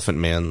The Elephant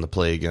Man, the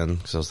play again,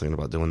 because I was thinking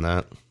about doing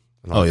that.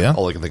 And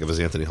all I can think of is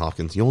Anthony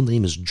Hopkins. Your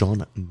name is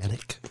John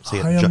Menick.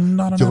 I am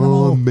not an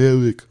animal. John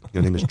Menick.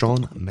 Your name is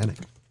John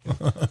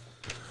Menick.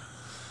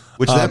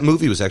 Which that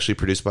movie was actually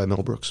produced by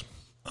Mel Brooks.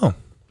 Oh,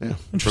 yeah,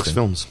 interesting. Brooks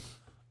Films.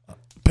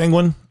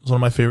 Penguin is one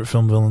of my favorite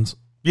film villains.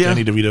 Yeah,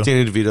 Danny DeVito.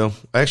 Danny DeVito.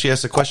 I actually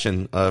asked a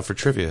question for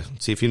trivia.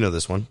 See if you know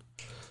this one.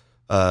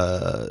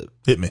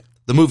 Hit me.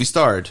 The movie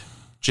starred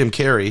Jim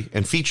Carrey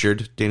and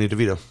featured Danny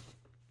DeVito.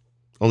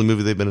 Only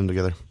movie they've been in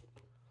together.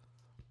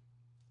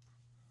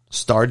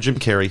 Starred Jim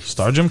Carrey.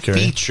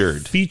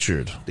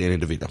 Featured Danny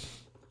DeVito.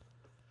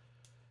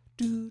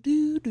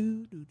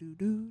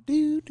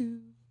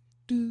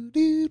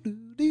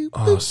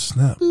 Oh,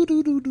 snap.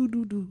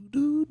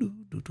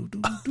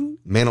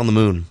 Man on the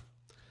Moon.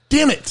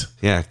 Damn it!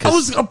 Yeah,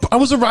 I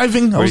was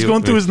arriving. I was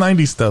going through his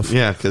 90s stuff.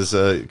 Yeah, because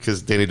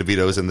Danny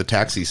DeVito was in the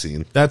taxi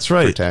scene. That's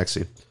right. For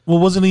Taxi. Well,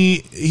 wasn't he?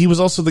 He was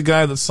also the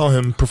guy that saw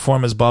him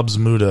perform as Bob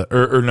Zmuda,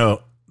 or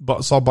no,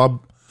 saw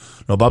Bob.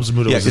 No, Bob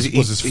Zmuda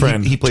was his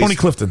friend. He plays, Tony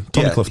Clifton.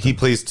 Clifton. He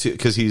plays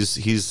because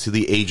he's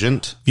the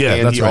agent. Yeah,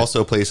 and that's he right.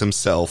 also plays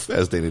himself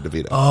as Danny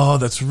DeVito. Oh,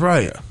 that's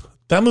right. Yeah.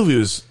 That movie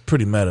was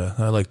pretty meta.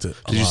 I liked it.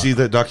 Did you see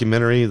the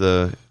documentary?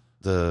 The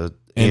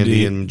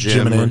Andy and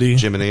Jim and Andy?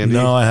 Jim and Andy?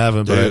 No, I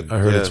haven't, but I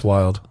heard it's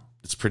wild.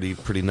 It's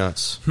pretty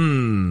nuts.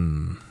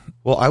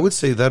 Well, I would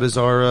say that is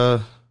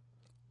our.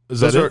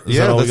 That's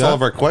all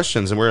of our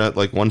questions, and we're at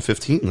like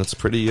 1:15. That's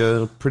pretty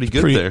good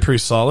there. Pretty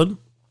solid.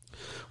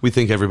 We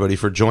thank everybody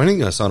for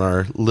joining us on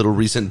our little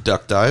recent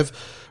duck dive.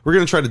 We're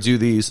going to try to do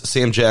these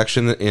Sam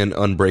Jackson and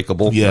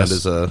Unbreakable.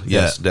 Yes. That is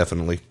yes,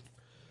 definitely.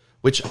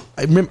 Which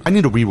I remember, I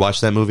need to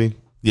rewatch that movie.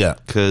 Yeah,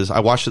 because I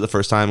watched it the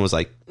first time and was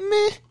like,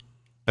 meh.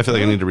 I feel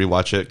like I need to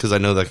rewatch it because I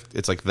know that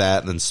it's like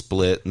that, and then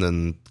Split, and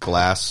then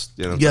Glass.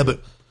 You know? Yeah,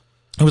 but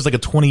it was like a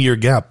 20-year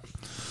gap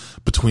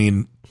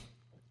between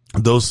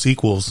those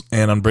sequels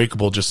and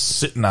Unbreakable just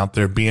sitting out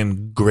there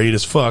being great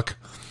as fuck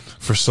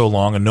for so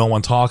long and no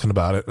one talking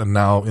about it. And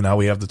now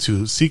we have the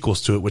two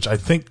sequels to it, which I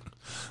think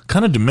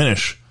kind of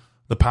diminish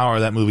the power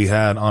that movie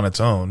had on its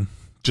own,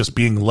 just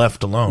being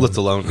left alone.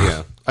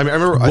 Yeah. I mean, I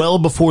remember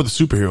before the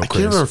superhero craze. I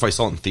can't remember if I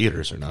saw it in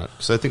theaters or not.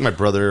 So I think my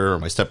brother or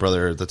my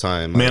stepbrother at the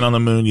time. Man on the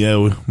Moon. Yeah,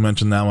 we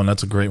mentioned that one.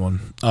 That's a great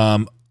one.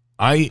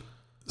 I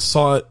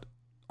saw it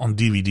on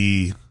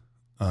DVD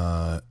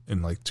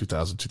in like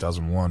 2000,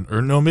 2001,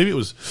 or no, maybe it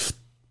was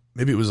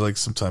like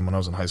sometime when I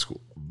was in high school.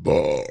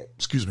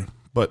 Excuse me.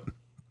 But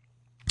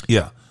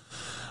yeah,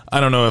 I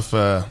don't know if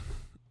the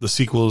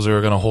sequels are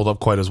going to hold up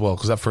quite as well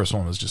because that first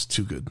one was just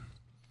too good.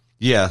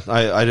 Yeah,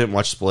 I didn't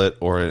watch Split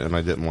and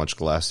I didn't watch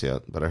Glass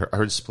yet, but I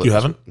heard Split. You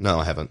haven't? No,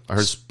 I haven't. I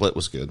heard Split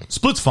was good.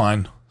 Split's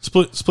fine.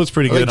 Split's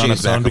pretty good on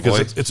its own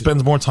because it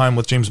spends more time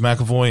with James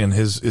McAvoy and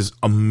his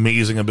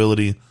amazing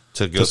ability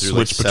to go through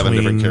like 7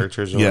 different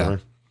characters or whatever.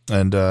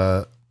 And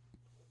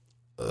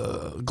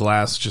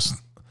Glass just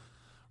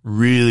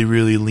really,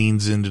 really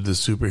leans into the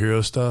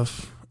superhero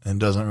stuff and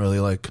doesn't really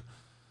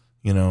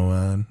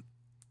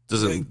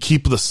doesn't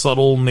keep the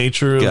subtle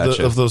nature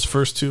of those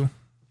first two.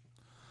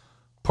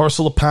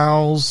 Parcel of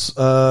Pals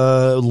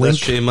link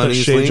that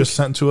Shay just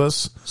sent to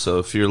us. So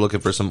if you're looking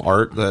for some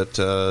art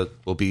that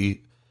will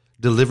be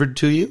delivered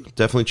to you,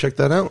 definitely check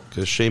that out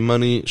because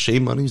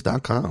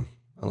ShayMoneys.com.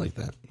 I like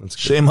that. That's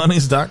good.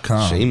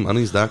 ShayMoneys.com.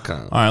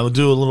 ShayMoneys.com. All right, we'll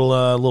do a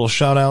little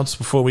shout outs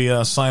before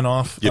we sign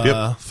off.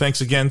 Yep.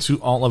 Thanks again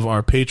to all of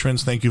our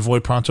patrons. Thank you,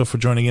 Void Pronto, for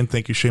joining in.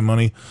 Thank you, Shay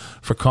Money,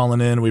 for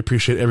calling in. We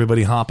appreciate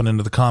everybody hopping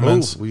into the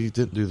comments. Oh, we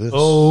didn't do this.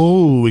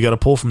 Oh, we got a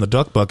pull from the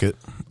duck bucket.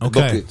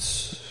 Okay.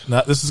 Buckets.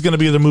 Now, this is going to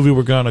be the movie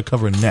we're going to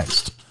cover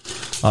next.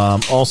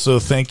 Also,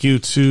 thank you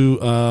to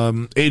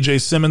AJ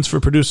Simmons for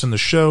producing the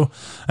show,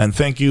 and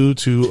thank you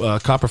to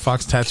Copper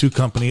Fox Tattoo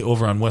Company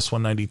over on West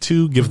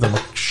 192. Give them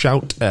a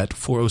shout at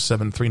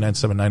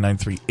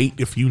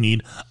 407-397-9938 if you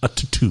need a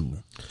tattoo.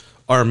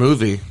 Our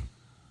movie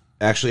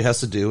actually has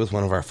to do with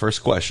one of our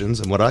first questions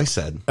and what I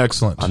said.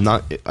 Excellent.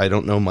 I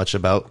don't know much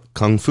about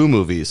kung fu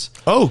movies.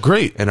 Oh,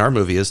 great. And our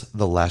movie is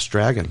The Last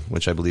Dragon,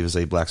 which I believe is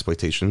a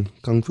blaxploitation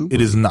kung fu movie. It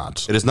is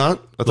not. It is not?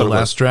 I thought The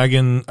Last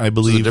Dragon, I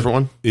believe, a different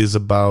one? Is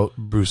about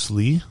Bruce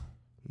Lee.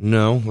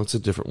 No, that's a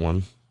different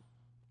one.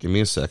 Give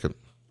me a second.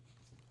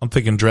 I'm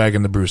thinking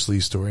Dragon, the Bruce Lee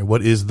story.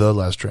 What is The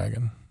Last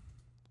Dragon?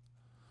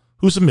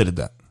 Who submitted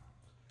that?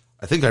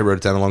 I think I wrote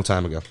it down a long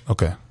time ago.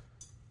 Okay.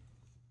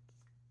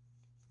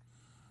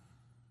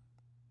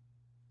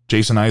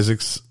 Jason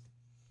Isaacs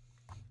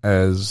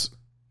as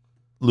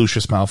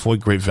Lucius Malfoy,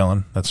 great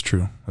villain. That's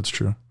true.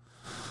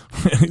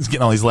 He's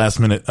getting all these last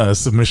minute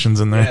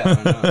submissions in there.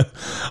 Yeah,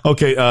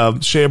 okay,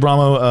 Shay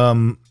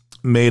Abramo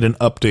made an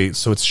update,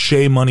 so it's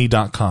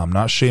ShayMoney.com,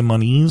 not Shay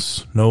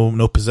Monies.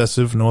 No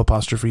possessive, no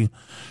apostrophe.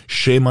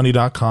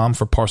 ShayMoney.com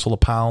for Parcel of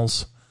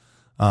Pals.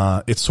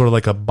 It's sort of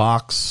like a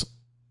box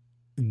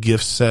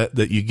gift set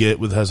that you get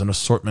has an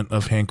assortment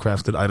of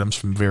handcrafted items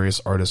from various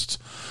artists.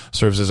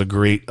 Serves as a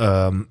great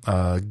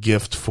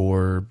gift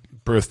for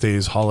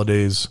birthdays,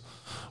 holidays,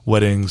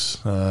 weddings,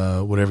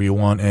 whatever you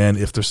want. And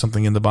if there's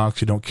something in the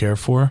box you don't care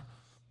for,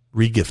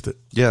 re-gift it.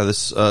 Yeah, this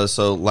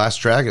so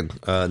Last Dragon,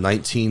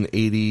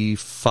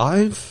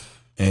 1985.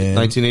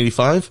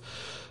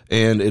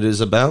 And it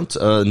is about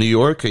New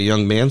York. A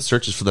young man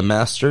searches for the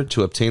master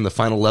to obtain the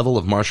final level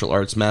of martial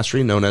arts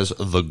mastery known as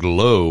the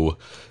Glow.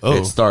 Oh.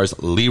 It stars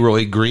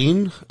Leroy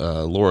Green,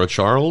 Laura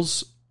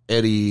Charles,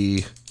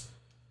 Eddie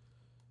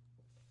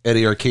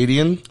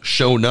Arcadian,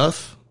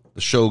 Sho'nuff,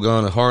 the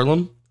Shogun of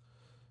Harlem,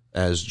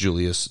 as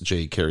Julius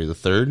J. Carey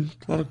III.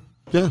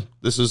 Yeah,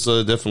 this is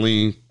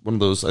definitely one of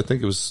those. I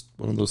think it was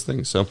one of those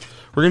things. So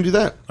we're going to do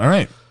that. All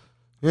right.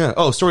 Yeah.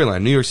 Oh,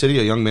 storyline. New York City,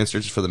 a young man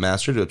searches for the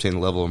master to obtain a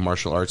level of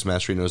martial arts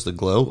mastery known as the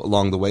Glow.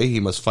 Along the way, he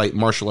must fight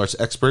martial arts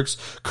experts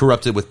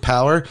corrupted with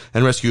power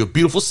and rescue a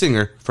beautiful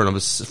singer from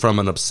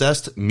an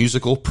obsessed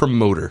musical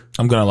promoter.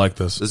 I'm going to like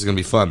this. This is going to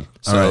be fun.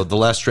 So, right. The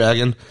Last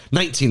Dragon,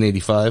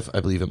 1985.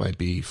 I believe it might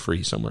be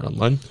free somewhere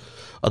online.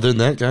 Other than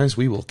that, guys,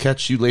 we will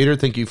catch you later.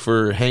 Thank you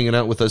for hanging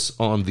out with us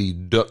on the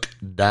Duck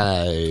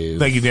Dive.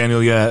 Thank you,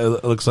 Daniel. Yeah,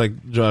 it looks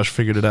like Josh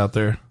figured it out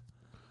there.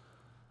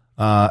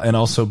 And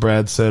also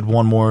Brad said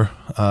one more,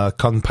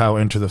 Kung Pao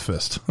Enter the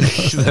Fist.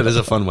 That is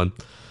a fun one.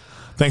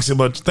 Thanks so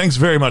much. Thanks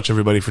very much,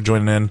 everybody, for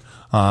joining in.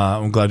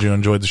 I'm glad you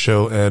enjoyed the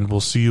show, and we'll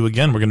see you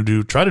again. We're going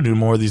to try to do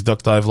more of these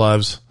Duck Dive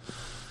lives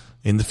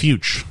in the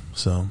future.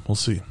 So we'll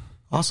see.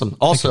 Awesome.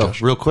 Also,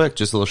 real quick,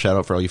 just a little shout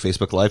out for all you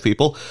Facebook Live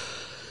people.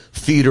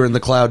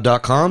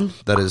 TheaterInTheCloud.com.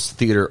 That is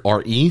Theater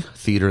RE,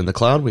 Theater in the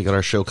Cloud. We got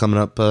our show coming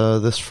up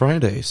this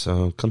Friday,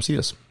 so come see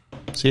us.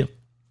 See you.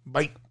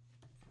 Bye.